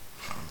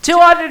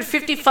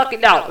 $250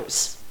 fucking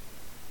dollars.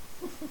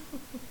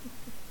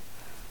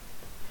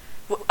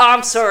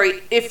 I'm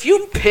sorry. If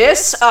you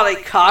piss on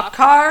a cop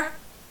car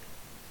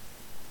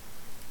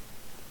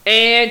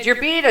and you're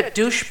being a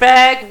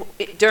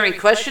douchebag during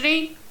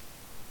questioning,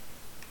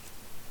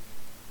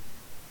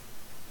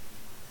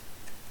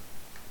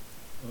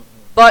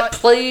 but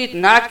plead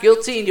not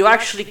guilty and you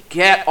actually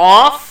get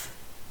off,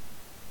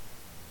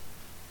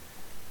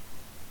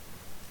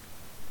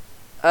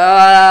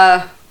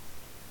 I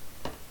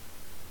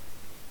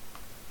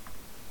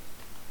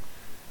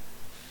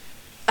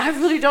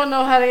really don't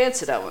know how to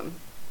answer that one.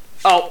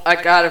 Oh,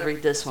 I gotta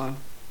read this one.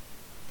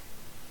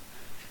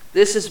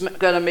 This is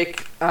gonna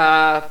make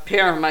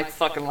Pierre and Mike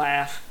fucking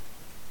laugh.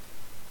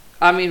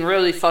 I mean,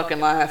 really fucking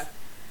laugh.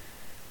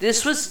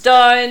 This was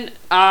done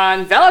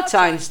on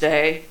Valentine's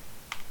Day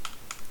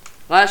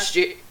last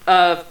year,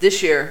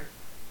 this year.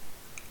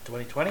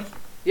 2020?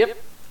 Yep.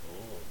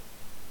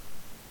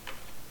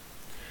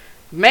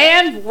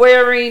 Man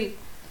wearing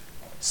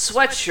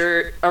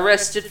sweatshirt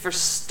arrested for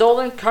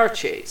stolen car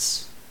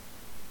chase.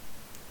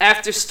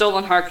 After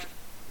stolen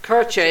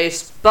car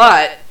chase,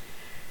 but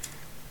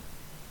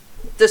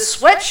the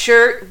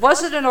sweatshirt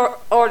wasn't an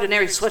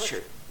ordinary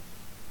sweatshirt.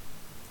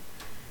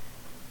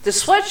 The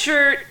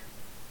sweatshirt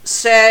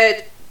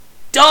said,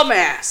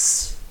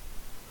 "Dumbass."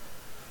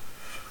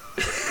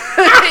 In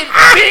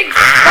big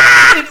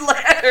fucking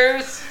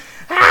letters.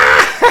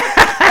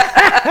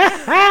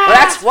 Well,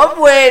 that's one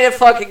way to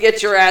fucking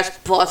get your ass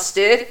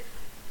busted.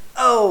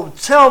 Oh,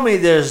 tell me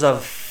there's a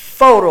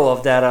photo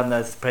of that on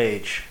this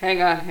page.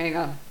 Hang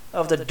on.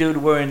 Of the dude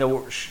wearing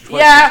the...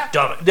 Yeah.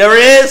 There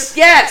is?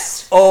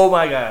 Yes! Oh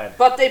my god.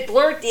 But they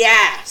blurred the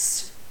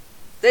ass.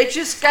 They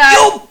just got...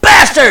 You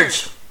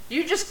bastards!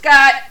 You just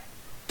got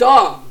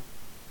dumb.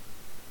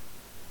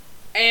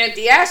 And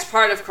the ass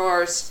part, of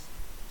course,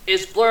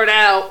 is blurred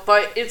out,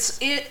 but it's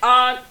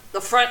on the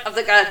front of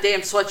the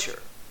goddamn sweatshirt.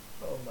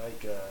 Oh my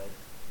god.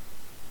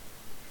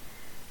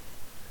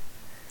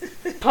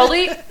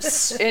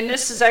 Police, and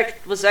this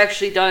was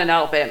actually done in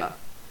Alabama.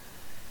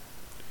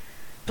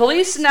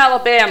 Police in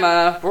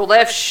Alabama were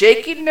left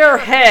shaking their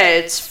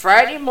heads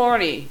Friday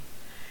morning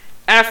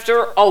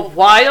after a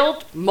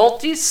wild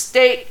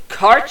multi-state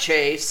car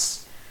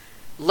chase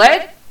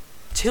led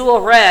to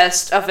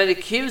arrest of an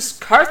accused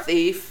car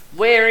thief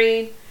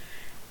wearing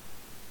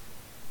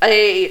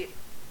a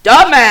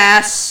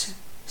dumbass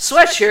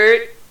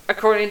sweatshirt,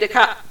 according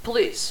to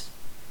police.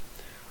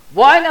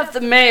 One of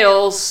the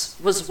males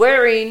was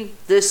wearing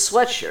this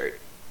sweatshirt.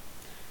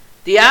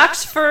 The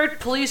Oxford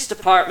Police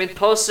Department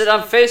posted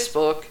on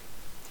Facebook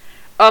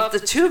of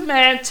the two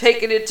men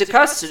taken into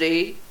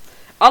custody,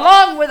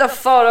 along with a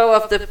photo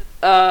of the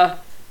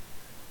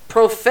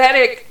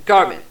prophetic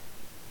garment.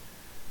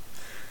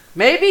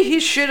 Maybe he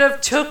should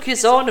have took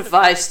his own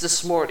advice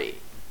this morning.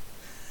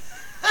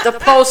 The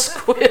post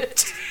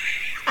quipped.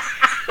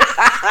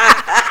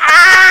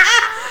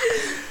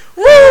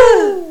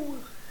 Woo!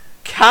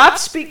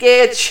 Cops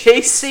began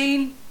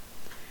chasing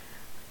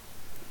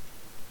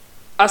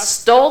a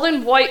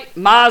stolen white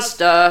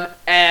Mazda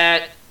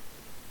at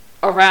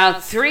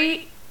around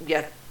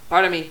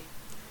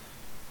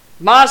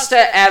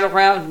Mazda at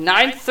around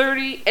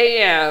 9:30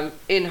 a.m.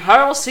 in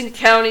Haralson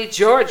County,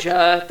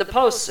 Georgia, the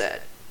Post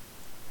said.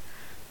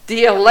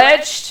 The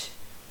alleged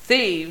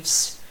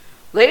thieves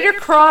later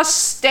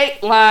crossed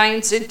state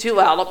lines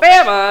into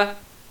Alabama,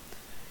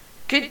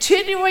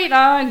 continuing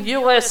on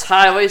U.S.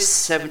 Highway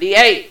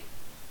 78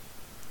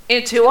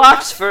 into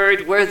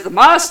Oxford, where the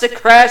Mazda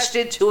crashed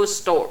into a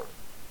store.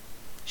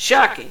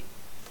 Shocking.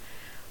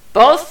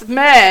 Both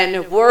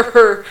men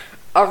were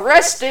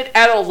arrested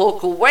at a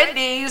local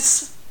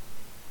Wendy's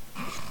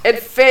and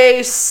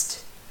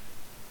faced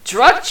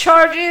drug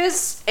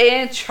charges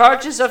and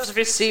charges of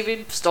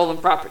receiving stolen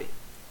property.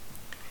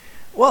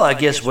 Well, I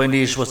guess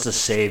Wendy's was the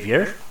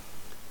savior.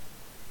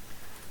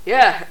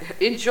 Yeah,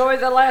 enjoy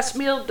the last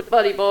meal,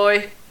 buddy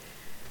boy.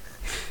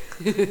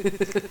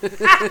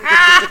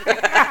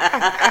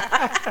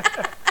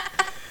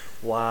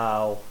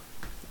 Wow.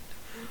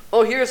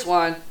 Oh, here's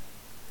one.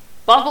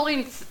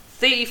 Bumbling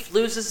thief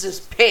loses his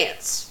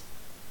pants.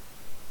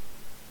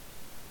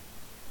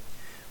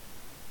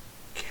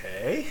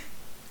 Okay.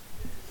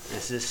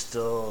 Is this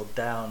still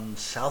down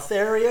south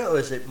area, or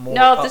is it more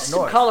No, up this is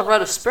north? in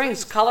Colorado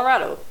Springs,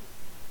 Colorado.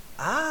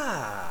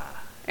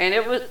 Ah. And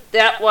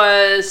that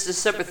was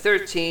December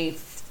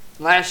 13th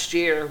last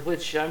year,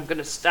 which I'm going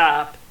to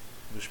stop.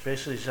 It was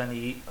basically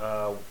sunny,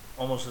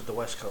 almost at the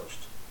west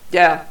coast.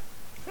 Yeah.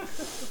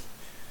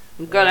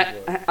 I'm gonna.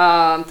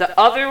 The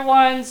other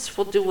ones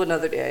we'll do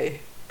another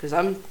day because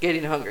I'm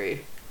getting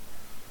hungry.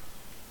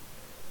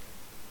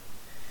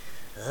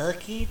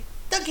 Okie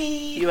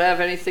dokie. You have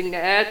anything to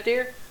add,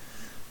 dear?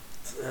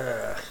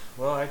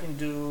 Well, I can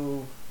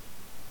do.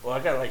 Well, I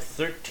got like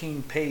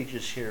 13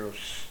 pages here of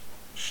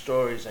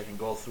stories I can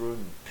go through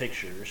and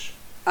pictures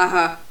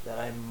that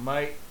I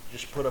might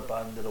just put up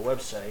onto the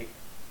website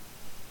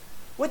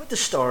with the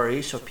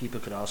story, so people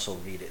could also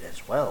read it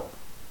as well.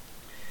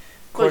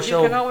 Of Well, course,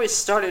 you can always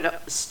start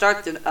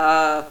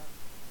the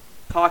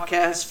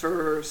podcast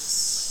for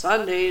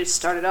Sunday.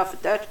 Start it off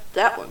with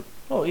that one.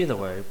 Oh, either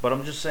way. But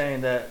I'm just saying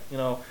that,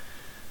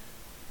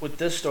 with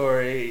this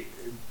story,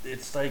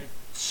 it's like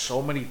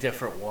so many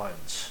different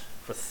ones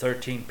for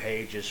 13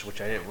 pages,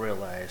 which I didn't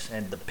realize.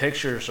 And the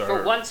pictures are...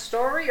 For one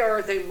story, or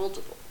are they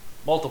multiple?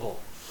 Multiple,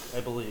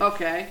 I believe.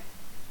 Okay.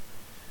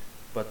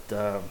 But,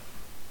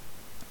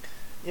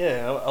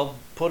 yeah, I'll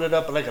put it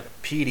up like a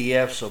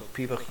PDF so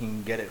people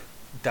can get it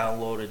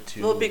downloaded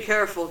to... Well, be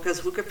careful,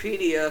 because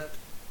Wikipedia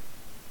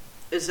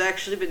has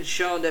actually been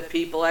shown that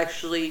people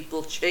actually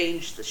will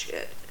change the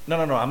shit. No,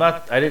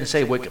 I didn't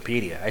say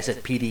Wikipedia. I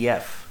said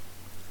PDF.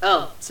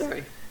 Oh,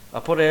 sorry.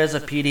 I'll put it as a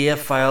PDF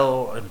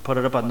file and put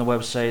it up on the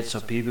website so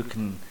people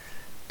can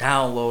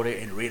download it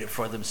and read it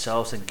for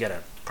themselves and get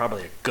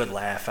probably a good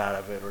laugh out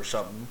of it or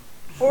something.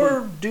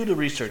 Or do the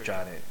research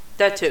on it.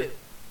 That too.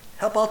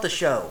 Help out the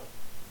show.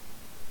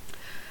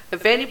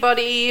 If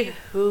anybody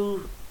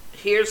who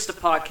hears the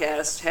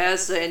podcast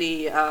has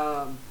any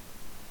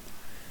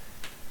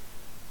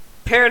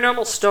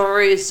paranormal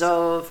stories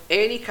of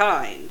any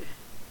kind,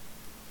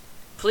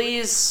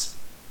 please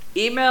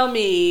email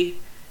me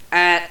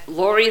at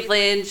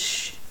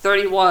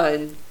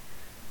LoriLynch31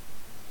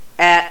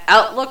 at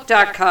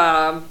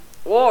outlook.com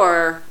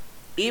or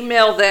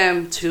email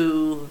them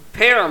to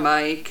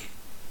Paramike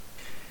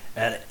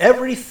at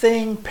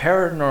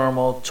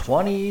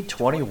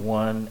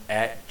everythingparanormal2021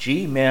 at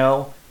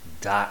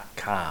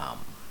gmail.com.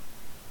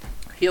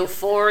 He'll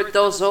forward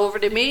those over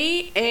to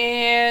me,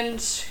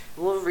 and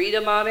we'll read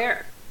them on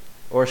air.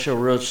 Or she'll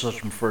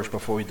research them first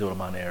before we do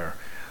them on air.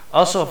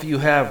 Also, if you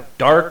have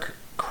dark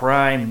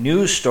crime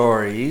news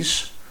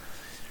stories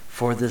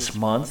for this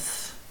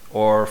month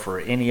or for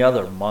any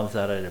other month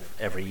out of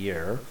every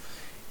year,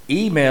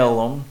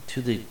 email them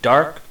to the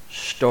Dark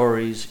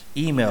Stories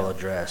email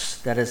address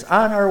that is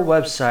on our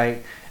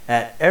website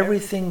at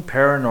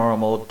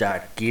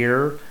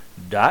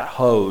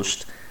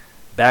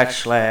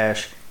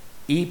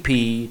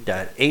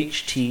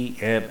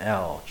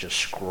everythingparanormal.gear.host/ep.html. Just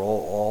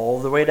scroll all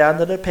the way down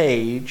to the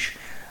page.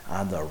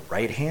 On the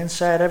right-hand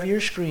side of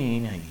your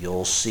screen,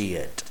 you'll see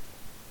it.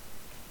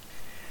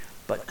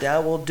 But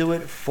that will do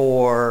it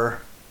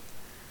for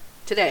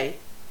today.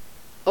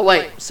 Oh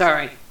wait,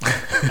 sorry.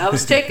 I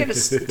was taking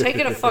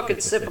a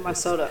fucking sip of my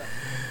soda.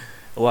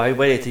 Well, I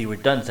waited till you were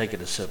done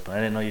taking a sip. I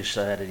didn't know you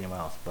still had it in your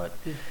mouth, but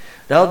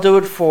that'll do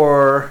it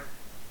for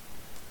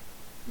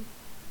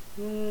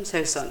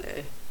say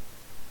Sunday.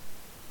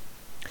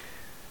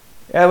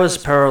 That was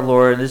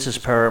Paralord. This is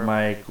Parrot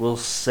Mike. We'll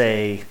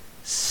say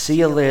see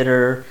you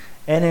later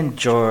and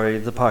enjoy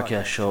the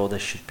podcast show that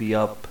should be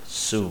up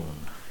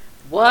soon.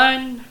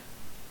 One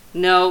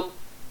note,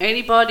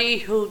 anybody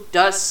who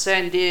does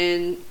send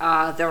in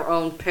their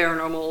own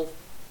paranormal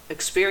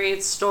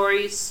experience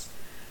stories,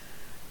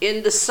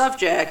 in the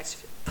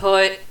subject,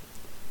 put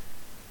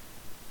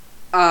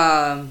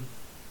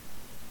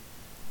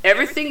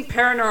everything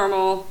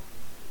paranormal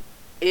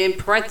in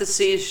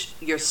parentheses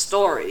your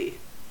story.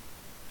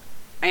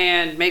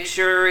 And make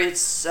sure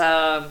it's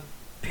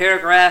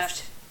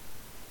paragraphed.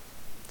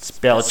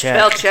 Spell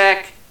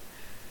check.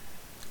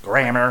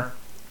 Grammar.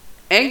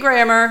 And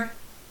grammar.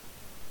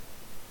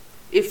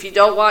 If you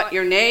don't want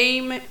your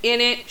name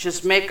in it,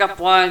 just make up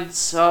one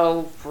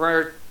so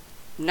we're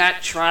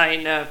not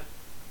trying to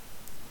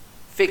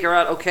figure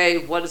out, okay,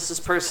 what is this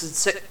person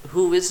say?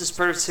 Who is this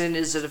person?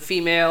 Is it a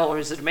female or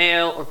is it a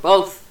male or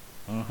both?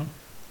 Mm-hmm.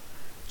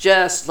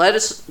 Just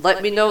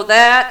let me know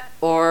that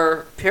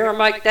or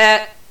paramike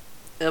that,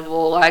 and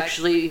we'll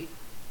actually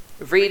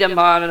read them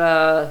on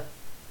a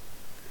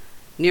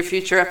near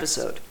future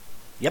episode.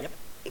 Yep,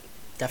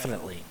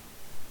 definitely.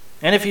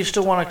 And if you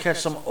still want to catch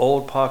some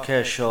old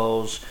podcast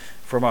shows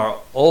from our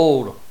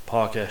old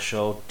podcast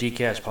show,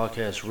 DCast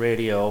Podcast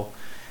Radio,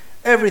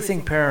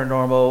 Everything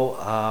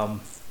Paranormal,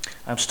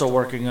 I'm still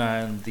working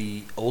on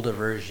the older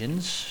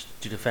versions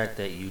due to the fact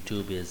that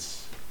YouTube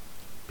is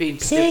being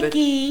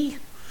picky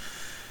stupid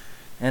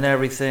and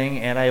everything,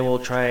 and I will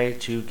try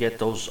to get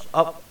those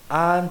up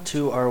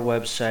onto our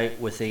website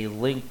with a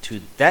link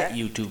to that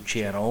YouTube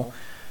channel.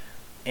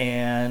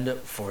 And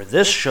for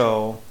this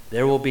show,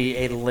 there will be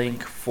a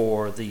link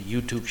for the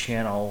YouTube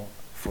channel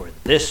for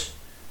this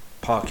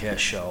podcast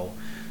show.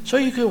 So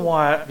you can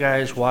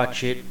guys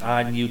watch it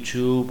on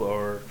YouTube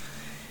or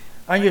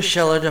on your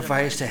cellular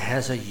device that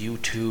has a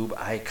YouTube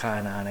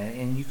icon on it,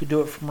 and you can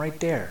do it from right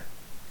there.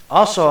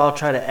 Also, I'll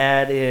try to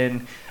add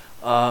in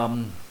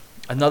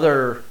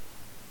another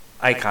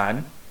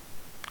icon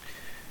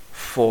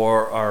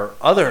for our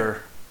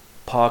other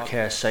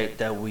podcast site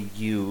that we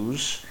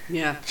use.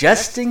 Yeah.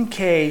 Just in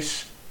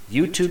case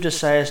YouTube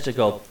decides to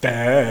go,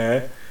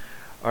 bah,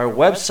 our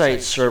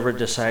website server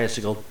decides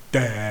to go,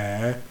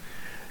 bah,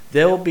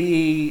 there'll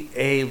be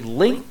a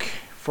link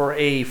for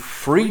a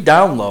free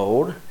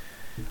download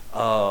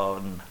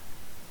on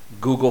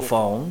Google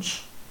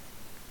phones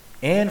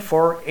and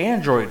for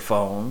Android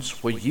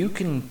phones where you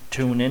can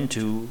tune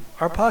into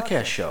our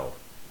podcast show.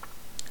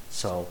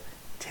 So,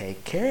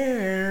 take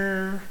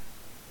care.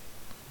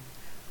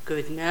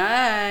 Good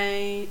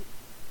night.